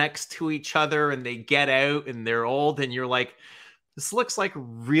cars next to each other and they get out and they're old and you're like, this looks like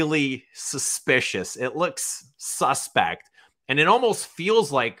really suspicious. It looks suspect. And it almost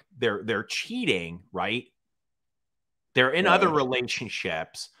feels like they're cheating, right? They're in other Right.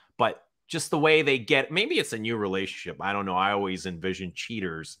 relationships, but just the way they get, maybe it's a new relationship. I don't know. I always envision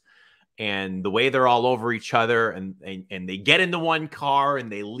cheaters and the way they're all over each other and they get into one car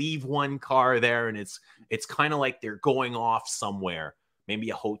and they leave one car there and it's kind of like they're going off somewhere, maybe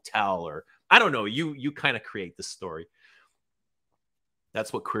a hotel or I don't know. You kind of create the story.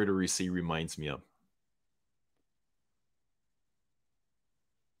 That's what Cuir de Russie reminds me of.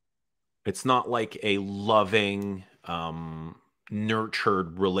 It's not like a loving,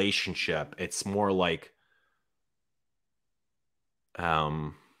 nurtured relationship. It's more like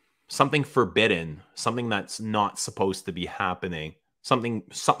something forbidden, something that's not supposed to be happening, something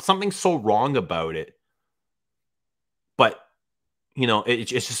so wrong about it. But you know, it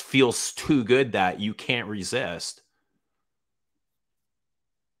just feels too good that you can't resist.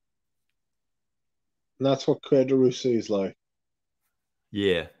 And that's what Cuir de Russie is like.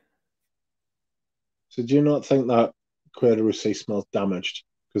 Yeah. So do you not think that Cuir de Russie smells damaged?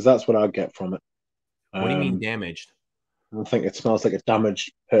 Because that's what I get from it. What do you mean Um, damaged? I think it smells like a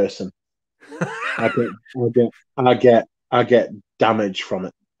damaged person. I get, I get, I get damage from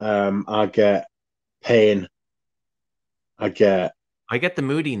it. I get pain. I get, I get the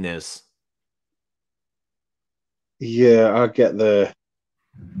moodiness. yeah, I get the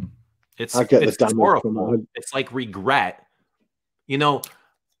It's damage from horrible. it. It's like regret. You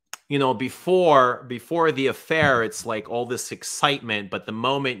know, before the affair it's like all this excitement, but the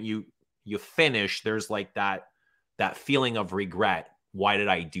moment you finish there's like that feeling of regret. Why did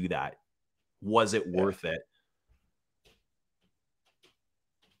I do that? Was it Yeah, worth it?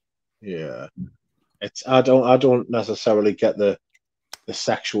 yeah. It's I don't necessarily get the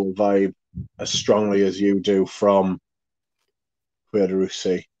sexual vibe as strongly as you do from Cuir de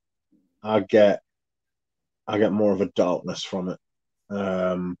Russie. I get I get more of a darkness from it.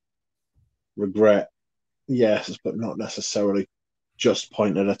 Um, Regret, yes, but not necessarily just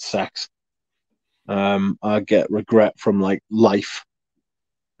pointed at sex. I get regret from like life.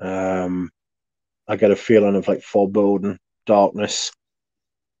 Um, I get a feeling of like foreboding, darkness.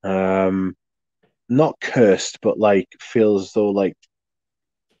 Um, Not cursed, but like feels as though like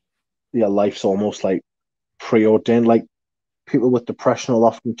yeah, life's almost like preordained. Like people with depression will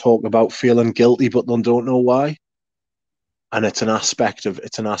often talk about feeling guilty, but they don't know why. And it's an aspect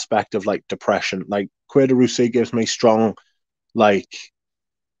of like depression. Like Cuir de Russie gives me strong like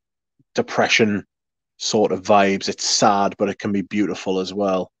depression sort of vibes. It's sad, but it can be beautiful as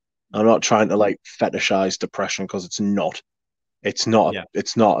well. I'm not trying to like fetishize depression because it's not. It's not. Yeah.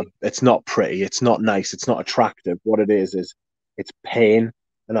 It's not. It's not pretty. It's not nice. It's not attractive. What it is it's pain,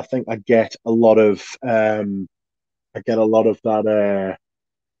 and I think I get a lot of. I get a lot of that.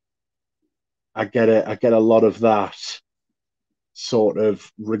 I get it. I get a lot of that sort of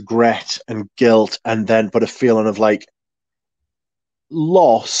regret and guilt, and then but a feeling of like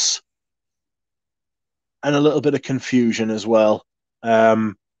loss and a little bit of confusion as well.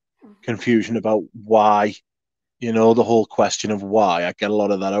 Confusion about why, the whole question of why. I get a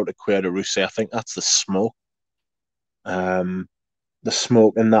lot of that out of Cuir de Russie. I think that's the smoke. Um, the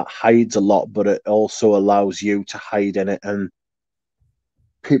smoke and that hides a lot, but it also allows you to hide in it, and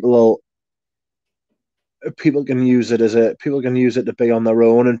people will people can use it to be on their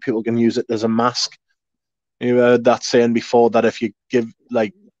own, and people can use it as a mask. You heard that saying before that if you give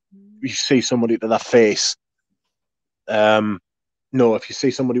like you see somebody to their face No, if you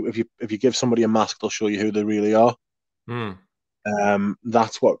see somebody, if you give somebody a mask, they'll show you who they really are. Mm.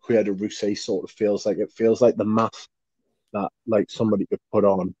 That's what Cuir de Russie sort of feels like. It feels like the mask that like somebody could put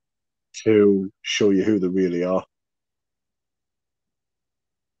on to show you who they really are.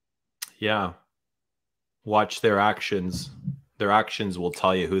 Yeah. Watch their actions. Their actions will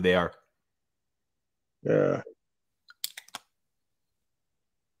tell you who they are. Yeah.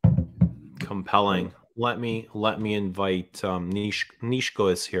 Compelling. Let me invite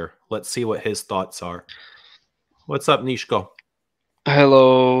Nishko is here. Let's see what his thoughts are. What's up, Nishko?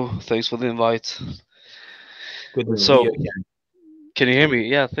 Hello, thanks for the invite. Good to see So, you again. can you hear me?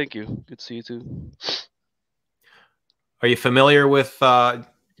 Yeah, thank you. Good to see you too. Are you familiar with?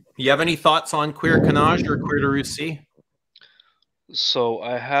 You have any thoughts on Cuir Canage or Cuir de Russie? So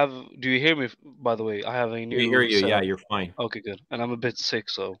I have. Do you hear me? By the way, I have a We new hear you. setup. Yeah, you're fine. Okay, good. And I'm a bit sick,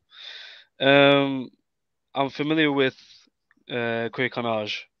 so I'm familiar with Cuir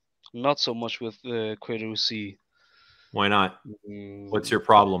Canage, not so much with Cuir de Russie. Why not? What's your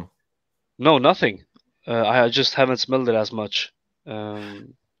problem? No, nothing. I just haven't smelled it as much. All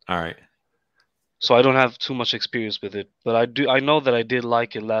right. So I don't have too much experience with it, but I do. I know that I did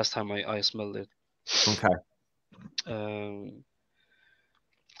like it last time I smelled it. Okay.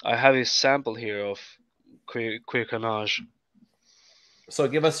 I have a sample here of Cuir Canage. So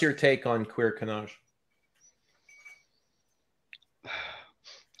give us your take on Cuir Canage.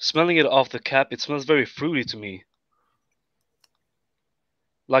 Smelling it off the cap, it smells very fruity to me.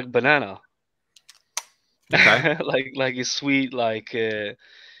 Like banana. Okay. like it's sweet, like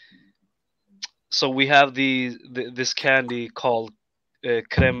so we have this candy called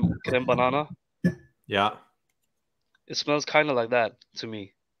creme banana. Yeah. It smells kind of like that to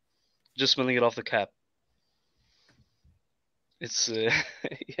me. Just smelling it off the cap. It's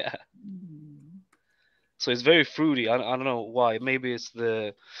yeah. So it's very fruity. I don't know why. Maybe it's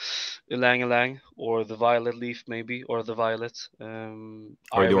the ylang ylang or the violet leaf, maybe, or the violet. Or the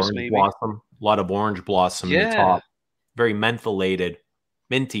Iris, orange maybe. blossom. A lot of orange blossom in the top. Very mentholated.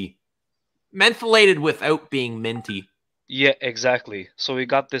 Minty. Mentholated without being minty. Yeah, exactly. So we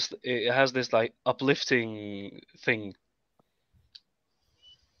got this. It has this like uplifting thing.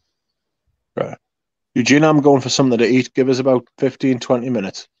 Right. Eugene, I'm going for something to eat. Give us about 15, 20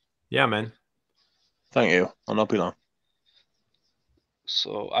 minutes. Yeah, man. Thank you. I'll not be long.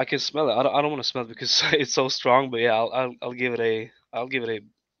 So I can smell it. I don't want to smell it because it's so strong. But yeah, I'll give it a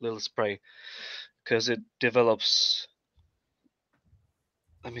little spray because it develops.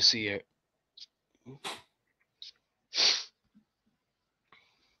 Let me see here.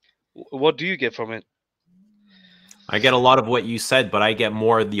 What do you get from it? I get a lot of what you said, but I get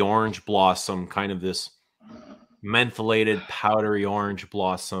more of the orange blossom, kind of this mentholated, powdery orange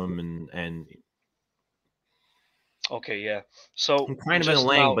blossom, and okay, yeah. So I'm kind of in a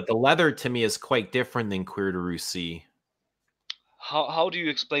lane, but the leather to me is quite different than Cuir de Russie. How do you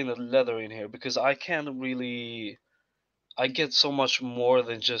explain the leather in here? Because I can't really. I get so much more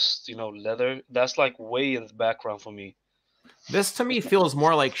than just leather. That's like way in the background for me. This to me feels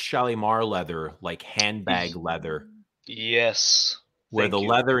more like Shalimar leather, like handbag leather. Yes. Where the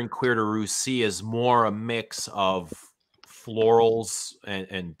leather in Cuir de Russie is more a mix of florals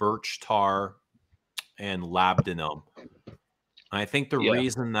and birch tar and labdanum. I think the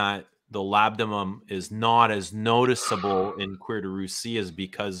reason that the labdanum is not as noticeable in Cuir de Russie is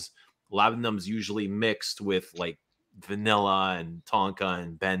because labdanum is usually mixed with like vanilla and tonka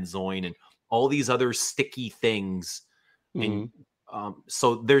and benzoin and all these other sticky things. And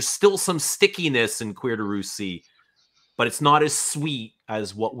so there's still some stickiness in Cuir de Russie, but it's not as sweet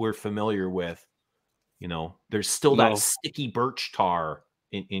as what we're familiar with. There's still that sticky birch tar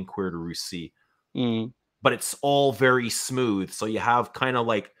in Cuir de Russie. But it's all very smooth. So you have kind of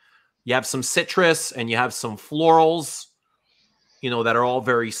like, you have some citrus and you have some florals, that are all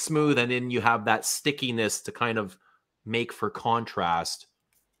very smooth. And then you have that stickiness to kind of make for contrast.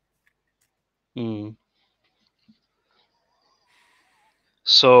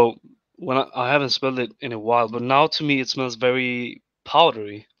 So when I haven't smelled it in a while, but now to me it smells very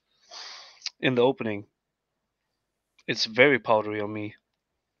powdery in the opening. It's very powdery on me.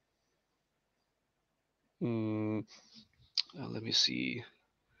 Let me see.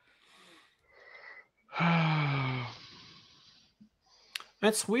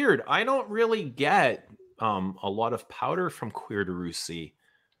 That's weird. I don't really get a lot of powder from Cuir de Russie.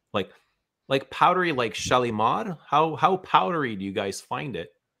 Like powdery like Shalimar? How powdery do you guys find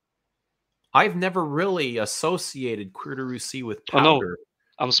it? I've never really associated Cuir de Russie with powder. Oh, no.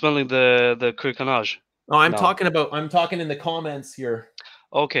 I'm smelling the Cuir Canage. Oh, I'm talking in the comments here.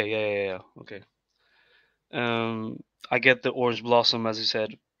 Okay, yeah. Okay. I get the orange blossom, as you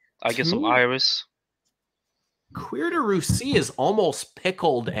said. I get To some me, iris. Cuir de Russie is almost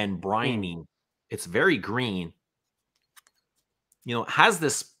pickled and Mm. briny. It's very green. You know, it has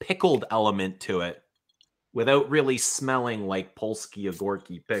this pickled element to it without really smelling like Polsky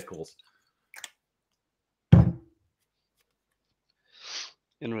Agorki pickles.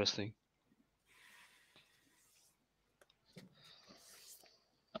 Interesting.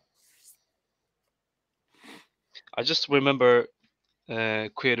 I just remember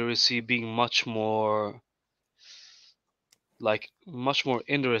Cuir de Russie being much more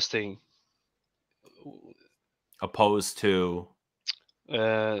interesting Opposed to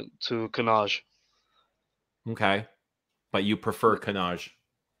to Canage. okay, but you prefer Canage.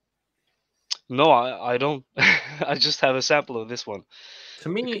 No, I don't. I just have a sample of this one. To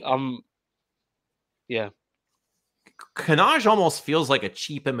me, yeah. Canage almost feels like a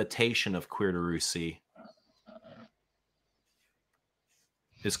cheap imitation of Cuir de Russie.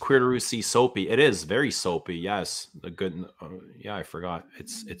 Is Cuir de Russie soapy? It is very soapy. Yes, the good. Yeah, I forgot.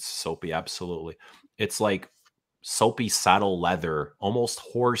 It's soapy. Absolutely. It's like soapy saddle leather, almost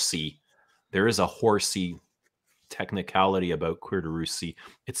horsey. There is a horsey technicality about Cuir de Russie.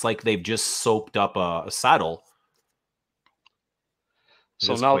 It's like they've just soaped up a saddle.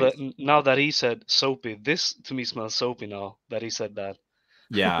 So now that he said soapy, this to me smells soapy now that he said that.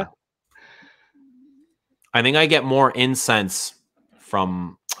 Yeah. I think I get more incense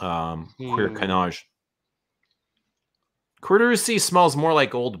from Cuir Canage. Cuir de Russie smells more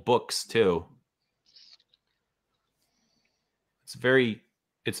like old books too.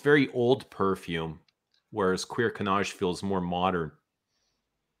 It's very old perfume, whereas Cuir Canage feels more modern.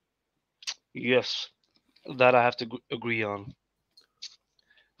 Yes, that I have to agree on,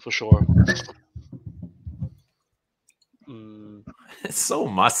 for sure. It's so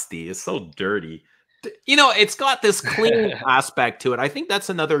musty. It's so dirty. You know, it's got this clean aspect to it. I think that's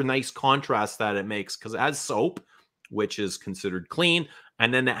another nice contrast that it makes because it has soap, which is considered clean,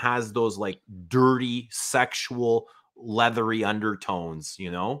 and then it has those like dirty, sexual, leathery undertones,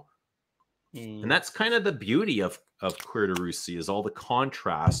 you know? And that's kind of the beauty of Cuir de Russie is all the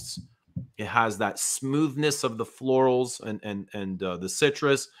contrasts. It has that smoothness of the florals and the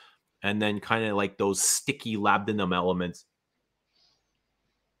citrus, and then kind of like those sticky labdanum elements.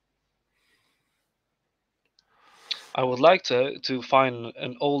 I would like to find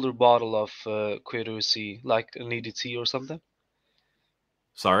an older bottle of Cuir de Russie, like an EDT or something.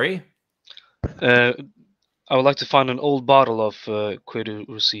 Sorry? I would like to find an old bottle of Cuir de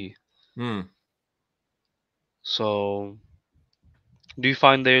Russie. So, do you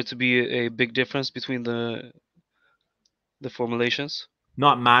find there to be a big difference between the formulations?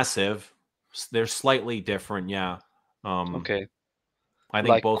 Not massive. They're slightly different, yeah. Okay. I think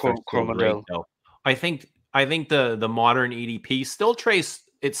Like both are still great Coromandel. though. I think the modern EDP still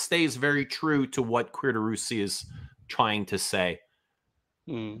stays very true to what Cuir de Russie is trying to say.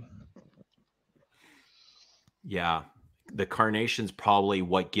 Yeah. The carnation's probably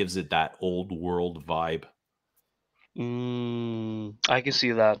what gives it that old world vibe. I can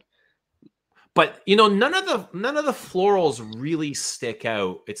see that. But you know, none of the florals really stick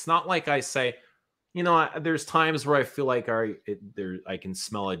out. It's not like I say, you know, there's times where I feel like I can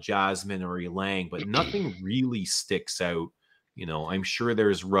smell a jasmine or ylang, but nothing really sticks out. You know, I'm sure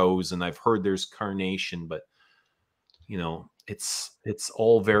there's rose and I've heard there's carnation, but you know, it's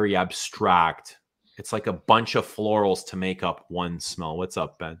all very abstract. It's like a bunch of florals to make up one smell. What's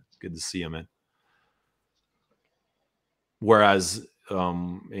up, Ben? Good to see you, man. Whereas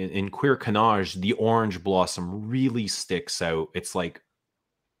in Cuir Canage, the orange blossom really sticks out. It's like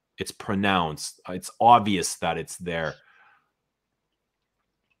it's pronounced. It's obvious that it's there.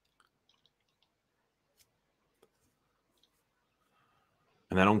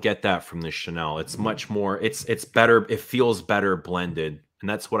 And I don't get that from the Chanel. It's much more, it's better. It feels better blended. And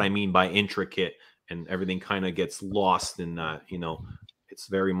that's what I mean by intricate, and everything kind of gets lost in that, you know. It's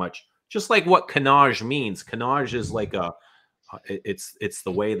very much just like what Canage means. Canage is like it's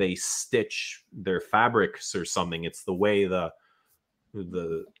the way they stitch their fabrics or something. It's the way the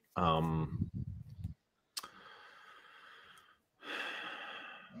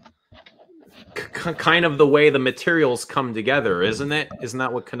kind of the way the materials come together, isn't it? Isn't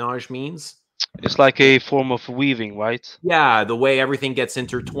that what Canage means? It's like a form of weaving, right? Yeah, the way everything gets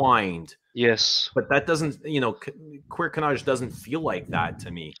intertwined. Yes. But that doesn't, you know, Cuir Canage doesn't feel like that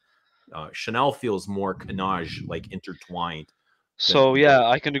to me. Chanel feels more Canage, like intertwined. So yeah,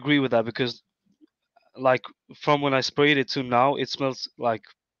 I can agree with that because, like, from when I sprayed it to now, it smells like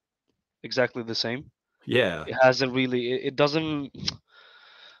exactly the same. Yeah. It hasn't really. It doesn't.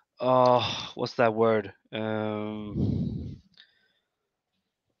 What's that word?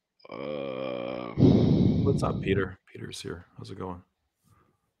 What's up, Peter? Peter's here. How's it going?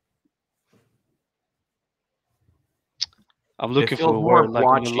 I'm It looking for feels a more word like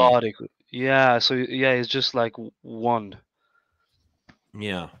blotchy. melodic. Yeah, so yeah, it's just like one.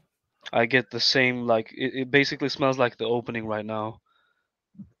 Yeah. I get the same like it basically smells like the opening right now.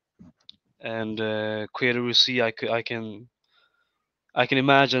 And Creator Rusi, I can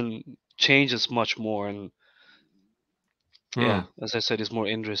imagine changes much more, and Hmm. yeah, as I said, it's more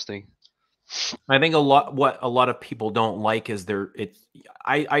interesting. I think what a lot of people don't like is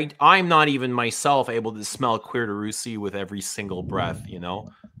I'm not even myself able to smell Queer de Russie with every single breath, you know.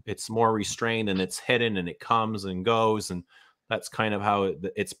 It's more restrained and it's hidden and it comes and goes, and that's kind of how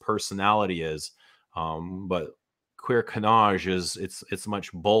its personality is. But Queer Canage is it's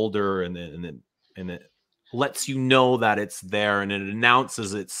much bolder, and it lets you know that it's there, and it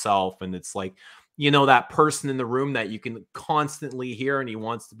announces itself, and it's like, you know, that person in the room that you can constantly hear and he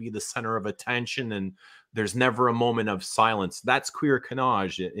wants to be the center of attention, and there's never a moment of silence. That's Queer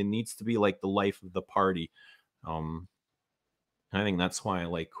Canage. It needs to be like the life of the party. um I think that's why I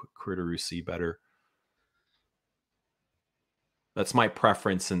like Queer de Russie better. That's my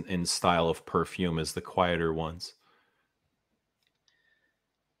preference in style of perfume, is the quieter ones.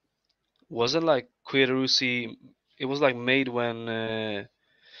 Wasn't like Creator Rusi. It was like made when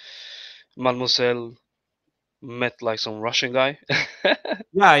Mademoiselle met like some Russian guy,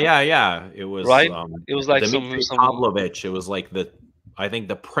 Yeah, it was right? It was like Dmitry some. Pavlovich. It was like I think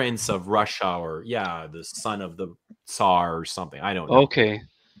the prince of Russia, or yeah, the son of the Tsar or something. I don't know. Okay.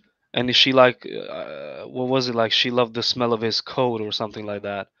 And she like, what was it like? She loved the smell of his coat or something like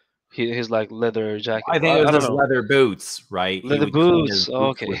that. His like leather jacket. I think it was I don't his know. leather boots, right? He Leather would clean his boots.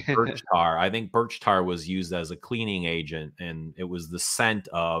 boots Okay. with birch tar. I think birch tar was used as a cleaning agent, and it was the scent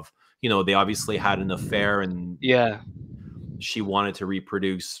of, you know, they obviously had an affair, and Yeah. she wanted to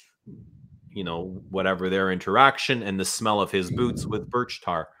reproduce, you know, whatever their interaction, and the smell of his boots with birch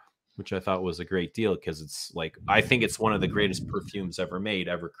tar, which I thought was a great deal, because it's like, I think it's one of the greatest perfumes ever made,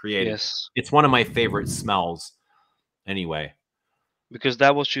 ever created. Yes. It's one of my favorite smells anyway. Because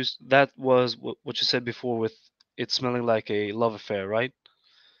that was what you said before with it smelling like a love affair, right?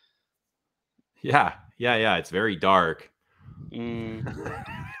 Yeah, it's very dark. Mm,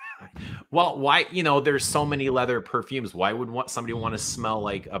 Well, why, you know, there's so many leather perfumes. Why would somebody want to smell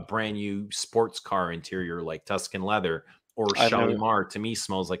like a brand new sports car interior like Tuscan leather, or I've never. Shalimar to me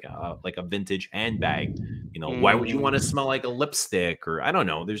smells like a vintage handbag. You know, why would you want to Mm, smell like a lipstick, or I don't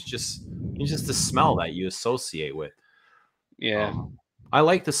know, there's just a smell that you associate with. yeah. I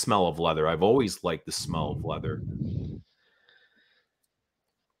like the smell of leather. I've always liked the smell of leather.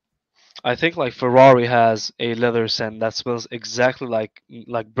 I think like Ferrari has a leather scent that smells exactly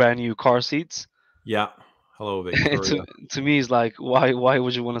like brand new car seats. Yeah. Hello, to Victoria. to me, it's like why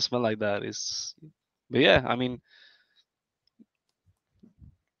would you want to smell like that? It's but yeah, I mean,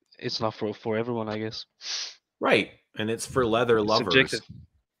 it's not for everyone, I guess. Right. And it's for leather It's lovers. subjective.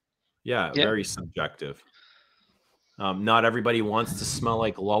 Yeah, Yeah, very subjective. Not everybody wants to smell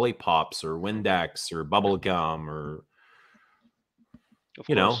like lollipops or Windex or bubble gum or, of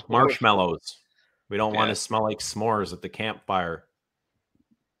you know, course. marshmallows. We don't want Yeah, to smell like s'mores at the campfire,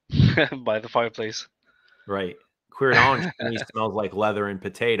 by the fireplace. right? Queer Orange to me smells like leather and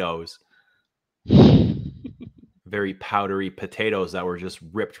potatoes, very powdery potatoes that were just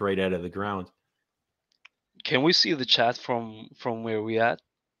ripped right out of the ground. Can we see the chat from where we at?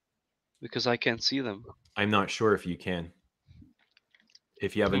 Because I can't see them. I'm not sure if you can.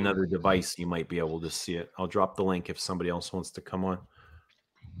 If you have Hmm. another device, you might be able to see it. I'll drop the link if somebody else wants to come on.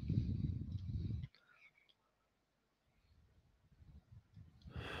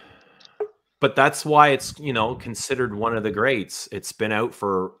 But that's why it's, you know, considered one of the greats. It's been out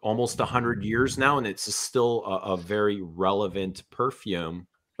for almost 100 years now, and it's still a very relevant perfume.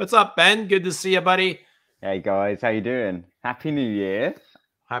 What's up, Ben? Good to see you, buddy. Hey guys, how you doing? Happy New Year.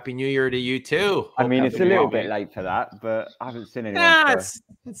 Happy New Year to you too. I Hope mean, you it's have a little great bit week. late for that, but I haven't seen anyone Yeah, for...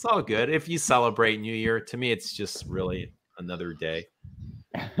 it's all good. If you celebrate New Year, to me, it's just really another day.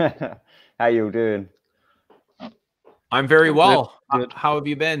 How you all doing? I'm very well. Good. How have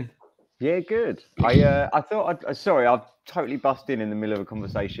you been? Yeah, good. I thought sorry, I've totally busted in the middle of a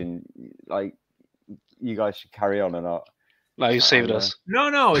conversation. Like, you guys should carry on or not. Now you saved I'll, us.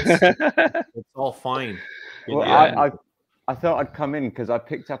 No, it's all fine. Well, Yeah. I thought I'd come in because I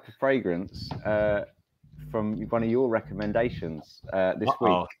picked up a fragrance from one of your recommendations this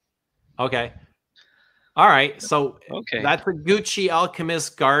week. Okay. All right. So Okay. that's a Gucci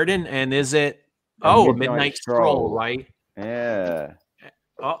Alchemist Garden. And is it? A Midnight Stroll, right? Yeah.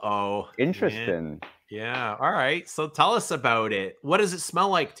 Uh-oh. Interesting. Yeah. All right. So tell us about it. What does it smell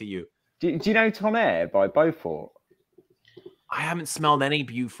like to you? Do you know Tonnerre by Beaufort? I haven't smelled any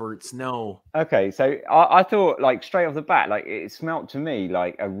Beauforts. No. Okay, so I thought like straight off the bat, like it smelt to me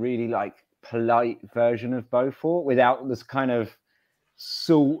like a really like polite version of Beaufort without this kind of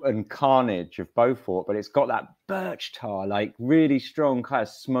salt and carnage of Beaufort, but it's got that birch tar, like really strong kind of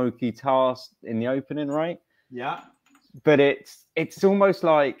smoky tar in the opening, right? Yeah. But it's almost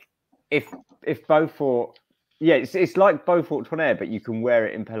like if Beaufort, yeah, it's like Beaufort Tonnerre, but you can wear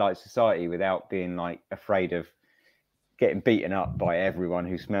it in polite society without being like afraid of getting beaten up by everyone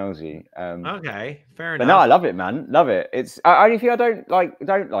who smells you. Okay, fair enough. But no, I love it, man. Love it. It's only thing I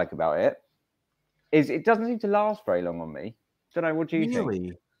don't like about it is it doesn't seem to last very long on me. Don't know. What do you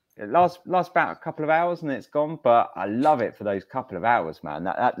think? It lasts about a couple of hours and then it's gone. But I love it for those couple of hours, man.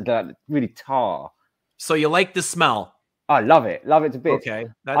 That really tar. So you like the smell? I love it. Love it to bits. Okay,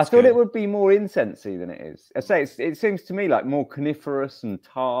 I thought it would be more incensey than it is. I say it seems to me like more coniferous and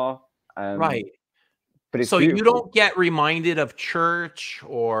tar. Right. But it's so beautiful. You don't get reminded of church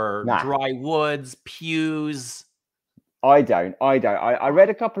or dry woods, pews? I don't. I read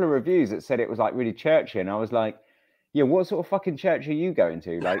a couple of reviews that said it was like really churchy, and I was like, yeah, what sort of fucking church are you going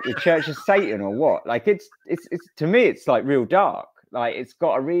to? Like the Church of Satan or what? Like it's to me, it's like real dark. Like it's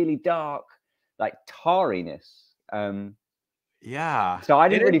got a really dark, like tarriness. Yeah. So I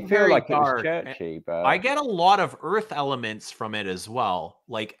didn't really feel like it was churchy, but I get a lot of earth elements from it as well,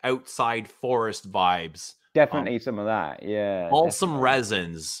 like outside forest vibes. Definitely some of that, yeah. Balsam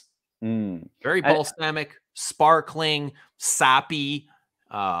resins. Very balsamic, sparkling, sappy,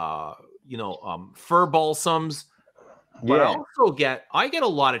 fir balsams. But I get a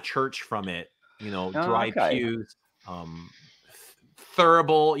lot of church from it, dry pews,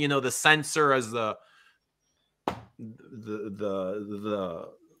 thurible, the censer as the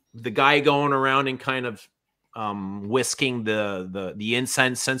guy going around and kind of whisking the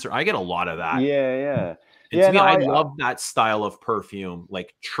incense censer. I get a lot of that. Yeah. And to me, I love that style of perfume,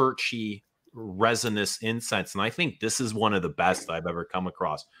 like churchy, resinous incense. And I think this is one of the best I've ever come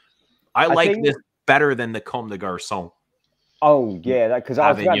across. I like this better than the Comme des Garçons. Oh yeah, because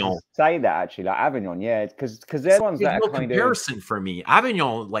I was about to say that actually, like Avignon, yeah, because they're the ones that no are kind comparison for me.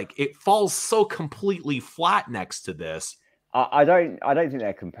 Avignon, like it falls so completely flat next to this. I don't think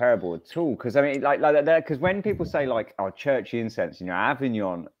they're comparable at all. Because I mean, like because when people say like churchy incense,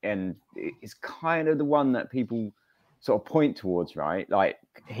 Avignon, and it's kind of the one that people sort of point towards, right? Like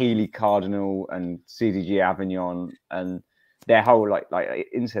Healy Cardinal and CDG Avignon and their whole like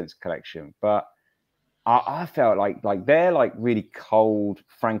incense collection, but I felt like they're like really cold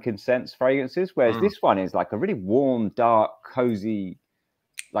frankincense fragrances, whereas this one is like a really warm, dark, cozy,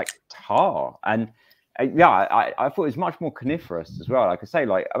 like tar. And I thought it was much more coniferous as well. Like I say,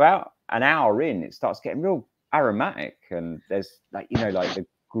 like about an hour in, it starts getting real aromatic, and there's like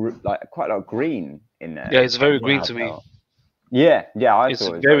quite a lot of green in there. Yeah, it's very green to me. Yeah, it's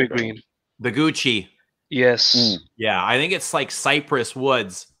very green. The Gucci. Yes. Yeah, I think it's like cypress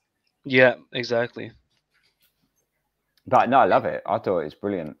woods. Yeah, exactly. But no, I love it. I thought it's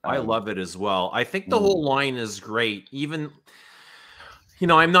brilliant. I love it as well. I think the whole line is great. Even,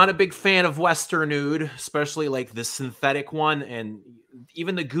 I'm not a big fan of Western oud, especially like the synthetic one. And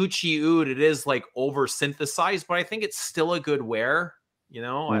even the Gucci oud, it is like over synthesized, but I think it's still a good wear.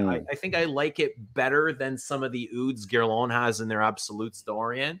 I think I like it better than some of the ouds Guerlain has in their Absolutes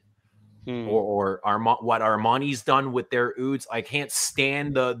d'Orient. Or what Armani's done with their ouds. I can't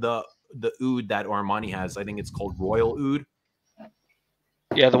stand the oud that Armani has. I think it's called Royal Oud.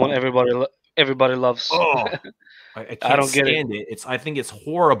 Yeah, the one everybody loves. Oh, I can't stand it. I think it's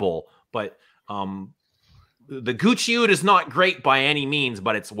horrible. But the Gucci oud is not great by any means,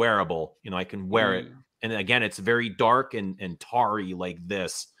 but it's wearable. I can wear it. And again, it's very dark and tarry like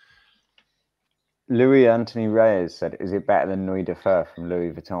this. Louis Anthony Reyes said, "Is it better than Nuit de Feu from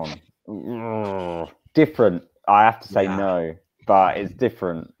Louis Vuitton?" Different. I have to say no. But it's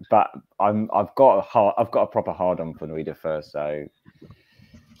different. But I've got a proper hard on for Nuit de Feu, so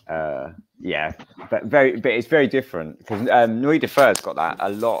but it's very different because Nuit de Feu's got a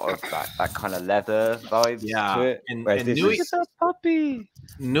lot of that kind of leather vibes to it. And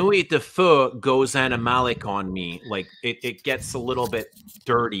Nuit de Feu goes animalic on me. Like it gets a little bit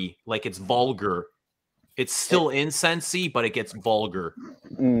dirty, like it's vulgar. It's still incensey, but it gets vulgar.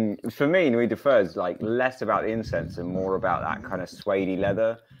 For me, Nuit de Feu is like less about the incense and more about that kind of suede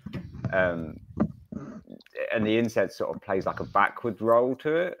leather. And the incense sort of plays like a backwards roll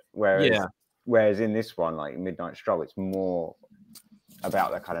to it. Whereas in this one, like Midnight Stroll, it's more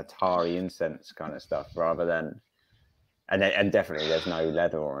about the kind of tarry incense kind of stuff rather than and definitely there's no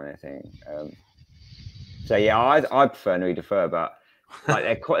leather or anything. So yeah, I prefer Nuit de Feu, but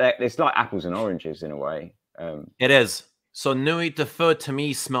like it's like apples and oranges in a way. It is. So Nuit de Feu to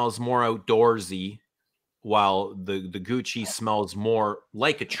me smells more outdoorsy, while the Gucci smells more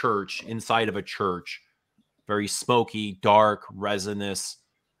like a church, inside of a church. Very smoky, dark, resinous,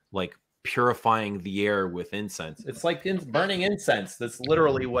 like purifying the air with incense. It's like burning incense. That's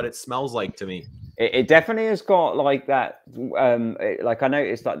literally what it smells like to me. It definitely has got like that. Like I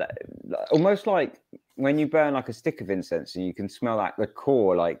noticed like that, almost like when you burn like a stick of incense, and you can smell like the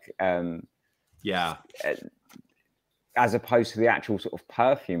core, like yeah, as opposed to the actual sort of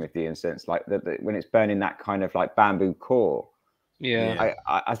perfume of the incense, like when it's burning that kind of like bamboo core. Yeah.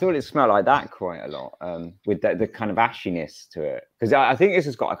 I thought it smelled like that quite a lot, with the kind of ashiness to it, because I think this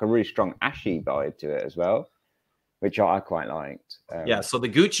has got like a really strong ashy vibe to it as well, which I quite liked. Yeah, so the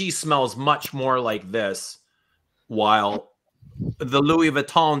Gucci smells much more like this, while the Louis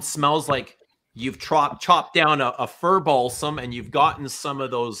Vuitton smells like you've chopped down a fir balsam and you've gotten some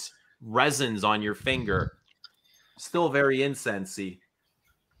of those resins on your finger. Still very incensey.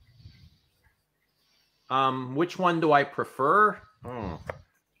 Which one do I prefer?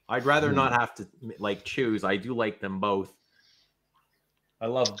 I'd rather not have to like choose. I do like them both. I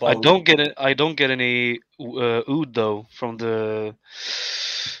love both. I don't get it. I don't get any oud though from the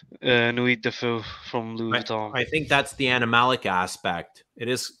Nuit de Feu from Louis Vuitton. I think that's the animalic aspect. It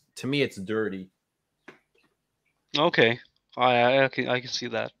is, to me, it's dirty. Okay, I can see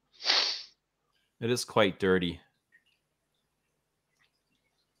that. It is quite dirty.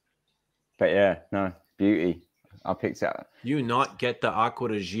 But yeah, no, beauty. I picked it up. You not get the Aqua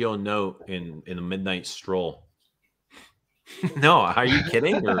de Gio note in a midnight stroll. No, are you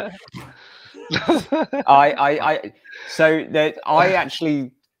kidding? Or... So that I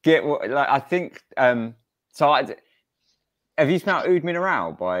actually get what, like, I think so have you smelled Oud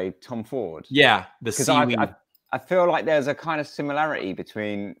Mineral by Tom Ford? Yeah, the seaweed. I feel like there's a kind of similarity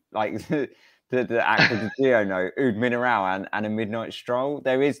between like the Aqua de Gio note, Oud Mineral, and a midnight stroll.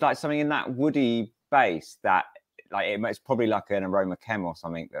 There is like something in that woody base that like it's probably like an aroma chem or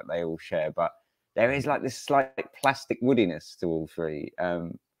something that they all share, but there is like this slight plastic woodiness to all three.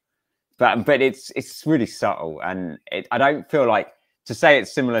 But it's really subtle, and I don't feel like to say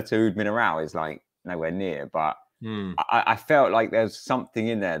it's similar to Oud Mineral is like nowhere near, but I felt like there's something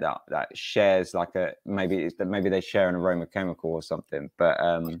in there that shares like maybe they share an aroma chemical or something. But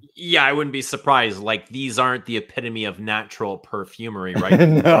yeah, I wouldn't be surprised. Like these aren't the epitome of natural perfumery, right?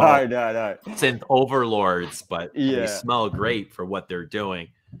 No. Synth overlords, but yeah, they smell great for what they're doing.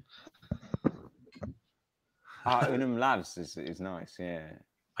 Unum Labs is nice, yeah.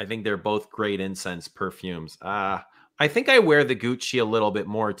 I think they're both great incense perfumes. I think I wear the Gucci a little bit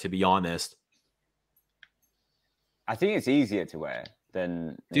more, to be honest. I think it's easier to wear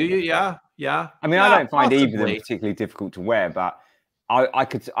than. Do you? Yeah. I mean, I don't find either of them particularly difficult to wear, but I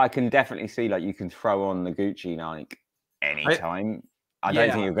can definitely see like you can throw on the Gucci like anytime. I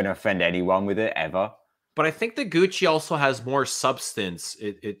don't think you're going to offend anyone with it ever. But I think the Gucci also has more substance.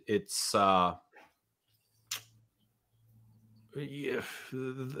 It's the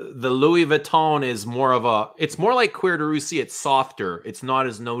Louis Vuitton is more of it's more like Cuir de Russie. It's softer. It's not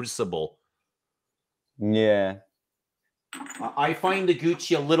as noticeable. Yeah. I find the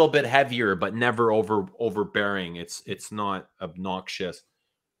Gucci a little bit heavier, but never overbearing. It's not obnoxious.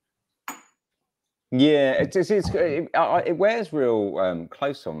 Yeah, it wears real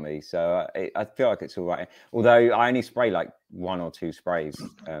close on me, so I feel like it's all right. Although I only spray like 1 or 2 sprays.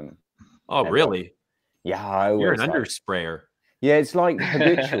 Oh, really? Yeah, you're an undersprayer. Yeah, it's like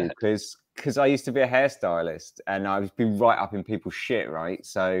habitual because I used to be a hairstylist and I've been right up in people's shit, right?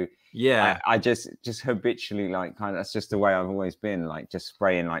 So yeah, I just habitually like that's just the way I've always been, like just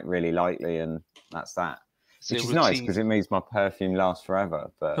spraying like really lightly, and that's that. Which is nice because it means my perfume lasts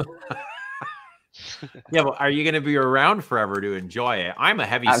forever. But yeah, but are you going to be around forever to enjoy it? I'm a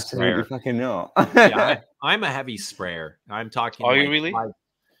heavy Absolutely sprayer. Fucking not. Yeah, I'm a heavy sprayer. I'm talking. Are you really?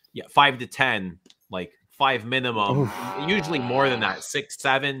 5 to 10, like 5 minimum. Usually more than that, 6,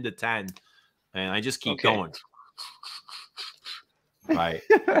 7 to 10, and I just keep going. Right.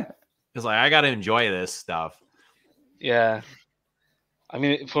 It's like I got to enjoy this stuff. Yeah. I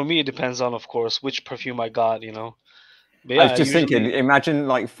mean, for me, it depends on, of course, which perfume I got, you know. But I was just thinking, imagine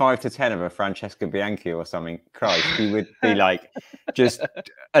like 5 to 10 of a Francesca Bianchi or something. Christ, you would be like just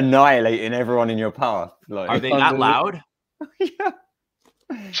annihilating everyone in your path. Like, are they that loud? Yeah.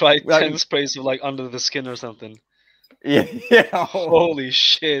 Try 10 sprays of like under the skin or something. Yeah. Holy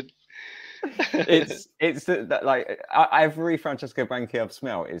shit. It's that like every Francesca Bianchi I've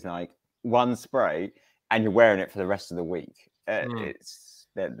smelled is like 1 spray, and you're wearing it for the rest of the week.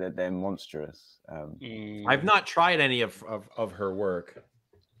 They're monstrous. I've not tried any of her work.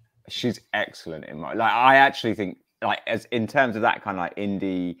 She's excellent in my like. I actually think like as in terms of that kind of like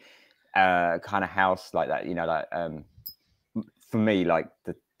indie kind of house like that. You know, like for me, like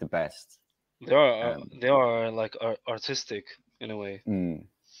the best. They are like artistic in a way,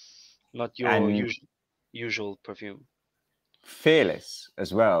 not your usual perfume. Fearless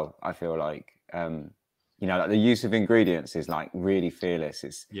as well. I feel like you know, like the use of ingredients is like really fearless.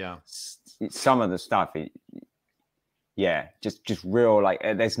 It's some of the stuff. Just real. Like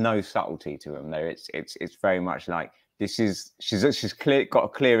there's no subtlety to them. There, it's very much like this is she's got a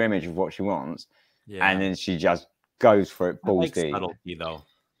clear image of what she wants, and then she just goes for it balls deep. Subtlety though.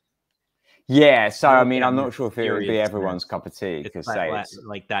 Yeah, so I mean, I'm not sure if it would be everyone's cup of tea. Because it's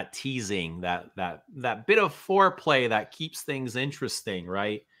like that teasing, that bit of foreplay that keeps things interesting,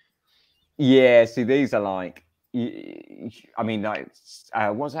 right? Yeah, see, these are like, I mean, like,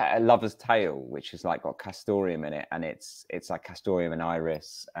 what's that? A Lover's Tale, which is like got castoreum in it, and it's like castoreum and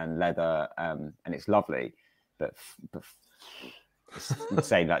iris and leather, and it's lovely, but it's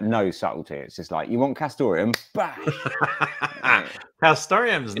saying like no subtlety. It's just like you want castoreum, bash.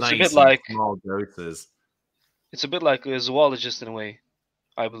 Castoreum's nice. A bit like small doses. It's a bit like a zoologist in a way,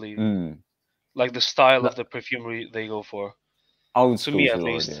 I believe. Like the style of the perfumery they go for. Old to school me, at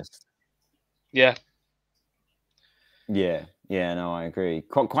zoologist. least. Yeah. Yeah. No, I agree.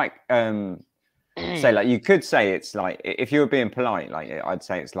 Quite. Say like you could say it's like if you were being polite, like I'd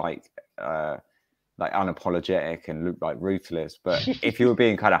say it's like unapologetic and like ruthless. But if you were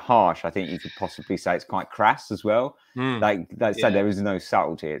being kind of harsh, I think you could possibly say it's quite crass as well. Like that said, there is no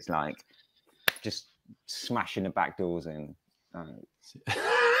subtlety. It's like just smashing the back doors in.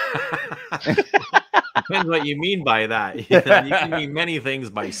 Depends what you mean by that. You can mean many things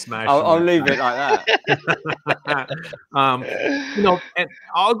by smashing. I'll leave it like that. You know, and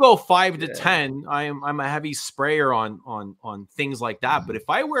I'll go 5 to 10. I'm a heavy sprayer on things like that. But if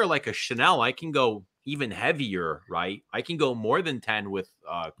I wear like a Chanel, I can go even heavier, right? I can go more than 10 with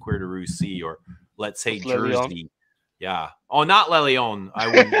Cuir de Russie or let's say with Jersey. Yeah. Oh, not Le Lion. I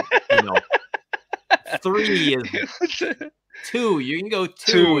wouldn't. You know, 3 is 2. You can go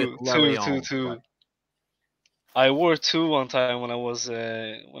 2 with Le Lion. 2. I wore 2 one time when I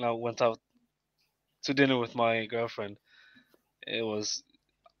went out to dinner with my girlfriend. It was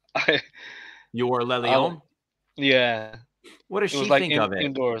You wore Le Lion? Yeah. What does she like think of it?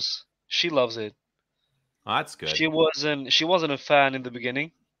 Indoors. She loves it. Oh, that's good. She wasn't a fan in the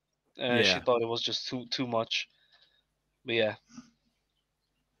beginning. She Yeah. thought it was just too much. But yeah.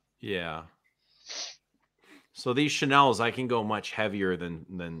 Yeah. So these Chanels, I can go much heavier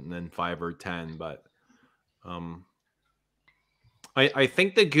than 5 or 10, but I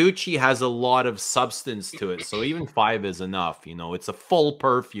think the Gucci has a lot of substance to it. So even 5 is enough. You know, it's a full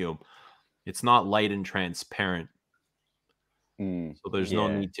perfume. It's not light and transparent. So there's no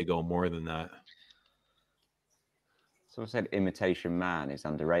need to go more than that. Someone said Imitation Man is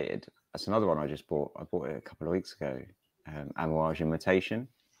underrated. That's another one I just bought. I bought it a couple of weeks ago. Amouage Imitation.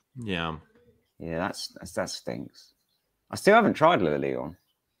 Yeah. Yeah, that stinks. I still haven't tried Le Lion.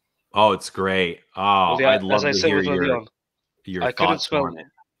 Oh, it's great. Oh, well, yeah, I'd love to hear your thoughts on it.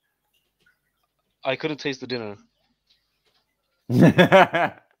 I couldn't taste the dinner.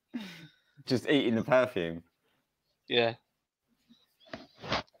 Just eating the perfume. Yeah.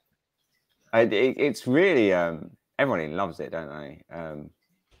 It's really everybody loves it, don't they?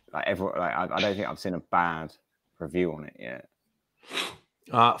 Like everyone, like I don't think I've seen a bad review on it yet.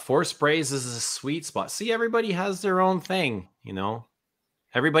 4 sprays is a sweet spot. See, everybody has their own thing, you know.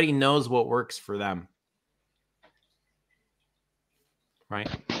 Everybody knows what works for them, right?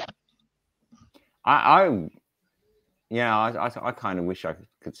 I kind of wish I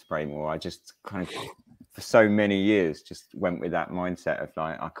could spray more. I just kind of, for so many years, just went with that mindset of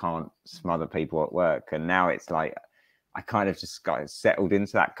like I can't smother people at work, and now it's like I kind of just got settled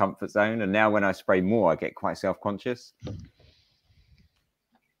into that comfort zone. And now when I spray more, I get quite self-conscious.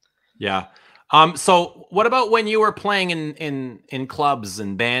 Yeah. So what about when you were playing in clubs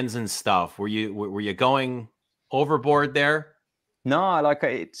and bands and stuff? Were you going overboard there? No, like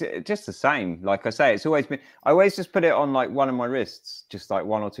it's just the same. Like I say, it's always been. I always just put it on like one of my wrists, just like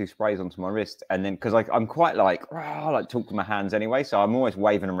 1 or 2 sprays onto my wrist, and then because I'm quite like talk to my hands anyway, so I'm always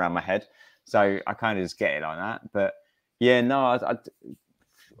waving them around my head. So I kind of just get it like that. But yeah, no, I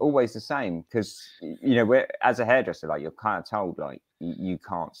always the same because you know, as a hairdresser, like you're kind of told like you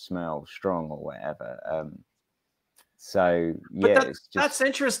can't smell strong or whatever. So But yeah, it's just that's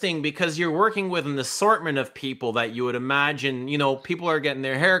interesting because you're working with an assortment of people that you would imagine, you know, people are getting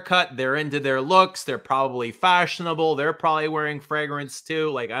their hair cut, they're into their looks, they're probably fashionable, they're probably wearing fragrance too.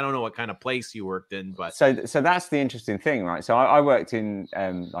 Like, I don't know what kind of place you worked in, but so that's the interesting thing, right? So I worked in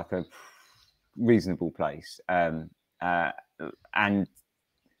like a reasonable place, and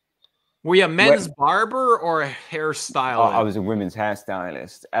were you a men's barber or a hairstylist? I was a women's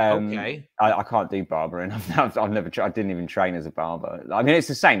hairstylist. Okay. I can't do barbering. I've never tried. I didn't even train as a barber. I mean, it's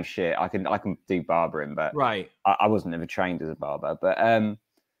the same shit. I can do barbering, but right. I wasn't ever trained as a barber. But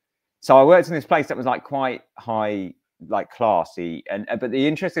so I worked in this place that was like quite high, like classy. But the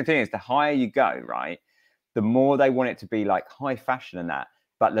interesting thing is, the higher you go, right, the more they want it to be like high fashion and that,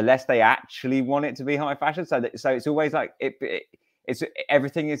 but the less they actually want it to be high fashion. So it's always like it's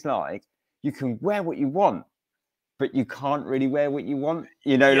everything is like, you can wear what you want, but you can't really wear what you want.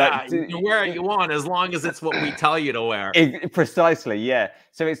 You know, like you can wear what you want as long as it's what we tell you to wear. Precisely, yeah.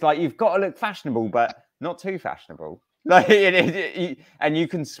 So it's like you've got to look fashionable, but not too fashionable. Like, and you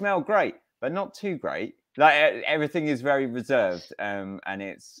can smell great, but not too great. Like everything is very reserved, and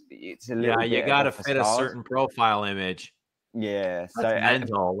it's a little you got to fit a certain profile image. Yeah, so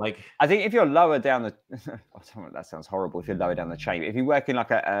mental. Like, I think if you're lower down the, that sounds horrible. If you're lower down the chain, if you work in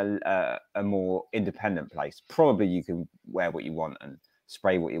like a more independent place, probably you can wear what you want and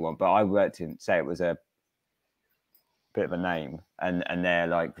spray what you want. But I worked in, say, it was a bit of a name, and they're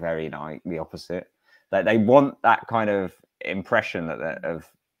like very like the opposite. Like they want that kind of impression of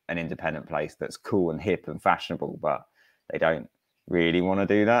an independent place that's cool and hip and fashionable, but they don't really want to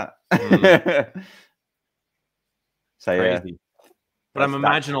do that. So crazy. Yeah, but I'm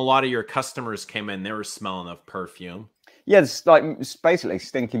imagining a lot of your customers came in, they were smelling of perfume. Yeah, it's basically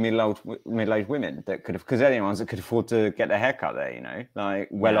stinky middle-aged women that could have, because they're the ones that could afford to get their haircut there, you know, like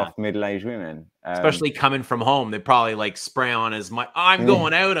well-off middle-aged women. Especially coming from home, they probably like spray on as much. I'm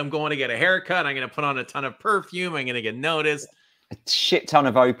going out, I'm going to get a haircut, I'm going to put on a ton of perfume, I'm going to get noticed. A shit ton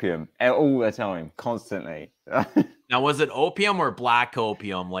of opium all the time, constantly. Now, was it opium or black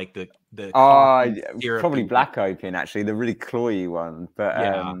opium, like the probably black opium, actually, the really cloyy one. But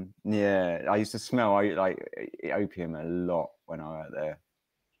yeah, I used to smell like opium a lot when I was there.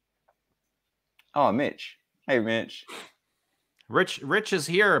 Oh, Mitch. Hey, Mitch. Rich is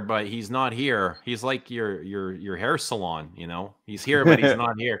here, but he's not here. He's like your hair salon, you know. He's here, but he's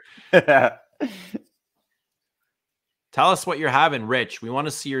not here. Tell us what you're having, Rich. We want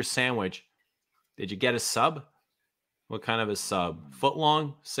to see your sandwich. Did you get a sub? What kind of a sub? Foot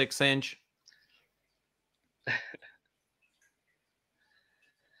long, 6-inch? Do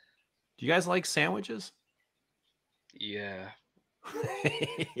you guys like sandwiches? Yeah.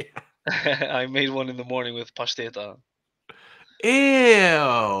 Yeah. I made one in the morning with pasteta.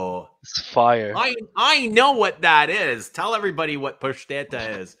 Ew. It's fire. I know what that is. Tell everybody what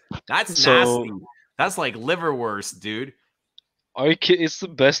pasteta is. That's nasty. That's like liverwurst, dude. It's the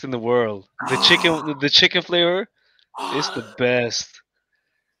best in the world. The chicken flavor is the best.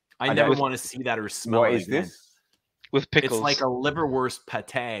 I never want to see that or smell it. What is this? With pickles. It's like a liverwurst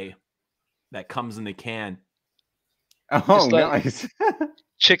pate that comes in the can. Oh, nice.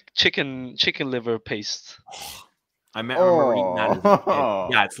 chicken liver paste. I remember eating that as a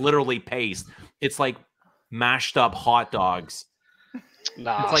kid. Yeah, it's literally paste. It's like mashed up hot dogs.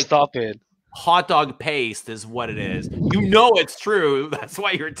 Nah, it's like, stop it. Hot dog paste is what it is. You know it's true. That's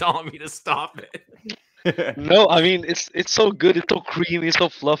why you're telling me to stop it. No, I mean it's so good. It's so creamy. It's so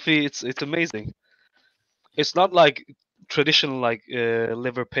fluffy. It's amazing. It's not like traditional like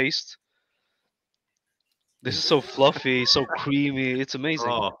liver paste. This is so fluffy, so creamy. It's amazing.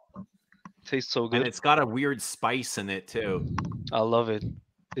 Oh. It tastes so good. And it's got a weird spice in it too. I love it.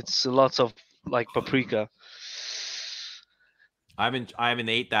 It's lots of like paprika. I haven't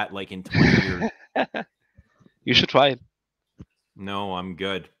ate that like in 20 years. You should try it. No, I'm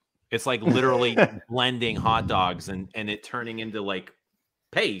good. It's like literally blending hot dogs and it turning into like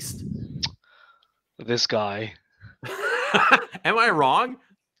paste. This guy. Am I wrong?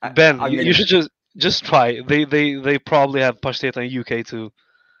 Ben, you should just try. They probably have pasteta in UK too.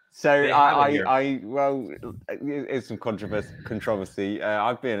 So well, it's some controversy.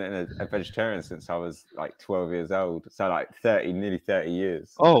 I've been a vegetarian since I was like 12 years old, so like nearly 30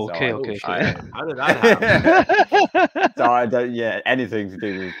 years. Oh, so okay. How did that happen? So I don't, anything to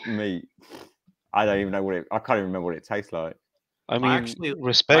do with meat. I don't even know I can't even remember what it tastes like. I mean, actually,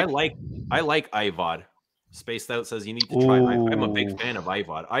 respect. I like Ivod. Spaced Out says you need to try. I'm a big fan of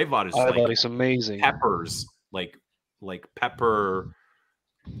Ivod. Ivod is amazing. Peppers, like pepper.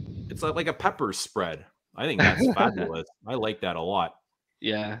 It's like a pepper spread. I think that's fabulous. I like that a lot.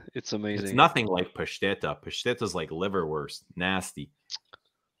 Yeah, it's amazing. It's nothing like pasteta. Pasteta's like liverwurst, nasty.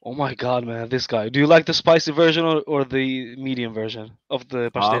 Oh my god, man, this guy. Do you like the spicy version or the medium version of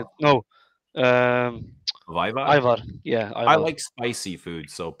the pasteta? No. Viva? Ivar. Yeah, Ivar. I like spicy food,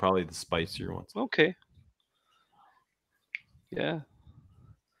 so probably the spicier ones. Okay. Yeah.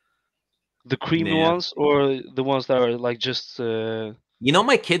 The creamy ones or the ones that are like just You know,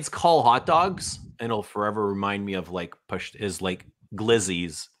 my kids call hot dogs, and it'll forever remind me of like is like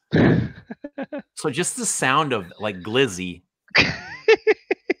glizzies. So just the sound of like glizzy.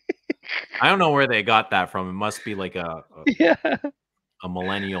 I don't know where they got that from. It must be like a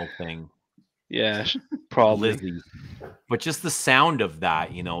millennial thing. Yeah, probably. Glizzy. But just the sound of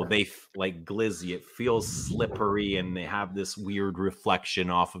that, you know, they like glizzy. It feels slippery, and they have this weird reflection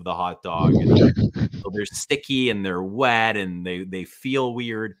off of the hot dog. And so they're sticky and they're wet, and they feel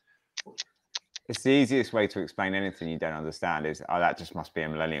weird. It's the easiest way to explain anything you don't understand is, oh, that just must be a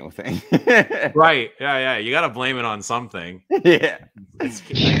millennial thing. Right. Yeah. You got to blame it on something. Yeah. I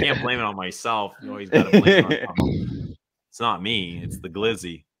can't blame it on myself. You always got to blame it on something. It's not me. It's the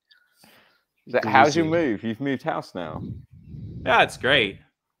glizzy. So how's your move? You've moved house now. Yeah, it's great.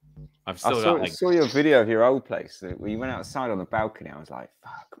 I saw your video of your old place where you went outside on the balcony. I was like,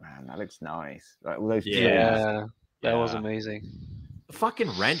 fuck, man, that looks nice. Like all those that was amazing. The fucking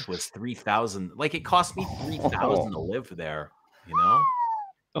rent was $3,000. Like it cost me $3,000 to live there. You know,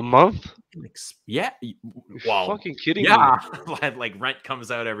 a month. Yeah. Wow. Fucking kidding me? Yeah. Like rent comes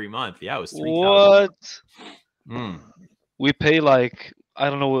out every month. Yeah, it was $3,000. What? We pay like, I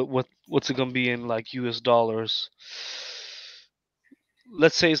don't know what's it gonna be in like US dollars.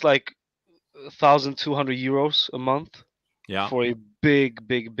 Let's say it's like 1,200 euros a month. Yeah. For a big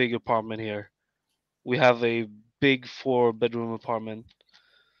apartment here. We have a big 4-bedroom apartment.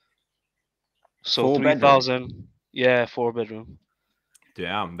 So 3,000. Yeah, 4-bedroom.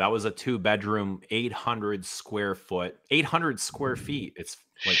 Damn, that was a 2-bedroom, 800 square feet. It's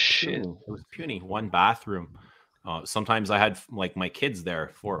like shit. Puny. It was puny. 1 bathroom. Sometimes I had like my kids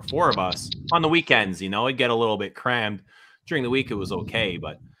there, four of us on the weekends. You know, it'd get a little bit crammed. During the week, it was okay,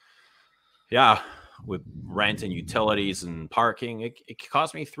 but yeah, with rent and utilities and parking, it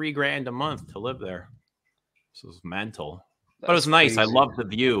cost me $3,000 a month to live there. So it was mental. But it was nice. Crazy. I loved the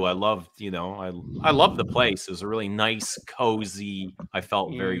view. I loved, I loved the place. It was a really nice, cozy. I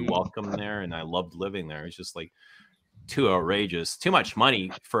felt very welcome there, and I loved living there. It's just like too outrageous, too much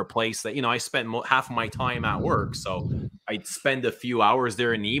money for a place that, I spent half of my time at work. So I'd spend a few hours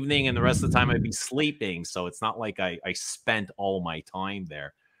there in the evening, and the rest of the time I'd be sleeping. So it's not like I spent all my time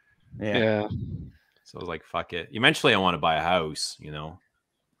there. Yeah. So I was like, fuck it. Eventually I want to buy a house,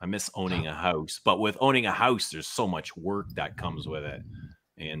 I miss owning a house, but with owning a house, there's so much work that comes with it.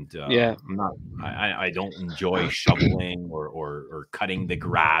 And I don't enjoy shoveling or cutting the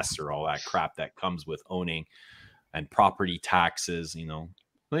grass or all that crap that comes with owning, and property taxes, you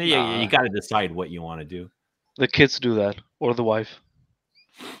got to decide what you want to do. The kids do that, or the wife.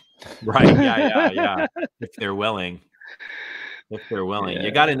 Right. Yeah. If they're willing.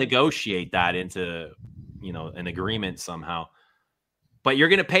 You got to negotiate that into, an agreement somehow. But you're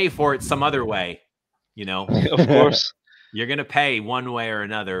going to pay for it some other way, Of course. You're going to pay one way or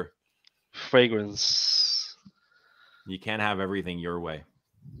another. Fragrance. You can't have everything your way.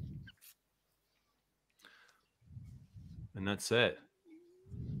 And that's it.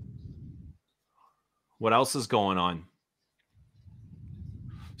 What else is going on?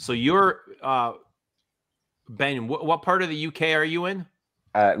 So you're, Ben, what part of the UK are you in?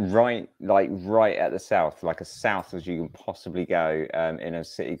 Right at the south, like as south as you can possibly go, in a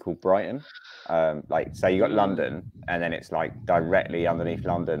city called Brighton. Say you got London, and then it's like directly underneath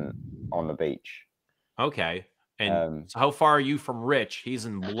London on the beach. Okay. And so how far are you from Rich? He's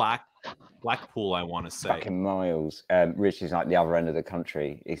in Blackpool, I want to say. Fucking miles. Rich is like the other end of the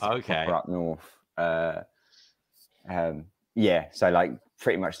country. It's proper up north. Yeah, so like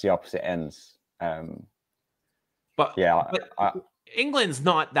pretty much the opposite ends. But England's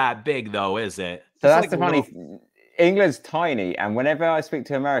not that big, though, is it? So that's the funny thing. England's tiny, and whenever I speak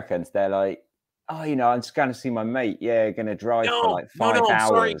to Americans, they're like, "Oh, I'm just going to see my mate. Yeah, going to drive for like 5 hours."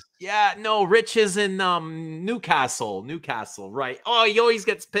 Sorry. Yeah, no, Rich is in Newcastle, right? Oh, he always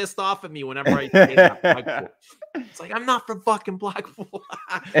gets pissed off at me whenever I say that. Blackpool. It's like, I'm not from fucking Blackpool.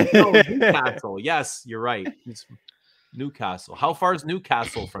 No, Newcastle. Yes, you're right. It's Newcastle. How far is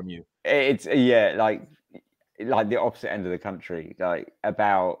Newcastle from you? It's like the opposite end of the country, like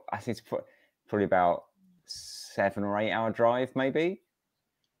about, I think it's probably about 7 or 8 hour drive, maybe.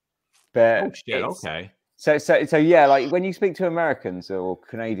 But oh shit, okay. So yeah, like when you speak to Americans or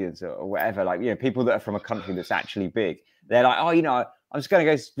Canadians or whatever, like people that are from a country that's actually big, they're like, oh, I'm just going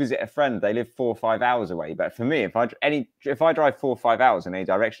to go visit a friend. They live 4 or 5 hours away. But for me, if I drive 4 or 5 hours in any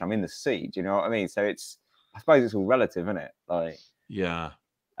direction, I'm in the sea. Do you know what I mean? So I suppose it's all relative, isn't it? Like, yeah,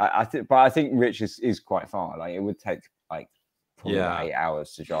 but I think Rich is quite far. Like, it would take like probably about 8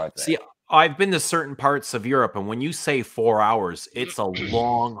 hours to drive there. See, I've been to certain parts of Europe, and when you say 4 hours, it's a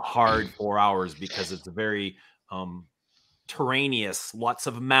long, hard 4 hours because it's very terraneous, lots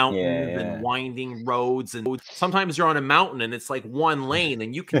of mountains and winding roads, and sometimes you're on a mountain and it's like one lane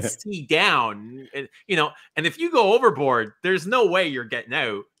and you can see down, and, you know, and if you go overboard, there's no way you're getting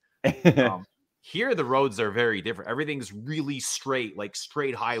out. Here the roads are very different. Everything's really straight, like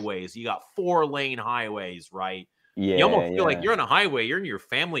straight highways. You got 4-lane highways, right? You almost feel like you're on a highway. You're in your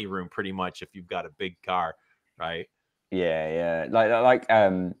family room pretty much if you've got a big car, right? Like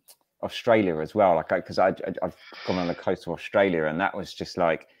Australia as well. Like, because I've gone on the coast of Australia, and that was just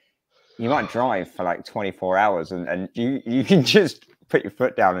like, you might drive for like 24 hours, and you can just put your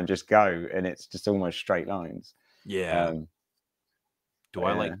foot down and just go, and it's just almost straight lines. Yeah. Do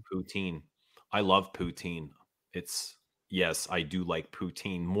I like poutine? I love poutine. Yes, I do like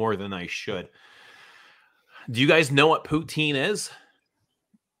poutine more than I should. Do you guys know what poutine is?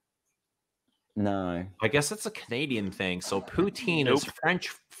 No. I guess it's a Canadian thing. So poutine is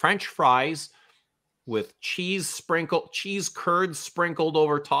French fries with cheese curds sprinkled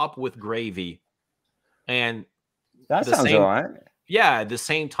over top with gravy. And that sounds all right. Yeah, the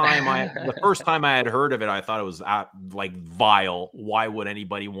same time the first time I had heard of it, I thought it was like vile. Why would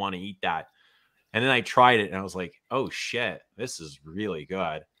anybody want to eat that? And then I tried it and I was like, oh shit, this is really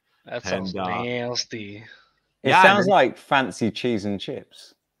good. That sounds nasty. It sounds like fancy cheese and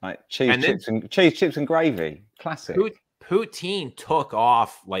chips. Like cheese chips and gravy. Classic. Poutine took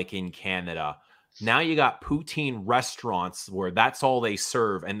off like in Canada. Now you got poutine restaurants where that's all they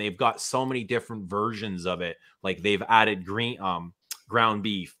serve, and they've got so many different versions of it. Like they've added ground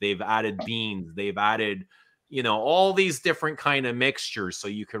beef, they've added beans, they've added, you know, all these different kind of mixtures, so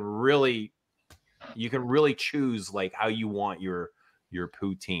you can really choose like how you want your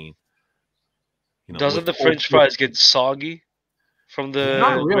poutine. You know, doesn't the French fries get soggy from the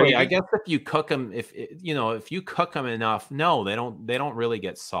not really gravy? I guess if you cook them, if you cook them enough, no, they don't really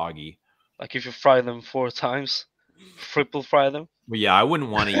get soggy. Like if you fry them 4 times, triple fry them. But yeah, I wouldn't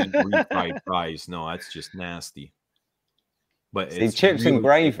want to eat refried fries. No, that's just nasty. But it's chips and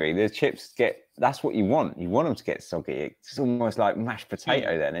gravy. The chips that's what you want. You want them to get soggy. It's almost like mashed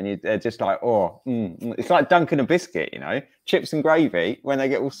potato then, and they're just like, it's like dunking a biscuit, you know. Chips and gravy, when they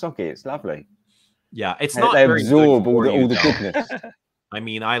get all soggy, it's lovely. Yeah, it's and not they very absorb good all the goodness. I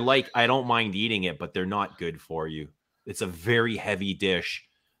mean, I don't mind eating it, but they're not good for you. It's a very heavy dish,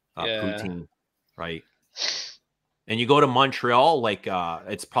 poutine, right? And you go to Montreal, like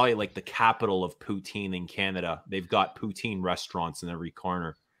it's probably like the capital of poutine in Canada. They've got poutine restaurants in every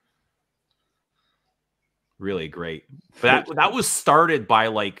corner. Really great. But that was started by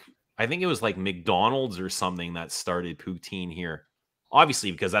like, I think it was like McDonald's or something that started poutine here.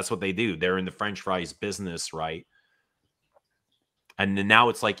 Obviously, because that's what they do. They're in the French fries business, right? And then now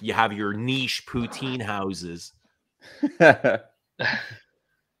it's like you have your niche poutine houses. Do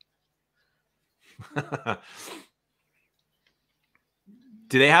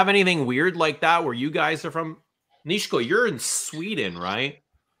they have anything weird like that where you guys are from? Nishko, you're in Sweden, right?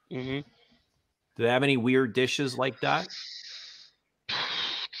 Mm-hmm. Do they have any weird dishes like that?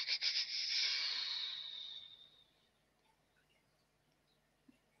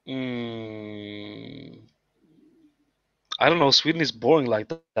 I don't know. Sweden is boring like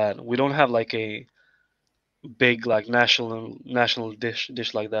that. We don't have like a big like national dish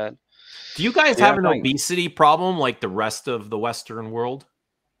like that. Do you guys have an obesity problem like the rest of the Western world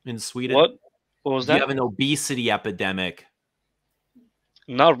in Sweden? What was that? Do you have an obesity epidemic?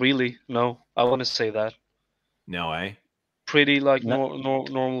 Not really. No, I wouldn't say that. No, eh? Pretty like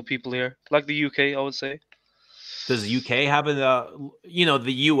normal people here, like the UK, I would say. Does the UK have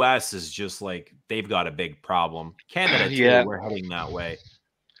the US is just like, they've got a big problem. Canada too, we're heading that way.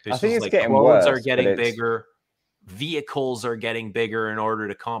 I think it's like getting clothes worse. Are getting bigger. Vehicles are getting bigger in order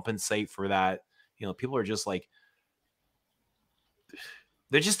to compensate for that. You know, people are just like,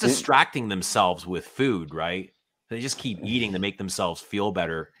 they're just distracting themselves with food, right? They just keep eating to make themselves feel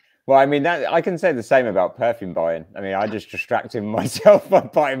better. Well, I mean, that I can say the same about perfume buying. I mean, I just distracted myself by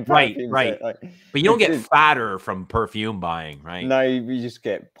buying perfume. Right. So, like, but you don't get fatter from perfume buying, right? No, you just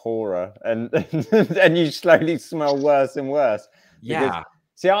get poorer, and you slowly smell worse and worse. Yeah.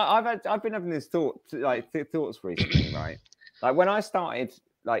 See, I've been having this thoughts recently, right? Like when I started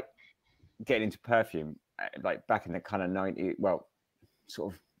like getting into perfume, like back in the kind of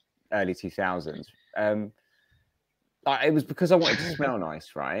sort of early 2000s. it was because I wanted to smell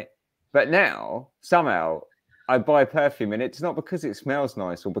nice, right? But now somehow I buy perfume, and it's not because it smells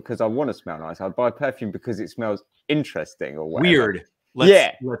nice or because I want to smell nice. I buy perfume because it smells interesting or whatever. Weird.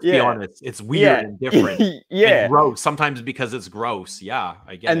 Let's be honest. It's weird and different. And gross. Sometimes because it's gross. Yeah,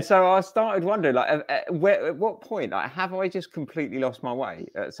 I get it. And so I started wondering, like, at what point, like, have I just completely lost my way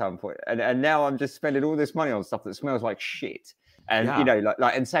at some point? And now I'm just spending all this money on stuff that smells like shit. And you know,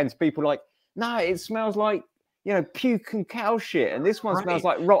 like, and saying to people like, no, it smells like, you know, puke and cow shit, and this one smells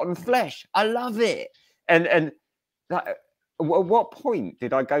like rotten flesh. I love it. And like, at what point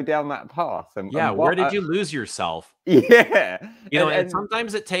did I go down that path? And where did you lose yourself? Yeah, you know, and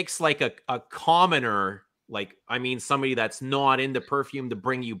sometimes it takes like a commoner, like, I mean, somebody that's not into perfume to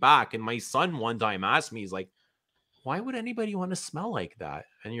bring you back. And my son one time asked me, he's like, why would anybody want to smell like that?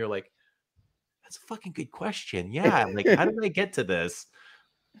 And you're like, that's a fucking good question. Yeah, like, how did I get to this?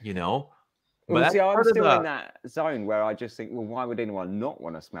 You know? Well, see, I'm still in that zone where I just think, well, why would anyone not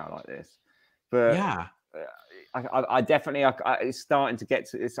want to smell like this? But yeah, I definitely, it's starting to get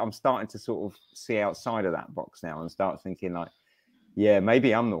to. I'm starting to sort of see outside of that box now and start thinking like, yeah,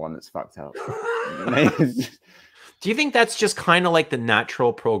 maybe I'm the one that's fucked up. Do you think that's just kind of like the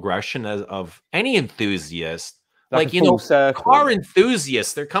natural progression of any enthusuist? Like, you know, circle. Car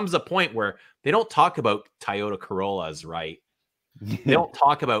enthusiasts, there comes a point where they don't talk about Toyota Corollas, right? They don't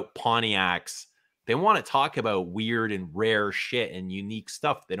talk about Pontiacs. They want to talk about weird and rare shit and unique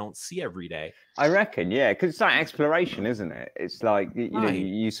stuff they don't see every day. I reckon, yeah, because it's like exploration, isn't it? It's like, you know,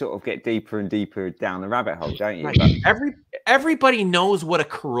 you sort of get deeper and deeper down the rabbit hole, don't you? Right. Everybody knows what a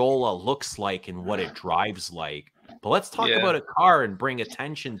Corolla looks like and what it drives like. But let's talk about a car and bring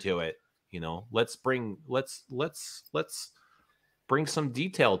attention to it. You know, let's bring some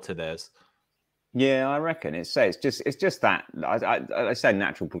detail to this. Yeah, I reckon it's just that I say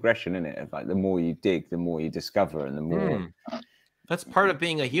natural progression, isn't it? Like the more you dig, the more you discover, and the more that's part of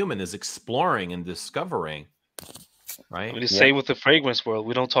being a human is exploring and discovering, right? I mean, the same with the fragrance world.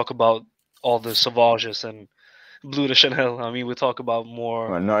 We don't talk about all the Sauvages and Blue de Chanel. I mean, we talk about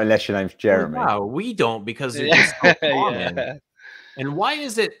more. Well, not unless your name's Jeremy. Well, no, we don't because it's just so common. And why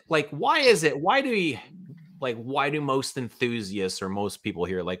is it? Why do most enthusiasts or most people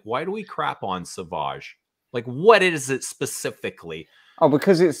here, like, why do we crap on Sauvage? Like, what is it specifically? Oh,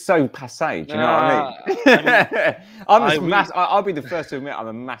 because it's so passé. Do you know what I mean? I'll be the first to admit I'm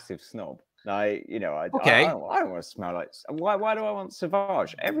a massive snob. Like, you know, I don't want to smell like. Why do I want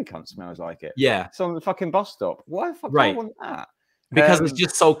Sauvage? Every cunt smells like it. Yeah, it's on the fucking bus stop. Why the fuck do I want that? Because it's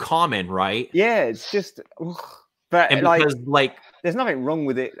just so common, right? Yeah, it's just. But and because, like, there's nothing wrong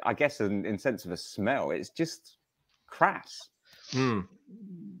with it, I guess, in sense of a smell. It's just crass.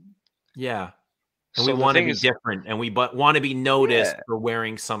 Yeah. And we want to be different, and we want to be noticed for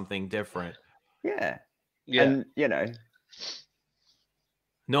wearing something different. Yeah. And, you know.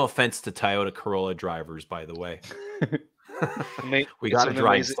 No offense to Toyota Corolla drivers, by the way. We got to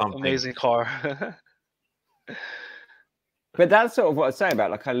drive something. Amazing car. But that's sort of what I was saying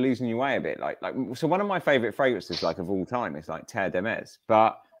about like kind of losing your way a bit. Like so one of my favorite fragrances like of all time is like Terre d'Hermès,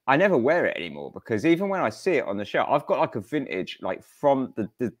 but I never wear it anymore because even when I see it on the shelf, I've got like a vintage like from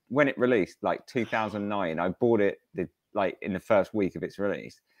the when it released like 2009. I bought it like in the first week of its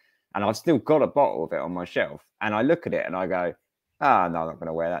release, and I've still got a bottle of it on my shelf. And I look at it and I go, no, I'm not going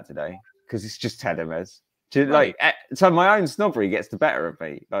to wear that today because it's just Terre d'Hermès. Like so, my own snobbery gets the better of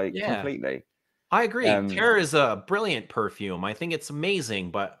me, like completely. I agree. Terre is a brilliant perfume. I think it's amazing.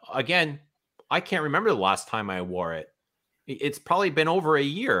 But again, I can't remember the last time I wore it. It's probably been over a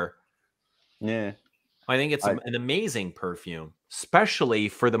year. Yeah. I think it's an amazing perfume, especially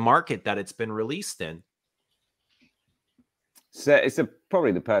for the market that it's been released in. So it's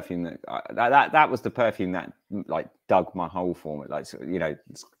probably the perfume that was the perfume that like dug my hole for me. Like, you know,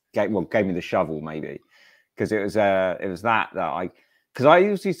 gave me the shovel maybe. Because it was that because I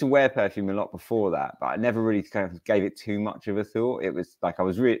used to wear perfume a lot before that, but I never really kind of gave it too much of a thought. It was like I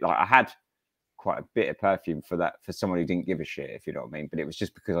was really like I had quite a bit of perfume for someone who didn't give a shit, if you know what I mean. But it was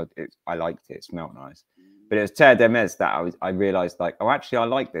just because I liked it. It smelled nice. But it was Terre d'Hermès that I realized like, oh, actually I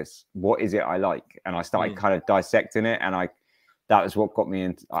like this. What is it I like? And I started kind of dissecting it, and that was what got me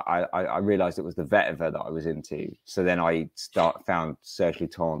into. I realized it was the vetiver that I was into. So then I found Serge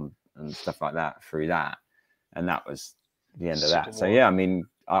Luton and stuff like that through that, and that was the end of that. So yeah, I mean,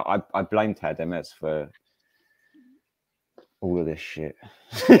 I blame Terre d'Hermès for all of this shit.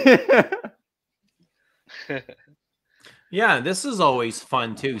 Yeah, this is always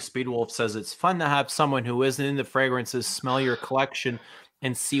fun too. Speedwolf says it's fun to have someone who isn't into fragrances smell your collection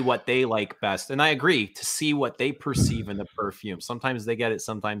and see what they like best. And I agree, to see what they perceive in the perfume. Sometimes they get it,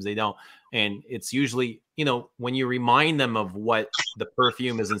 sometimes they don't. And it's usually, you know, when you remind them of what the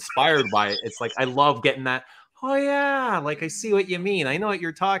perfume is inspired by, it's like, I love getting that. Oh yeah, like I see what you mean. I know what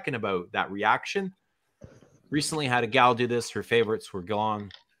you're talking about. That reaction. Recently had a gal do this. Her favorites were Guerlain,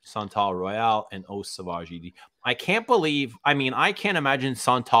 Santal Royal, and Eau Sauvage ED. I can't believe, I mean, I can't imagine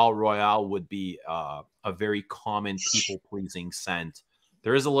Santal Royal would be a very common people-pleasing scent.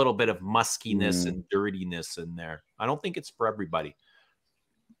 There is a little bit of muskiness and dirtiness in there. I don't think it's for everybody.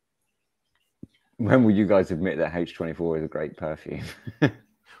 When will you guys admit that H24 is a great perfume?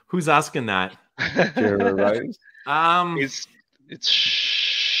 Who's asking that? Rose? It's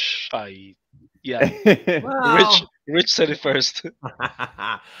shy. Yeah. Well, Rich said it first.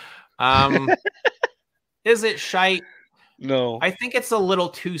 Is it shite? No. I think it's a little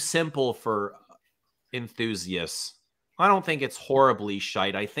too simple for enthusiasts. I don't think it's horribly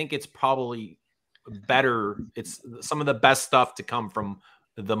shite. I think it's probably better. It's some of the best stuff to come from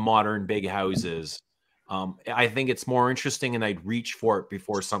the modern big houses. I think it's more interesting, and I'd reach for it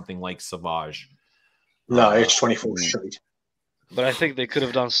before something like Sauvage. No, H24 is shite. But I think they could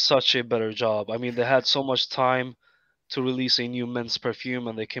have done such a better job. I mean, they had so much time to release a new men's perfume,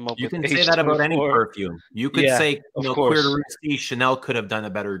 and they came up with You can H24. say that about any perfume. You could say, you know, course. Queer to Risky, Chanel could have done a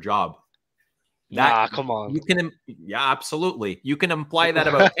better job. Nah, come on. You can, yeah, absolutely. You can imply that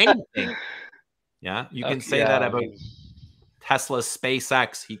about anything. Yeah, you can say that about Tesla's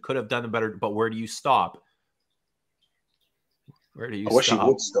SpaceX. He could have done a better, but where do you stop? Where do you stop? I wish he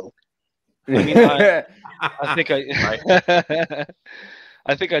would still. I mean, I think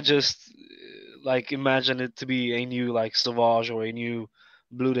I think I just like imagine it to be a new like Sauvage or a new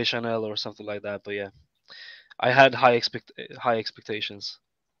Bleu de Chanel or something like that. But yeah, I had high expectations.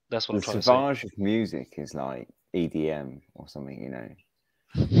 That's what I'm trying to say. Sauvage of music is like EDM or something, you know.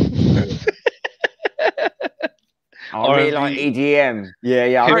 I really like EDM.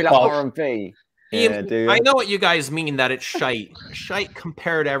 Yeah. I really like R&B. Yeah, I know what you guys mean, that it's shite. Shite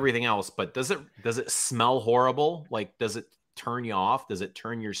compared to everything else, but does it smell horrible? Like, does it turn you off? Does it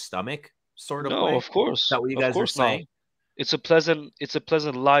turn your stomach sort of way? No, of course. Is that what you guys are saying? It's a pleasant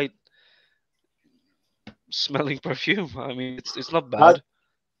light smelling perfume. I mean, it's not bad.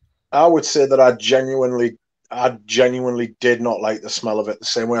 I would say that I genuinely did not like the smell of it, the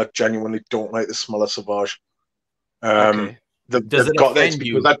same way I genuinely don't like the smell of Sauvage. Okay. Does it offend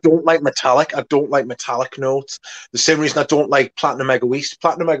you? Because I don't like metallic. I don't like metallic notes. The same reason I don't like Platinum Egoist.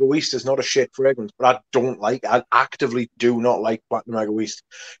 Platinum Egoist is not a shit fragrance, but I actively do not like Platinum Egoist.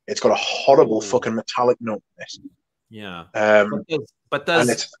 It's got a horrible fucking metallic note in it. Yeah. But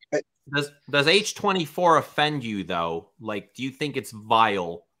does H24 offend you though? Like, do you think it's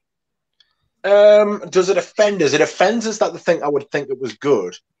vile? Does it offend us? It offends us that they think I would think it was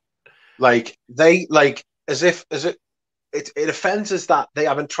good. Like they like as if it offends us that they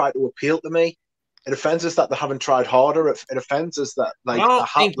haven't tried to appeal to me. It offends us that they haven't tried harder. It offends us that like I don't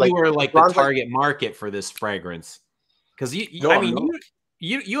think you were like the target market for this fragrance, because you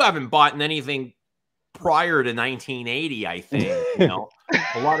haven't bought anything prior to 1980. I think you know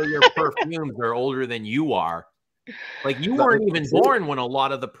a lot of your perfumes are older than you are. Like you weren't even born when a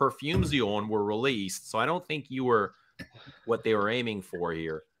lot of the perfumes you own were released, so I don't think you were what they were aiming for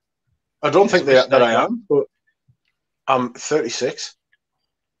here. I don't think that I am, but I'm 36.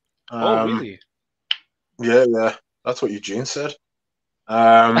 Oh, really? Yeah. That's what Eugene said.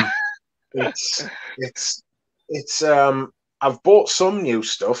 It's I've bought some new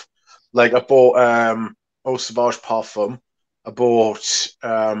stuff. Like I bought Eau Sauvage Parfum. I bought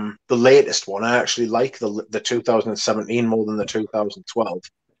the latest one. I actually like the 2017 more than the 2012.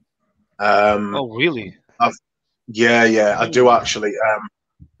 Oh, really? Yeah, I do actually.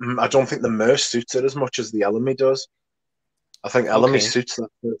 I don't think the Myrrh suits it as much as the Elemi does. I think Elemi suits that.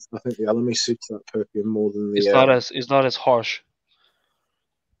 I think the Elemi suits that perfume more than the. It's not as harsh.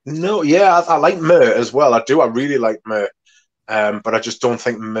 No, yeah, I like Myrrh as well. I do. I really like Myrrh, but I just don't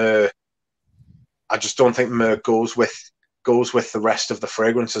think Myrrh. Goes with the rest of the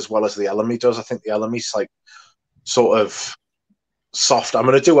fragrance as well as the Elemi does. I think the Elemi's like sort of soft. I'm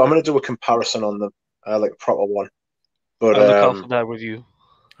gonna do a comparison on them, like a proper one. But I'll look out for that review.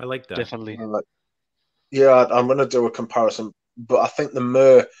 I like that. Definitely. Yeah, I'm gonna do a comparison, but I think the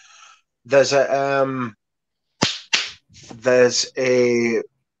Myrrh, there's a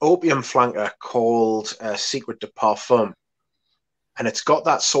opium flanker called Secret de Parfum, and it's got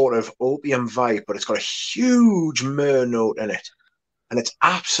that sort of opium vibe, but it's got a huge Myrrh note in it, and it's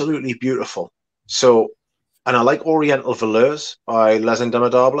absolutely beautiful. So, and I like Oriental Velours by Les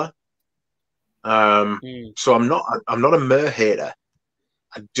Indomptables. So I'm not a Myrrh hater.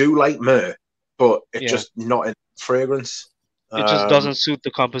 I do like myrrh, but it's Yeah. just not in fragrance. It just doesn't suit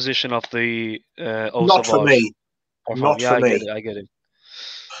the composition of the Eau Not for Sauvage me. parfum. Not Yeah, for I me. get it. I get it.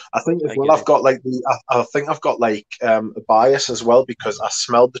 I think as I well, get I've got like I think I've got like a bias as well because I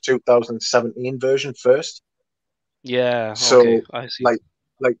smelled the 2017 version first. Yeah. So Okay. I see. like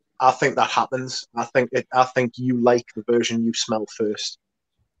I think that happens. I think you like the version you smell first.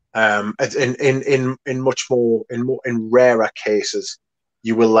 It's in much more in rarer cases,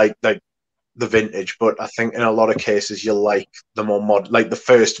 you will like the vintage, but I think in a lot of cases you'll like the more like the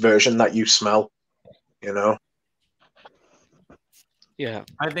first version that you smell. You know. Yeah.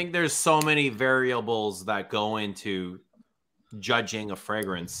 I think there's so many variables that go into judging a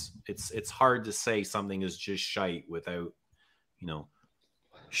fragrance. It's hard to say something is just shite without, you know,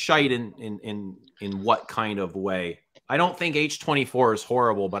 shite in what kind of way. I don't think H24 is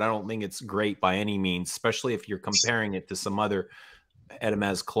horrible, but I don't think it's great by any means, especially if you're comparing it to some other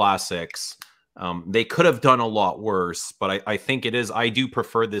Hermes classics. They could have done a lot worse, but I think it is. I do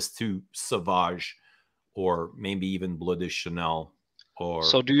prefer this to Sauvage or maybe even Bleu de Chanel. Or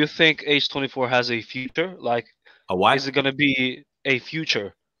So, do you think H24 has a future? Like, a what? is it going to be a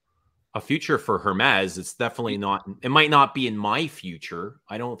future? A future for Hermes? It's definitely not. It might not be in my future.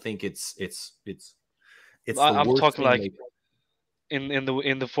 I don't think it's I'm the worst talking thing like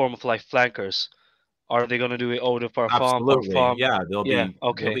in the form of like flankers. Are they going to do it eau de parfum, absolutely, parfum? yeah. There'll Yeah. be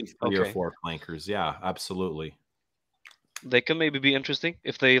Okay. three or Okay. four flankers. Yeah, absolutely. They can maybe be interesting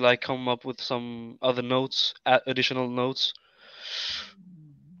if they like come up with some other notes, additional notes,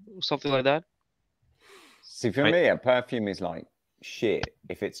 something like that. See, for me, a perfume is like shit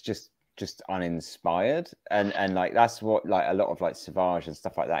if it's just uninspired, and like that's what like a lot of like Sauvage and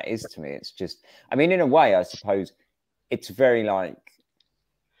stuff like that is to me. It's just, I mean, in a way, I suppose it's very like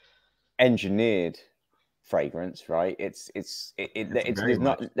engineered fragrance, right?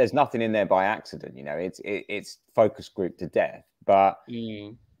 There's nothing in there by accident, you know. It's focus group to death, but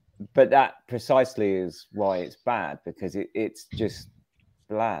that precisely is why it's bad, because it's just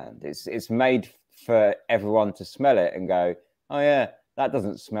bland. It's made for everyone to smell it and go, oh yeah, that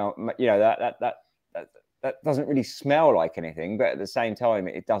doesn't smell, you know, that doesn't really smell like anything, but at the same time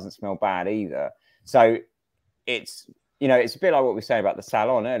it doesn't smell bad either. So it's, you know, it's a bit like what we were saying about the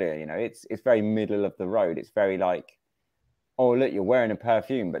salon earlier. You know, it's very middle of the road. It's very like, oh look, you're wearing a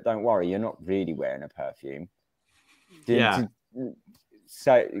perfume, but don't worry, you're not really wearing a perfume. Yeah.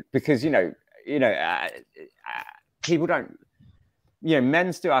 So because you know, people don't, you know,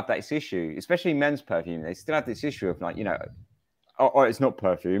 men still have this issue, especially men's perfume. They still have this issue of like, you know, oh, it's not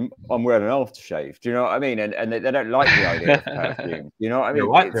perfume, I'm wearing an aftershave. Do you know what I mean? And they don't like the idea of perfume. You know what I mean?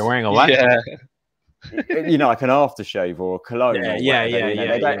 What? They're wearing a what? Yeah. You know, like an aftershave or a cologne. Yeah, or yeah, whatever, you know,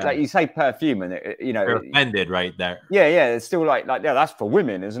 they don't, like you say perfume, and you know, they're offended right there. Yeah, it's still like yeah, that's for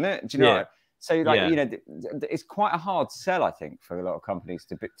women, isn't it? Do you know? Yeah. So like you know, it's quite a hard sell, I think, for a lot of companies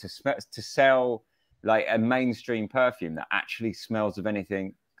to sell like a mainstream perfume that actually smells of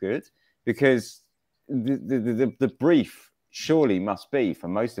anything good, because the brief surely must be for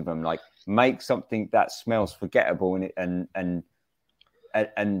most of them like make something that smells forgettable and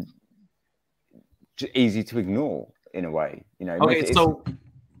easy to ignore in a way, you know. Okay, so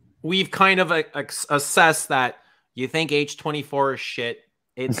we've kind of assessed that you think H24 is shit.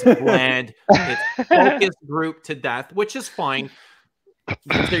 It's bland. It's focus group to death, which is fine.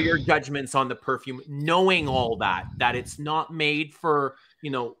 These are your judgments on the perfume. Knowing all that it's not made for, you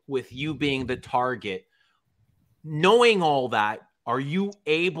know, with you being the target. Knowing all that, are you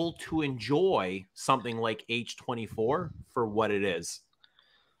able to enjoy something like H24 for what it is?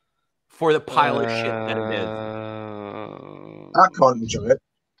 For the pile of shit that it is. I can't enjoy it.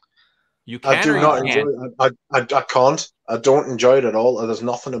 You can, I do or not you enjoy it. I can't. I don't enjoy it at all. There's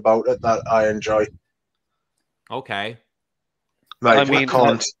nothing about it that I enjoy. Okay. Like, I mean, I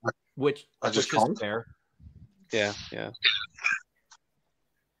can't. I just can't. Fair. Yeah.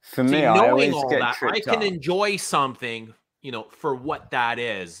 For me, I always get that, I tripped can up. enjoy something, you know, for what that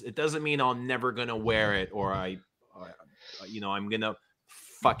is. It doesn't mean I'm never gonna wear it, or you know, I'm gonna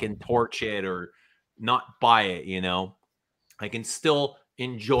fucking torch it or not buy it. You know, I can still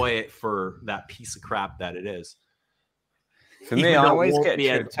enjoy it for that piece of crap that it is. For me, I always get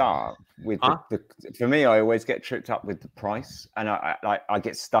tripped up with for me, I always get tripped up with the price, and I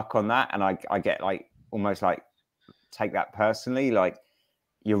get stuck on that, and I get like almost like take that personally. Like,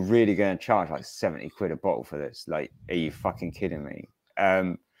 you're really going to charge like 70 quid a bottle for this? Like, are you fucking kidding me?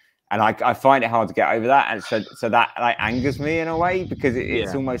 And I find it hard to get over that, and so that like angers me in a way, because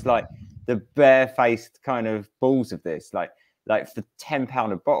it's almost like the barefaced kind of balls of this. Like for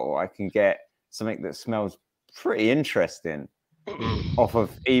 £10 a bottle, I can get something that smells pretty interesting, off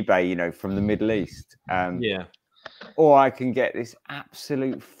of eBay, you know, from the Middle East. Yeah. Or I can get this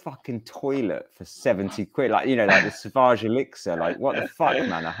absolute fucking toilet for 70 quid. Like, you know, like the Sauvage Elixir. Like, what the fuck,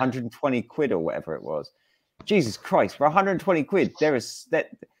 man? 120 quid or whatever it was. Jesus Christ, for 120 quid, there is that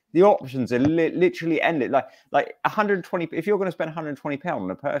the options are literally ended. Like 120. If you're going to spend 120 pound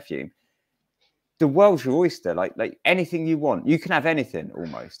on a perfume, the world's your oyster. Like anything you want, you can have anything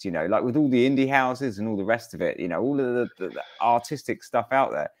almost. You know, like with all the indie houses and all the rest of it. You know, all of the artistic stuff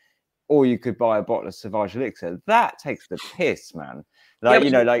out there. Or you could buy a bottle of Sauvage Elixir. That takes the piss, man. Like, Yeah,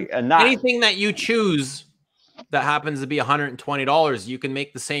 you know, like, and that anything that you choose that happens to be $120, you can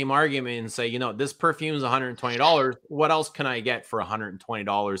make the same argument and say, you know, this perfume is $120. What else can I get for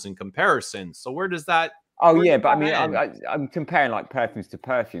 $120 in comparison? So where does that? Oh yeah, but I mean, I'm comparing like perfumes to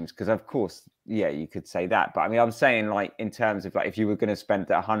perfumes because, of course, yeah, you could say that. But I mean, I'm saying like in terms of like if you were going to spend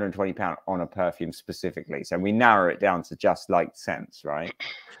that £120 on a perfume specifically, so we narrow it down to just like scents, right?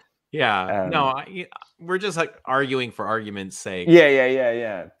 Yeah, no, we're just like arguing for argument's sake.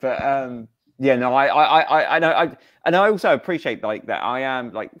 Yeah. But yeah, no, I know, and I also appreciate like that. I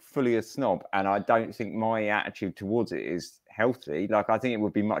am like fully a snob, and I don't think my attitude towards it is healthy. Like, I think it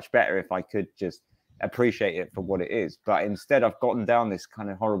would be much better if I could just appreciate it for what it is. But instead, I've gotten down this kind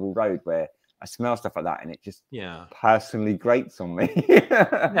of horrible road where I smell stuff like that, and it just personally grates on me.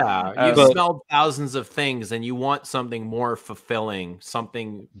 You've smelled thousands of things, and you want something more fulfilling,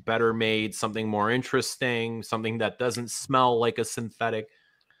 something better made, something more interesting, something that doesn't smell like a synthetic.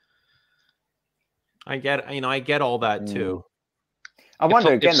 I get all that too. I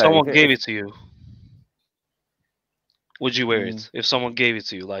wonder again, if someone gave it to you, would you wear it? If someone gave it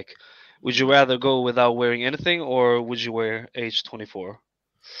to you, like, would you rather go without wearing anything, or would you wear H24?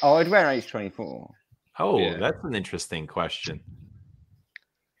 Oh, I'd wear an H24. Oh, yeah. That's an interesting question.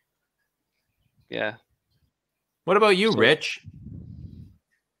 Yeah. What about you, Rich?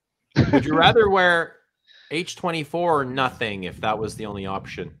 Would you rather wear H24 or nothing if that was the only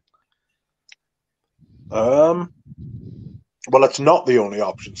option? Well, it's not the only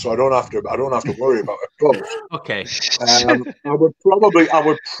option, so I don't have to worry about it. But, okay. I would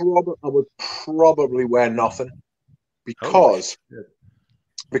probably wear nothing because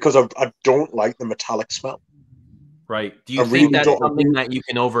I don't like the metallic smell. Right. Do you think that's something that you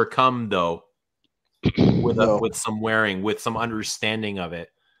can overcome though? With some wearing, with some understanding of it?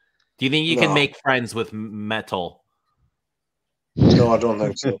 Do you think you can make friends with metal? No, I don't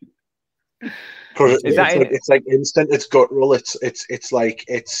think so. It's like instant. It's guttural. It's like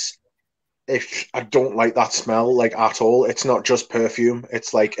if I don't like that smell like at all. It's not just perfume.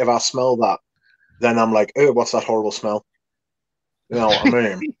 It's like if I smell that, then I'm like, oh, what's that horrible smell? You know what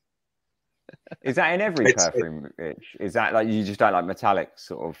I mean? Is that in every perfume? Is that like you just don't like metallic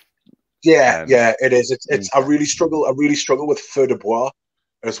sort of? Yeah, it is. It's. I really struggle with feu de bois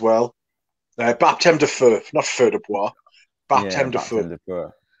as well. Baptême de feu, not feu de bois. Baptême de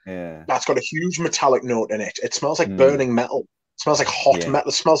feu. Yeah, that's got a huge metallic note in it. It smells like burning metal. It smells like hot metal.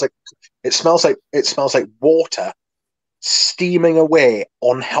 It smells like water steaming away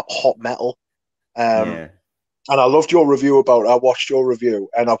on hot metal. And I loved your review I watched your review,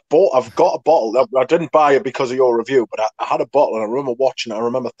 and I've got a bottle. I didn't buy it because of your review, but I had a bottle, and I remember watching it. I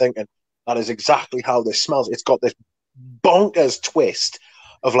remember thinking that is exactly how this smells. It's got this bonkers twist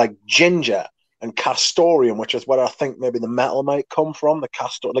of like ginger and castoreum, which is where I think maybe the metal might come from. The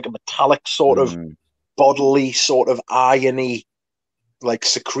castor, like a metallic sort of bodily, sort of irony, like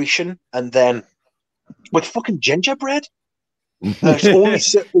secretion, and then with fucking gingerbread.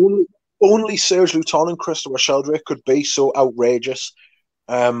 It's only Serge Luton and Christopher Sheldrake could be so outrageous.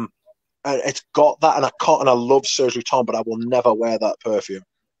 And it's got that, and I love Serge Luton, but I will never wear that perfume.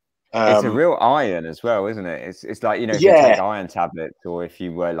 It's a real iron as well, isn't it? It's like, you know, if you take iron tablets, or if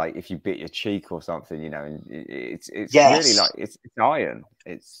you bit your cheek or something, you know, and it's really like it's iron.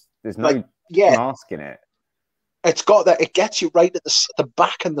 There's no mask in it. It's got that. It gets you right at the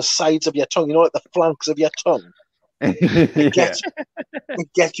back and the sides of your tongue. You know, like the flanks of your tongue. It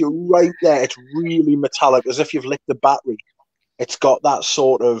gets you right there. It's really metallic, as if you've licked the battery. It's got that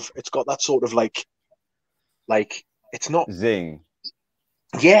sort of like it's not zing.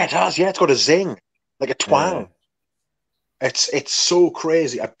 Yeah, it has. Yeah, it's got a zing, like a twang. Yeah. It's so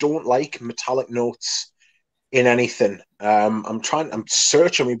crazy. I don't like metallic notes in anything. I'm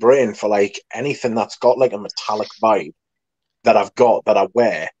searching my brain for like anything that's got like a metallic vibe that I've got that I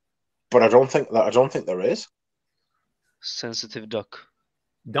wear, but I don't think there is. Sensitive Duck.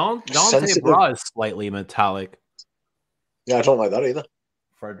 Dante Bra is slightly metallic. Yeah, I don't like that either.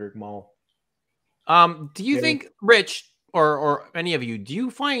 Frederick Mall. Do you think, Rich, or any of you, do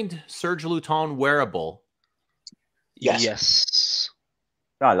you find Serge Luton wearable? Yes. Yes.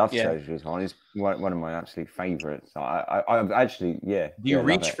 I love Yeah. Serge Luton. He's one of my absolute favourites. I actually, yeah. Do you love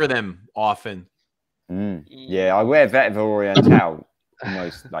reach it. for them often? Yeah, I wear Vetiver Oriental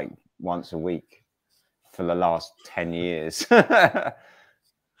almost like once a week for the last 10 years.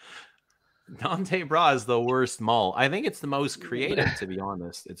 Dante Bra is the worst mull. I think it's the most creative, to be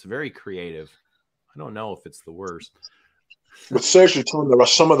honest. It's very creative. I don't know if it's the worst. With Serge Luton, there are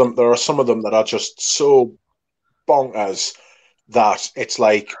some of them that are just so bonkers that it's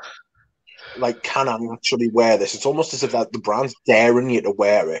like, can I actually wear this? It's almost as if that the brand's daring you to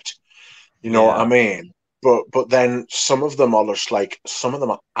wear it. You know what I mean? But then some of them are just like, some of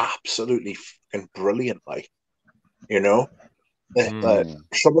them are absolutely fucking brilliant. Like, you know,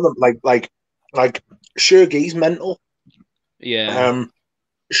 some of them like Shergie's mental. Yeah.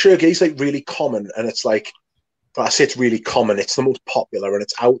 Shergie's like really common, and it's like, I say it's really common. It's the most popular, and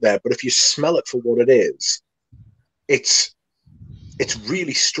it's out there. But if you smell it for what it is, it's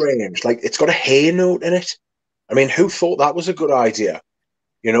really strange. Like, it's got a hay note in it. I mean, who thought that was a good idea?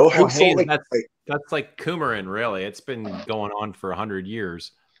 You know, who thought that's like coumarin, really. It's been going on for 100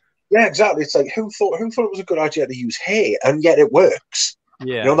 years. Yeah, exactly. It's like, who thought it was a good idea to use hay, and yet it works.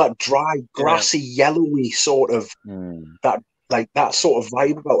 Yeah, you know, that dry, grassy, yellowy sort of that sort of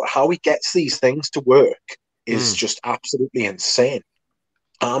vibe about how he gets these things to work is just absolutely insane.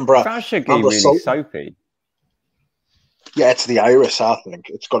 Amber really soapy. Yeah, it's the iris. I think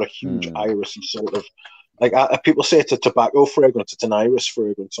it's got a huge irisy sort of. Like, people say it's a tobacco fragrance. It's an iris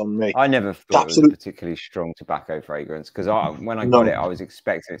fragrance on me. I never thought it was a particularly strong tobacco fragrance because when I got it, I was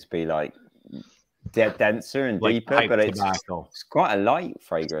expecting it to be like denser and deeper, but it's quite a light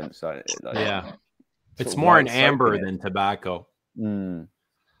fragrance. Yeah, it's more an amber than tobacco.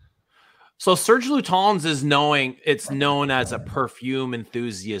 So Serge Luton's is known as a perfume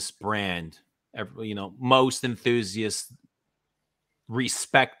enthusiast brand. You know, most enthusiasts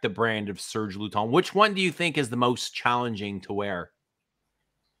respect the brand of Serge Luton. Which one do you think is the most challenging to wear?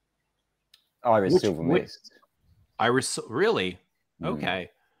 Iris Silver Mist. Iris, really? Okay.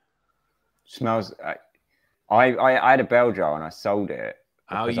 Smells. I had a bell jar and I sold it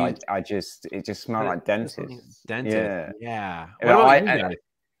because it just smelled like dentist. Dentist. Yeah.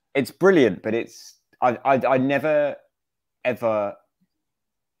 It's brilliant, but I never ever.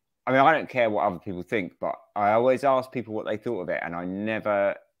 I mean, I don't care what other people think, but I always ask people what they thought of it, and I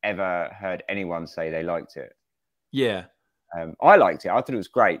never, ever heard anyone say they liked it. Yeah. I liked it. I thought it was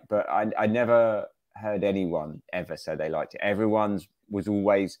great, but I never heard anyone ever say they liked it. Everyone would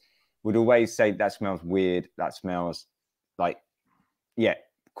always say that smells weird. That smells like,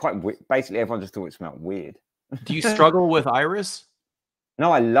 quite weird. Basically, everyone just thought it smelled weird. Do you struggle with Iris?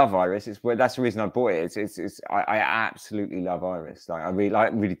 No, I love Iris. That's the reason I bought it. I absolutely love Iris. Like, I really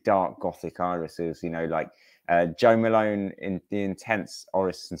like really dark gothic irises. You know, like Joe Malone in the Intense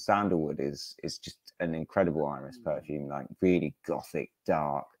Orris and Sandalwood is just an incredible iris perfume. Like, really gothic,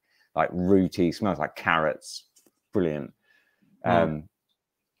 dark, like rooty. Smells like carrots. Brilliant. So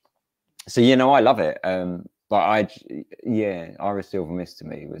I love it. But Iris Silver Mist to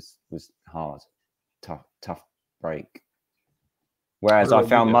me was hard, tough break. Whereas I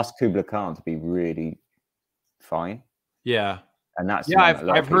found Musk Kubla Khan to be really fine. Yeah. And that's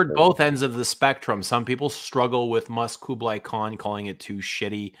I've heard both ends of the spectrum. Some people struggle with Musk Kublai Khan, calling it too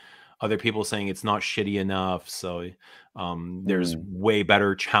shitty. Other people saying it's not shitty enough. So there's way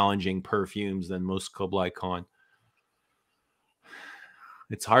better challenging perfumes than Musk Kublai Khan.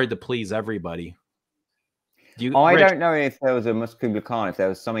 It's hard to please everybody. I don't know if there was a Musk Kubla Khan, if there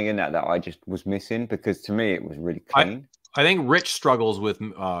was something in that I just was missing, because to me it was really clean. I think Rich struggles with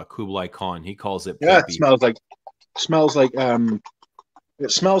Kublai Khan. He calls it. Yeah, it smells like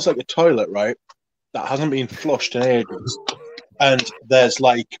it smells like a toilet, right? That hasn't been flushed in ages, and there's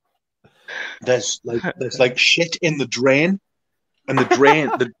like shit in the drain, and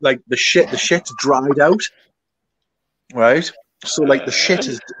the shit's dried out, right? So like the shit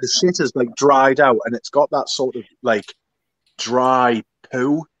is like dried out, and it's got that sort of like dry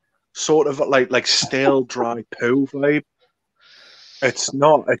poo, sort of like stale dry poo vibe. It's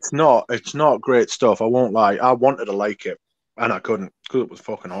not great stuff. I won't lie. I wanted to like it, and I couldn't because it was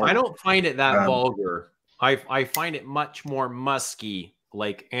fucking horrible. I don't find it that vulgar. I find it much more musky,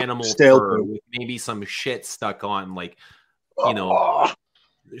 like animal fur with maybe some shit stuck on, like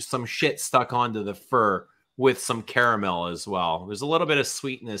there's some shit stuck onto the fur with some caramel as well. There's a little bit of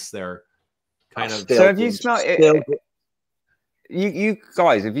sweetness there, kind of. So have you smelled it? You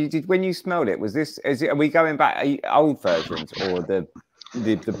guys, when you smelled it, are we going back old versions or the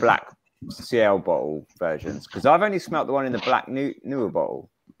black CL bottle versions? Because I've only smelled the one in the black newer bottle.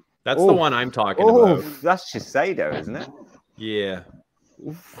 That's the one I'm talking about. That's Shiseido, isn't it? Yeah.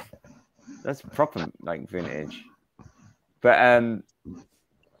 Oof. That's proper like vintage. But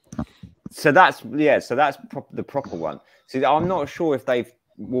so that's the proper one. See, I'm not sure if they've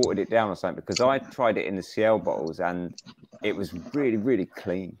watered it down or something, because I tried it in the CL bottles and it was really, really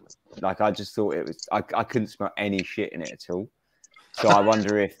clean. Like, I just thought it was, I couldn't smell any shit in it at all. So I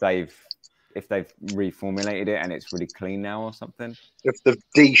wonder if they've reformulated it and it's really clean now or something. If they've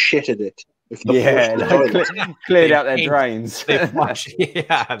de-shitted it. If Cleared out their drains.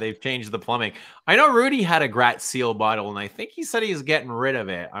 They've changed the plumbing. I know Rudy had a Grat Seal bottle, and I think he said he's getting rid of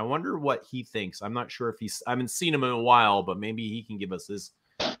it. I wonder what he thinks. I'm not sure if I haven't seen him in a while, but maybe he can give us his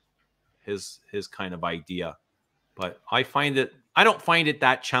kind of idea. But I don't find it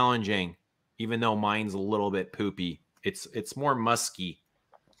that challenging, even though mine's a little bit poopy. It's more musky.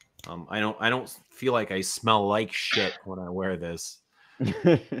 I don't feel like I smell like shit when I wear this.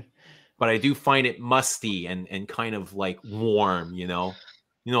 But I do find it musty and kind of like warm,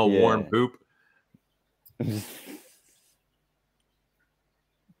 warm poop.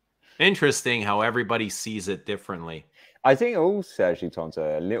 Interesting how everybody sees it differently. I think all Serge Lutens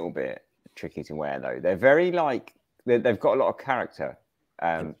are a little bit tricky to wear, though. They're very like, they've got a lot of character.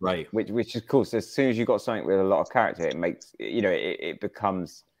 Right. Which of course, as soon as you've got something with a lot of character, it makes, it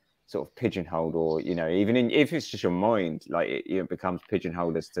becomes sort of pigeonholed, or, even if it's just your mind, like it becomes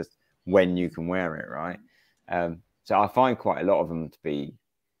pigeonholed as to when you can wear it, right? So I find quite a lot of them to be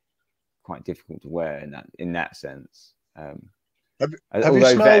quite difficult to wear in that sense. Have although you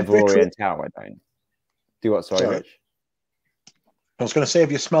smelled Oriental, I don't. Do what, sorry, Rich? I was going to say,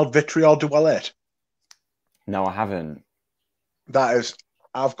 have you smelled Vitriol de Wallet? No, I haven't. That is,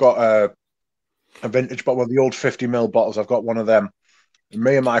 I've got a vintage bottle, the old 50ml bottles. I've got one of them. And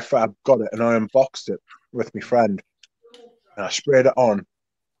me and my friend got it, and I unboxed it with my friend, and I sprayed it on.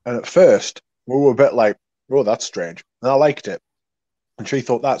 And at first, we were a bit like, "Oh, that's strange," and I liked it. And she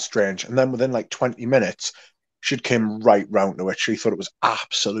thought that's strange. And then within like 20 minutes, she came right round to it. She thought it was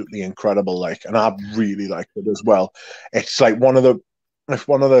absolutely incredible, like, and I really liked it as well. It's like one of the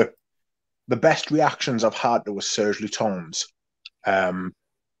best reactions I've had to a Serge Lutens.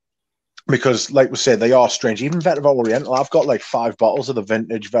 Because, like we said, they are strange. Even Vetiver Oriental, I've got like 5 bottles of the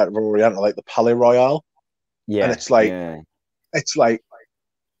vintage Vetiver Oriental, like the Palais Royale. Yeah, and it's like it's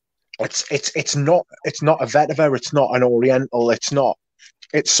not a Vetiver, it's not an Oriental, it's not.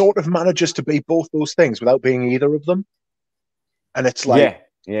 It sort of manages to be both those things without being either of them, and it's like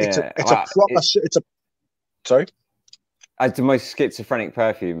it's the most schizophrenic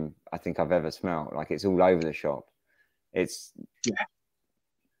perfume I think I've ever smelled. Like, it's all over the shop. It's yeah.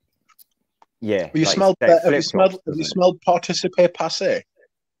 Have you smelled Participe Passé?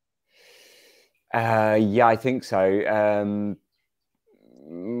 Yeah, I think so.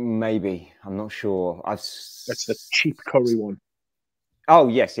 Maybe, I'm not sure. That's the cheap curry one. Oh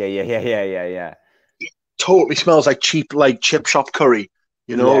yes, yeah. Totally smells like cheap, like chip shop curry.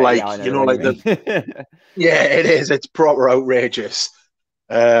 It is. It's proper outrageous.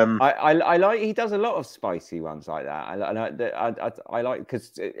 I like. He does a lot of spicy ones like that. I like,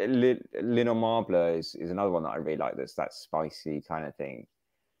 because Linon Marble is another one that I really like. That's that spicy kind of thing.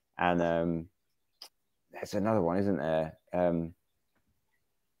 And there's another one, isn't there?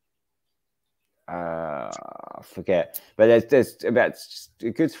 I forget, but there's about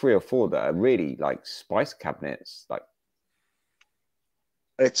a good 3 or 4 that are really like spice cabinets. Like,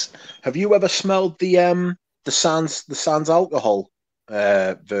 have you ever smelled the Sans alcohol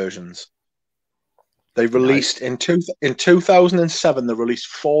versions? They released in 2007. They released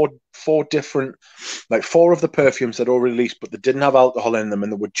four different, like 4 of the perfumes that all released, but they didn't have alcohol in them,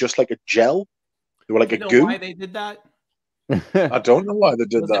 and they were just like a gel. They were like a goo. Why they did that? I don't know why they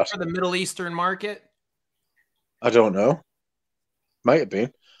did that. Was it for the Middle Eastern market? I don't know. Might have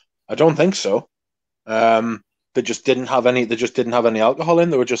been. I don't think so. They just didn't have any. They just didn't have any alcohol in.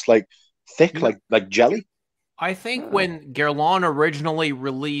 They were just like thick, like jelly. I think when Guerlain originally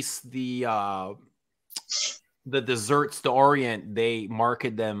released the desserts to Orient, they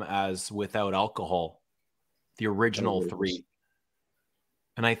marketed them as without alcohol. The original 3,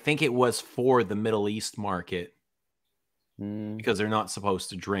 and I think it was for the Middle East market. Because they're not supposed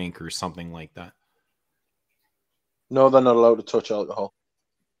to drink or something like that. No, they're not allowed to touch alcohol.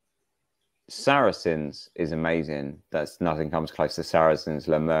 Saracens is amazing. That's nothing comes close to Saracens,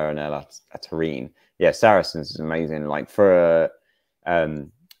 La Mer and La Terrine. Yeah, Saracens is amazing. Like, for a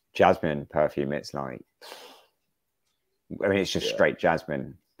jasmine perfume, it's like, I mean, it's just straight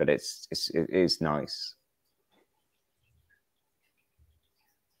jasmine, but it is nice.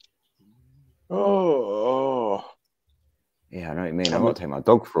 Oh. Yeah, know what you mean. I've got to take my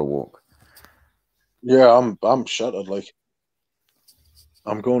dog for a walk. Yeah, I'm shattered. Like,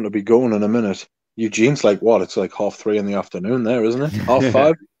 I'm going to be going in a minute. Eugene's like, what? It's like 3:30 in the afternoon there, isn't it?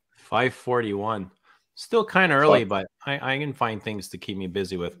 5:30? 5:41. Still kind of early, but I can find things to keep me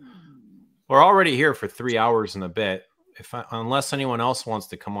busy with. We're already here for 3 hours and a bit. Unless anyone else wants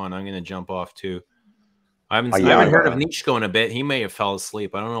to come on, I'm going to jump off too. I haven't heard of Nichko in a bit. He may have fell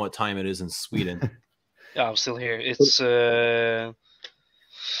asleep. I don't know what time it is in Sweden. Yeah, I'm still here. It's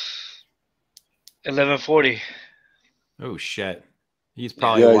 11:40. Oh shit! He's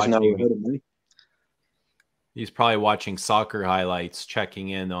probably watching. He's probably watching soccer highlights, checking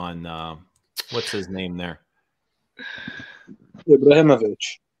in on what's his name there?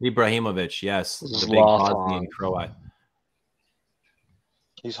 Ibrahimovic, yes, the big Bosnian Croat.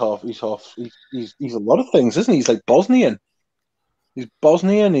 He's a lot of things, isn't he? He's like Bosnian. He's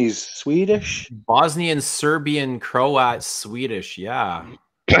Bosnian, he's Swedish. Bosnian, Serbian, Croat, Swedish, yeah.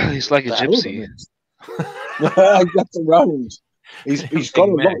 He's like a gypsy. That's around. He's got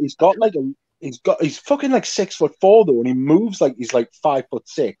a lot. He's fucking like 6'4" though, and he moves like he's like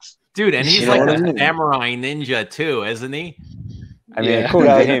 5'6". Dude, and he's like a samurai ninja too, isn't he? I mean,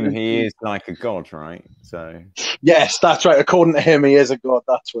 according to him, he is like a god, right? So yes, that's right. According to him, he is a god.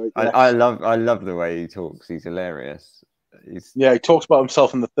 That's right. Yeah. I love the way he talks. He's hilarious. He talks about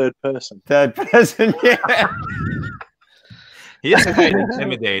himself in the third person. Third person, yeah. He is kind of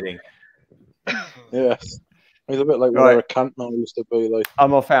intimidating. Yes. He's a bit like where a Cantman used to be. Like,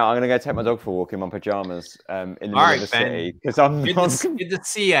 I'm off out. I'm going to go take my dog for a walk in my pajamas in the middle of the city. Because I'm good to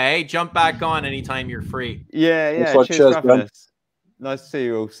see you, eh? Jump back on anytime you're free. Yeah. Cheers, Ben. Nice to see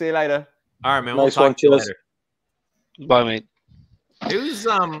you all. See you later. All right, man. We'll talk to you later. Bye, mate. Who's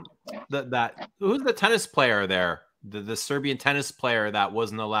who's the tennis player there? The Serbian tennis player that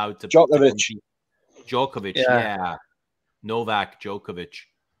wasn't allowed to Djokovic, yeah. Novak Djokovic.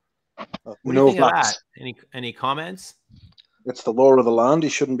 What do you think of that? Any comments? It's the law of the land. He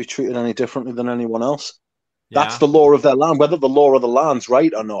shouldn't be treated any differently than anyone else. Yeah. That's the law of their land, whether the law of the land's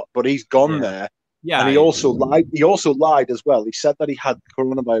right or not. But he's gone there. Yeah. And he also lied. He also lied as well. He said that he had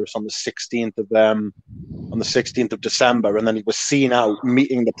coronavirus on the 16th of December, and then he was seen out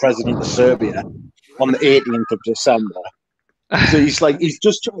meeting the president of Serbia on the 18th of December. So he's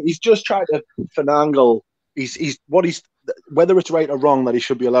just trying to finagle. Whether it's right or wrong that he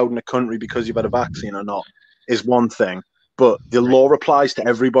should be allowed in the country because you've had a vaccine or not is one thing, but the law applies to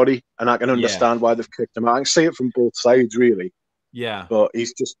everybody, and I can understand why they've kicked him out. I can see it from both sides, really. Yeah. But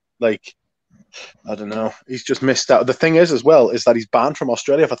he's just like, I don't know. He's just missed out. The thing is, as well, is that he's banned from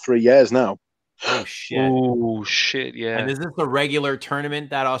Australia for 3 years now. Oh shit! Oh shit! Yeah. And is this a regular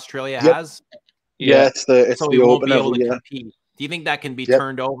tournament that Australia has? Yeah, it's the so he won't be able to compete. Do you think that can be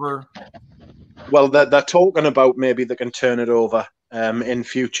turned over? Well, they're talking about maybe they can turn it over in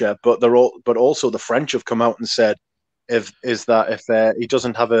future, but also the French have come out and said if he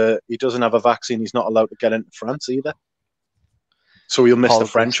doesn't have a vaccine, he's not allowed to get into France either. So he'll miss the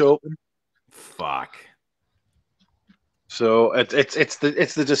French Open. Fuck. So it's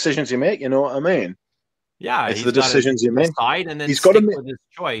the decisions you make. You know what I mean? Yeah, it's the decisions you make. And then he's got to make his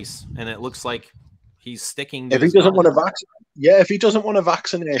choice, and it looks like he's sticking to if he doesn't want a vaccine. Yeah, if he doesn't want a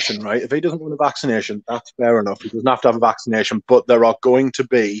vaccination, right? If he doesn't want a vaccination, that's fair enough. He doesn't have to have a vaccination, but there are going to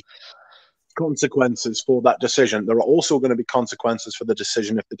be consequences for that decision. There are also going to be consequences for the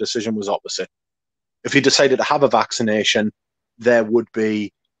decision if the decision was opposite. If he decided to have a vaccination, there would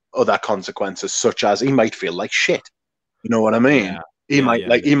be other consequences, such as he might feel like shit. You know what I mean? Yeah. He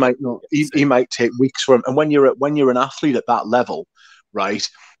might take weeks from. And when you're an athlete at that level, right?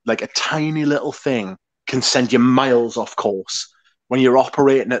 Like a tiny little thing can send you miles off course. When you're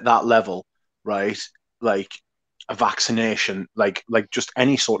operating at that level, right? Like a vaccination, like just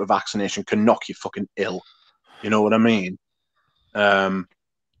any sort of vaccination can knock you fucking ill. You know what I mean?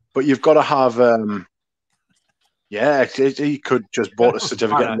 But you've got to have. He could just bought a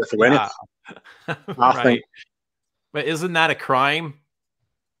certificate in Lithuania. Yeah. I think. But isn't that a crime?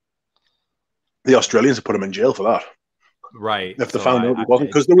 The Australians have put him in jail for that. Right. If they found out he wasn't,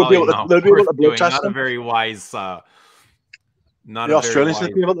 because they would be able to blood test him. Not a very wise. The Australians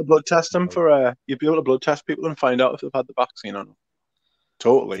would be able to blood test him for. You'd be able to blood test people and find out if they've had the vaccine or not.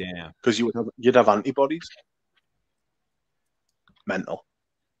 Totally. Yeah. Because you'd have antibodies. Mental.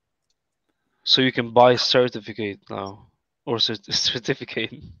 So you can buy certificate now, or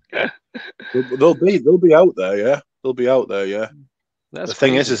certificate. They'll be out there, yeah. They'll be out there, yeah. The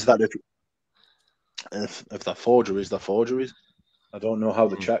thing is that if they're forgeries, they're forgeries. I don't know how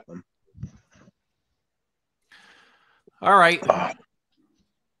to check them. All right.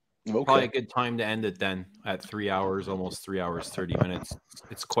 Probably a Okay, good time to end it then at 3 hours, almost 3 hours, 30 minutes.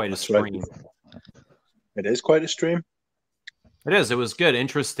 It's quite a that's right. stream. It is quite a stream. It is. It was good.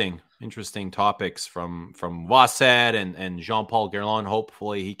 Interesting topics from Wasset and Jean-Paul Guerlain.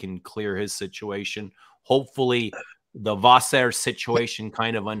 Hopefully he can clear his situation. Hopefully the Wasser situation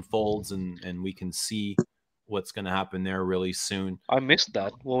kind of unfolds and we can see what's going to happen there really soon. I missed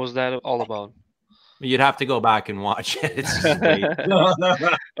that. What was that all about? You'd have to go back and watch it. It's just way,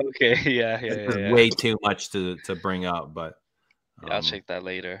 Okay, yeah. way too much to bring up, but Yeah, I'll check that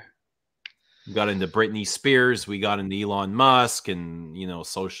later. we got into Britney Spears, we got into Elon Musk and, you know,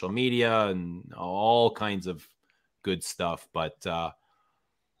 social media and all kinds of good stuff. But Yeah,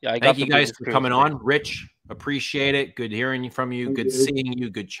 I got thank the you guys biggest for proof. coming on. Rich, appreciate it. Good hearing from you. Good seeing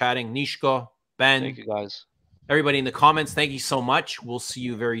you. Good chatting. Nishko, Ben, Thank you, guys. everybody in the comments, thank you so much. We'll see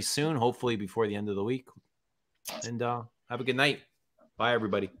you very soon, hopefully before the end of the week. And have a good night. Bye,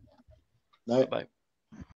 everybody. Night. Bye.